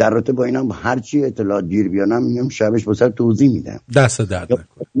 در رابطه با اینا هر چی اطلاعات گیر بیانم میام شبش واسه توضیح میدم، دست درد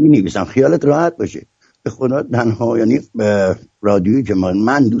نکنه، مینویسم، خیالت راحت باشه. به خدا تنها یعنی رادیویی که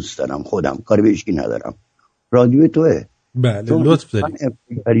من دوست دارم خودم، کاری به هیچکی ندارم، رادیو توئه. بله لطف داری.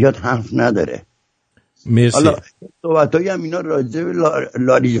 من حرف نداره. مرسی. حالا صحبتایی هم اینا راجع به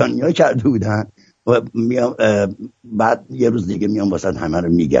لاریجانیا کرده بودن و میام بعد یه روز دیگه میام واسه همه رو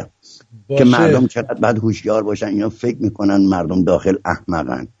میگم که مردم چقدر باید هوشیار باشن. اینا فکر میکنن مردم داخل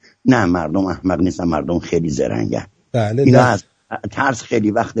احمقن، نه مردم احمق نیستن، مردم خیلی زرنگن. بله اینا از ترس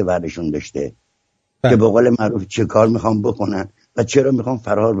خیلی وقت برشون داشته که به قول معروف چه کار میخوام بکنن و چرا میخوام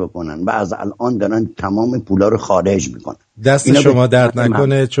فرار بکنن و از الان دارن تمام پولا رو خارج میکنن. دست شما درد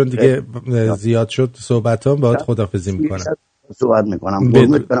نکنه، چون دیگه زیاد شد صحبتام، باید خداحافظی میکنم. صحبت میکنم.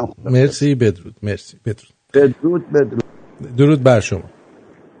 مرسی. بدرود. مرسی. بدرود. درود بر شما.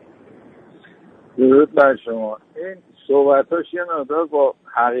 درود بر شما. این صحبتاش یه مقدار با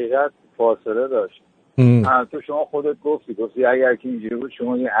حقیقت فاصله داشت. تو شما خودت گفتی اگر که اینجوری بود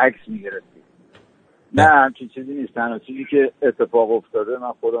شما یه عکس میگرفتی. نه همچین چیزی نیست. تنها چیزی که اتفاق افتاده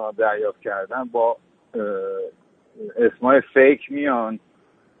من خودم دریافت کردم، با اسمای فیک میان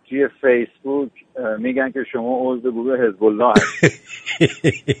توی فیسبوک میگن که شما عضو گروه حزب الله هستید.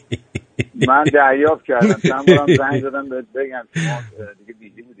 من دریافت کردم، چند بارم زنگ زدم بهت بگم شما دیگه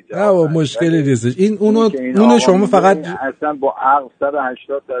بیزی بودی. نه مشکلی نیستش. این اونو شما فقط اصلا با عقل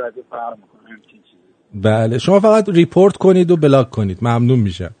 180 درجه فرق میکنه. بله شما فقط ریپورت کنید و بلاک کنید، ممنون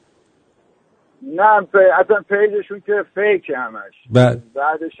میشم. نه اصلا پیجشون که فیک همش.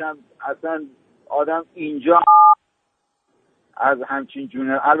 بعدش هم اصلا آدم اینجا از همچین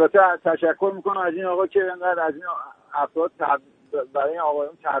جونه. البته تشکر میکنم از این آقا که انقدر از این افراد برای این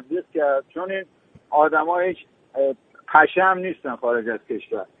آقایون تبلیغ کرد، چون این آدما هیچ پشم نیستن خارج از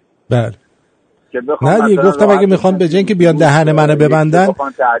کشور. بله. نه دیگه گفتم اگه میخوان به جن که بیان دهن منو ببندن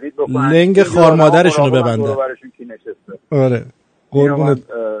لنگ خار مادرشونو ببندن. آره قربونت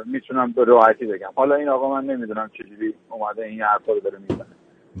میتونم به راحتی بگم. حالا این آقا من نمیدونم چجوری اومده این حرفا رو داره میزنه.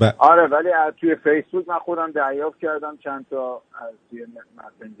 آره ولی توی فیسبوک من خودم دریافت کردم چند تا از توی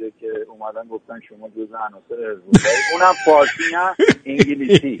مسنجر که اومدن گفتن شما جزء عناصر حزب الله، اونم فارسی نه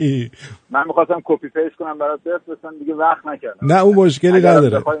انگلیسی. من می‌خواستم کپی پیست کنم برات بفرستم دیگه وقت نکردم. نه اون مشکلی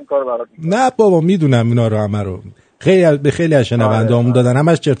نداره. نه بابا میدونم اینا رو همه رو. خیلی از شنونده‌هامون دادن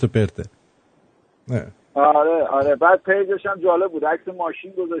همش چرت و پرته. آره بعد پیجش هم جالب بود، عکس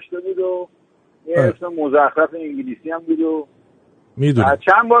ماشین گذاشته بود و یه اسم مزخرف انگلیسی هم بود و میدونم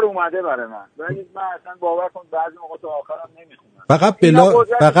چند بار اومده برای من، ولی من اصلا باور کن بعضی موقع تا آخرم نمیخونم.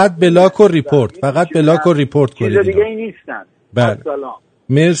 فقط بلاک و ریپورت کنید. چیز دیگه ای نیستن. بله. سلام.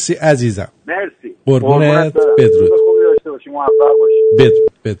 مرسی عزیزم. مرسی. قربونت. بدرود. خوبی داشته باشی، موفق باشی.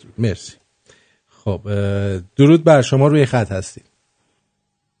 بدرود. مرسی. خب درود بر شما، روی خط هستید.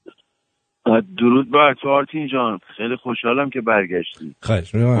 درود بر تو آرتین جان، خیلی خوشحالم که برگشتی.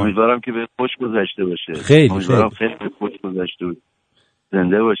 خواهش می‌کنم. امیدوارم که به خوش گذشته باشه. خیلی خوش گذشته بود.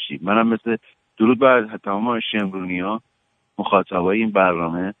 زنده باشی. منم مثل درود بر تمام شمرونی‌ها مخاطبای این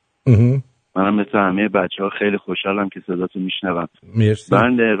برنامه. منم مثل همه بچه‌ها خیلی خوشحالم که صداتو میشنوم. مرسی.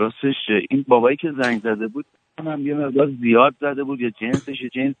 من راستش این بابایی که زنگ زده بود منم یه مقدار زیاد زده بود، یا جنسش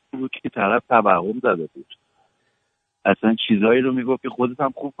جنس بود که طرف توهم زده بود. اصلا چیزایی رو میگفت که خودت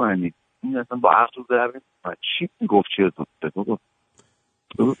هم خوب فهمید. این اصلا با عقل در چی میگفت چیتون بگو.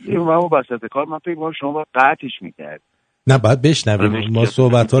 من وسط کار من فکر کنم شما با قطعش می‌کرد. نه باید بشنویم، ما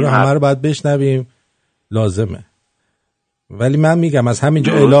صحبت‌ها رو همه رو باید بشنویم، لازمه. ولی من میگم از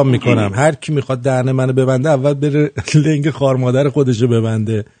همینجا اعلام میکنم هر کی میخواد دهن منو ببنده اول بره لنگ خار مادر خودشو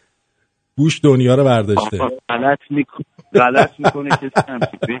ببنده. بوش دنیا رو برداشته. غلط میکنه کسی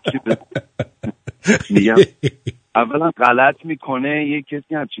همچی فکری میگم اولا غلط میکنه یه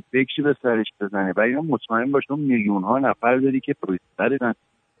کسی همچی فکری به سرش بزنه. ولی مطمئن باش تو میلیون ها نفر داری که پرویس سرن،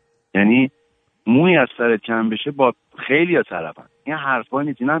 یعنی موی از سرت کم بشه با خیلی ها طرفن. این حرفا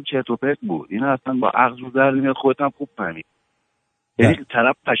نیست، این هم چرت و پرت بود. این اصلا با عقل رو در میاد، خودت هم خوب فهمید. یعنی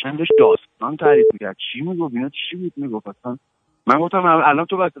طرف قشنگ داشت داستان تعریف میکرد. چی میگفت اینا چی بود میگفت اصلا. من گفتم الان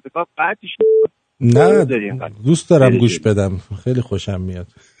تو وسط کار قطعش نه دوست دارم گوش بدم، خیلی خوشم میاد.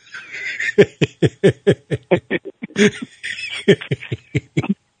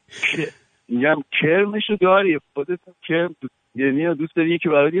 میگم کرمشو داری خودت، کرم یعنی دوست داری که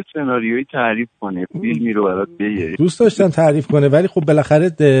برات یه سناریویی تعریف کنه، فیلمی رو برات بگیری. دوست داشتم تعریف کنه ولی خب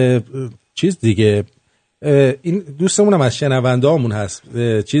بالاخره چیز دیگه، این دوستمون هم از شنوندهامون هست،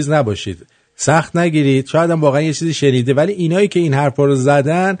 چیز نباشید سخت نگیرید، شاید هم واقعا یه چیزی شنیده ولی اینایی که این حرفا رو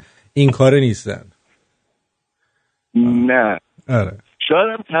زدن این کاره نیستن. نه آره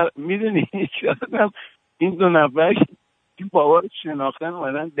شاید هم میدونی شاید هم این دو نفر این بابا رو شناختن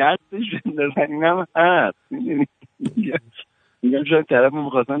اومدن دستش بندازن. اینم هست میدونی، میگم شاید طرف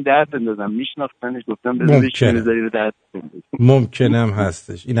میخواستن دست بندازن میشناختنش گفتن بذارش بذاری رو دست بندازن. ممکنم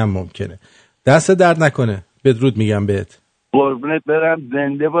هستش، اینم ممکنه. دست درد نکنه. بدرود میگم بهت. قربونت برم،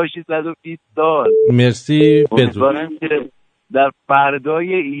 زنده باشی 120 سال. مرسی. امیدوارم که در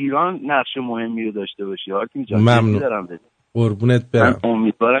فردای ایران نقش مهمی رو داشته باشی آرتین جان. ممنون. قربونت برم. من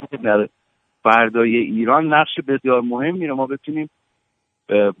امیدوارم که در فردای ایران نقش بسیار مهمی رو ما بتونیم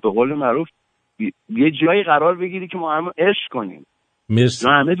به قول معروف یه جایی قرار بگیری که ما همه عشق کنیم. مرسی.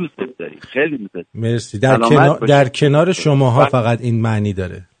 ما همه دوست داریم، خیلی دوست داریم. مرسی. در کنار شماها فقط این معنی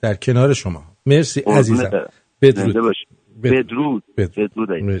داره، در کنار شما. مرسی عزیزم. بدرود. بدرود.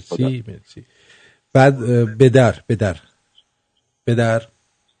 مرسی. بعد بدر.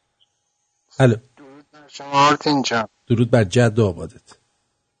 الو. شما آرتین جان. درود بر جد و آبادت.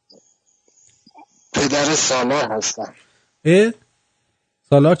 پدر سالار هستم.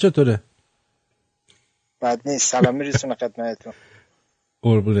 سالار چطوره؟ بعد نیست، سلام میرسونه خدمتتون.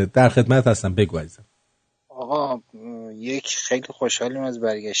 قربونت، در خدمت هستم، بگو عزیزم. آقا یک خیلی خوشحالیم از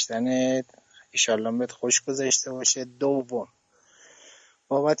برگشتنت، ایشالله بهت خوش گذشته باشه. دوم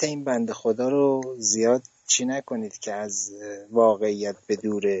بابت این بنده خدا رو زیاد چی نکنید که از واقعیت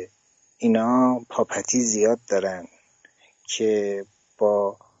بدوره. اینا پاپتی زیاد دارن که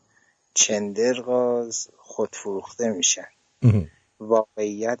با چندرغاز خودفروخته میشن.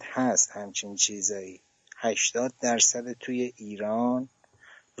 واقعیت هست همچین چیزایی. 80% توی ایران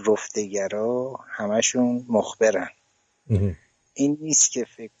رفتگرا همشون مخبرن. این نیست که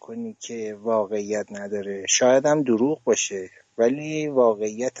فکر کنی که واقعیت نداره، شاید هم دروغ باشه ولی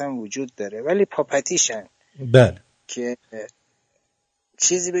واقعیت هم وجود داره، ولی پاپتیشن. بله. که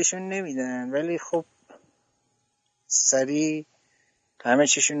چیزی بهشون نمیدن ولی خب سریع همه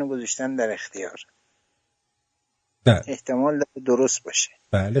چیشونو گذاشتن در اختیار. بله. احتمال داره درست باشه.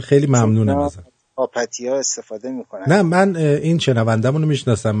 بله خیلی ممنونم ازت. پاپتیا استفاده میکنن. نه من این شنوندمونو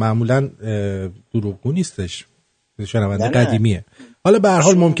میشناسم، معمولا دروغگو نیستش، شنونده قدیمیه. حالا به هر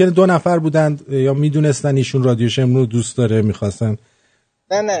حال ممکنه 2 نفر بودند یا میدونستن ایشون رادیو شمرون رو دوست داره میخواستن.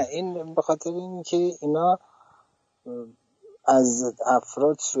 نه این به خاطر این که اینا از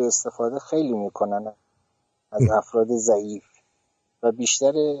افراد سوء استفاده خیلی میکنن، از افراد ضعیف، و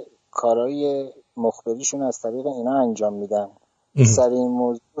بیشتر کارهای مخبریشون از طریق اینا انجام میدن. سر این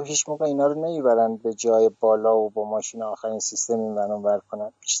موضوع هیچ موقع اینا رو نمیبرن به جای بالا و با ماشین آخرین سیستم این وران ور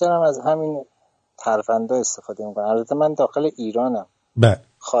کنن. بیشتر هم از همین ترفندا استفاده میکنن. البته من داخل ایرانم،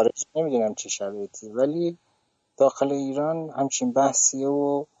 خارج نمیدونم چه شرایطی، ولی داخل ایران همچین بحثیه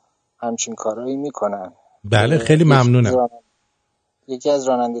و همچین کارهایی میکنن. بله خیلی ممنونم. یکی از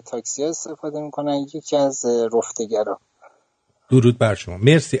راننده تاکسی ها استفاده میکنن، یکی از رفتگرا. درود بر شما.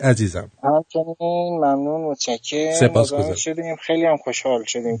 مرسی عزیزم. همچنین ممنون، متشکرم. سپاسگزارم. شدیم، خیلی هم خوشحال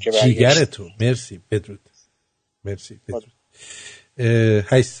شدیم که جیگرتون. مرسی. بدرود. مرسی. بدرود.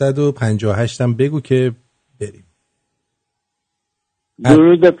 858 هم بگو که بریم.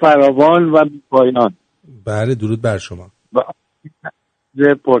 درود فراوان و پایان. بله درود بر شما.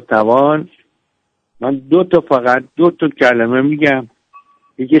 پرتوان. من فقط دو تا کلمه میگم.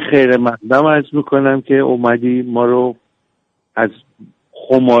 یکی خیر مقدم عرض میکنم که اومدی ما رو از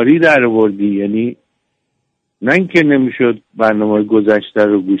خماری در آوردی، یعنی نه اینکه نمیشد برنامه گذشته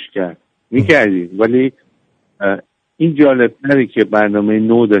رو گوش کرد، میکردی، ولی این جالب‌تره که برنامه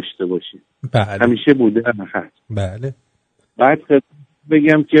نو داشته باشی. بله. همیشه بوده هست. بله. بعد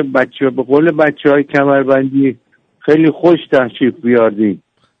بگم که به قول بچه‌های کمربندی خیلی خوش تشریف بیاردین.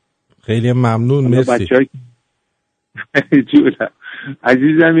 خیلی ممنون. مرسی.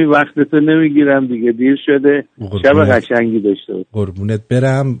 عزیزم این وقتتو نمیگیرم دیگه، دیر شده. شب قشنگی داشته باش. قربونت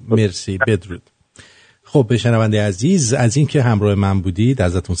برم. مرسی. بدرود. خب به شنونده عزیز از این که همراه من بودید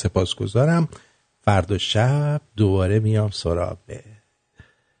ازتون سپاسگزارم. فردا شب دوباره میام سراغ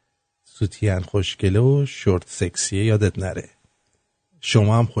سوتین خوشگله و شورت سکسیه، یادت نره.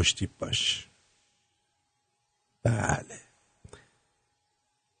 شما هم خوشتیپ باش. بله.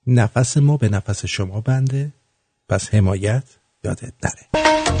 نفس ما به نفس شما بنده، پس حمایت یادت نره.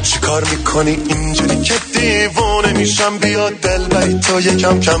 چی کار میکنی اینجوری که دیوونه میشم؟ بیا دل بری تو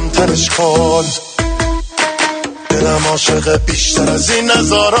یکم کم ترش کن. دلم عاشق بیشتر از این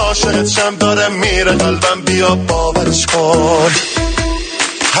نزار عاشقت شم، داره میره قلبم، بیا باورش کن.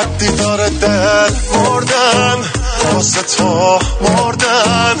 حدی داره دل مردن واسه تو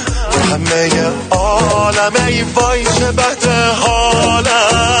مردن، همه عالمه ای وای چه بد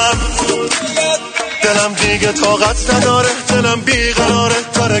حالم. دلم دیگه طاقت نداره، دلم بیقراره،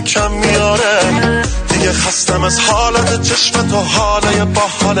 داره کم میاره. دیگه خستم از حالت چشم تو، حاله با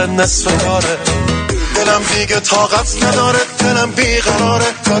حال نصف کاره. دلم دیگه طاقت نداره، دلم بیقراره،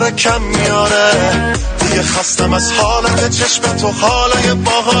 داره کم میاره. دیگه خستم از حالت چشم تو، حاله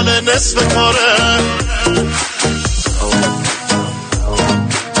با حال نصف کاره.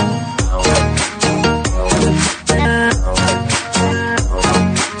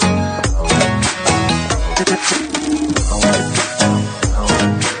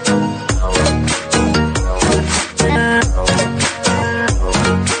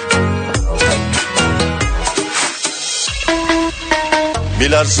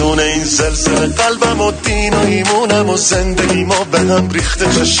 میلرزونه این زلزله قلبم و دین و ایمونم و زندگیم و به هم ریخته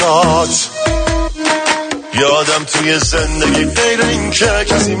چشات. یادم توی زندگی غیر این که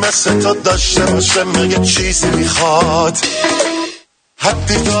کسی مثل تو داشته باشه مگه چیزی میخواد.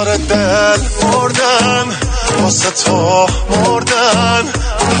 حدی داره دل مردن واسه تو مردن،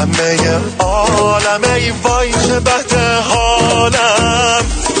 همه عالمه ای وای چه بد حالم.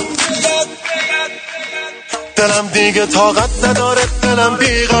 دلم دیگه طاقت نداره، دلم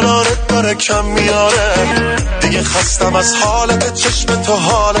بیقراره، داره کم میاره. دیگه خستم از حالت چشم تو،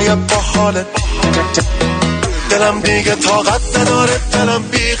 حاله با حالت. دلم دیگه طاقت نداره، دلم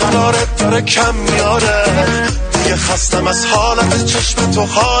بیقراره، داره کم میاره. دیگه خستم از حالت چشم تو،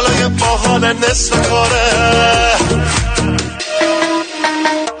 حاله با حال نصف کاره.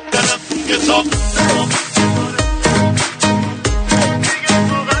 دلم دیگه طاقت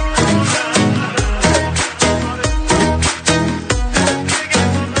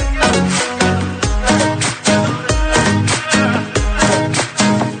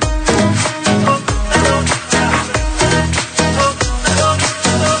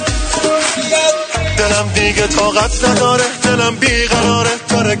دلم دیگه طاقت نداره، دلم بیقراره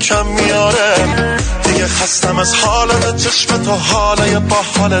داره کم میاره، دیگه خستم از حالت چشم تو، حالای با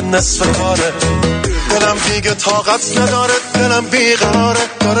حال نصف کاره. دلم دیگه طاقت نداره، دلم بیقراره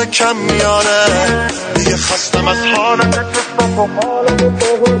داره کم میاره، دیگه خستم از حالت چشم تو، حالای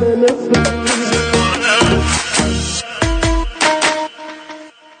با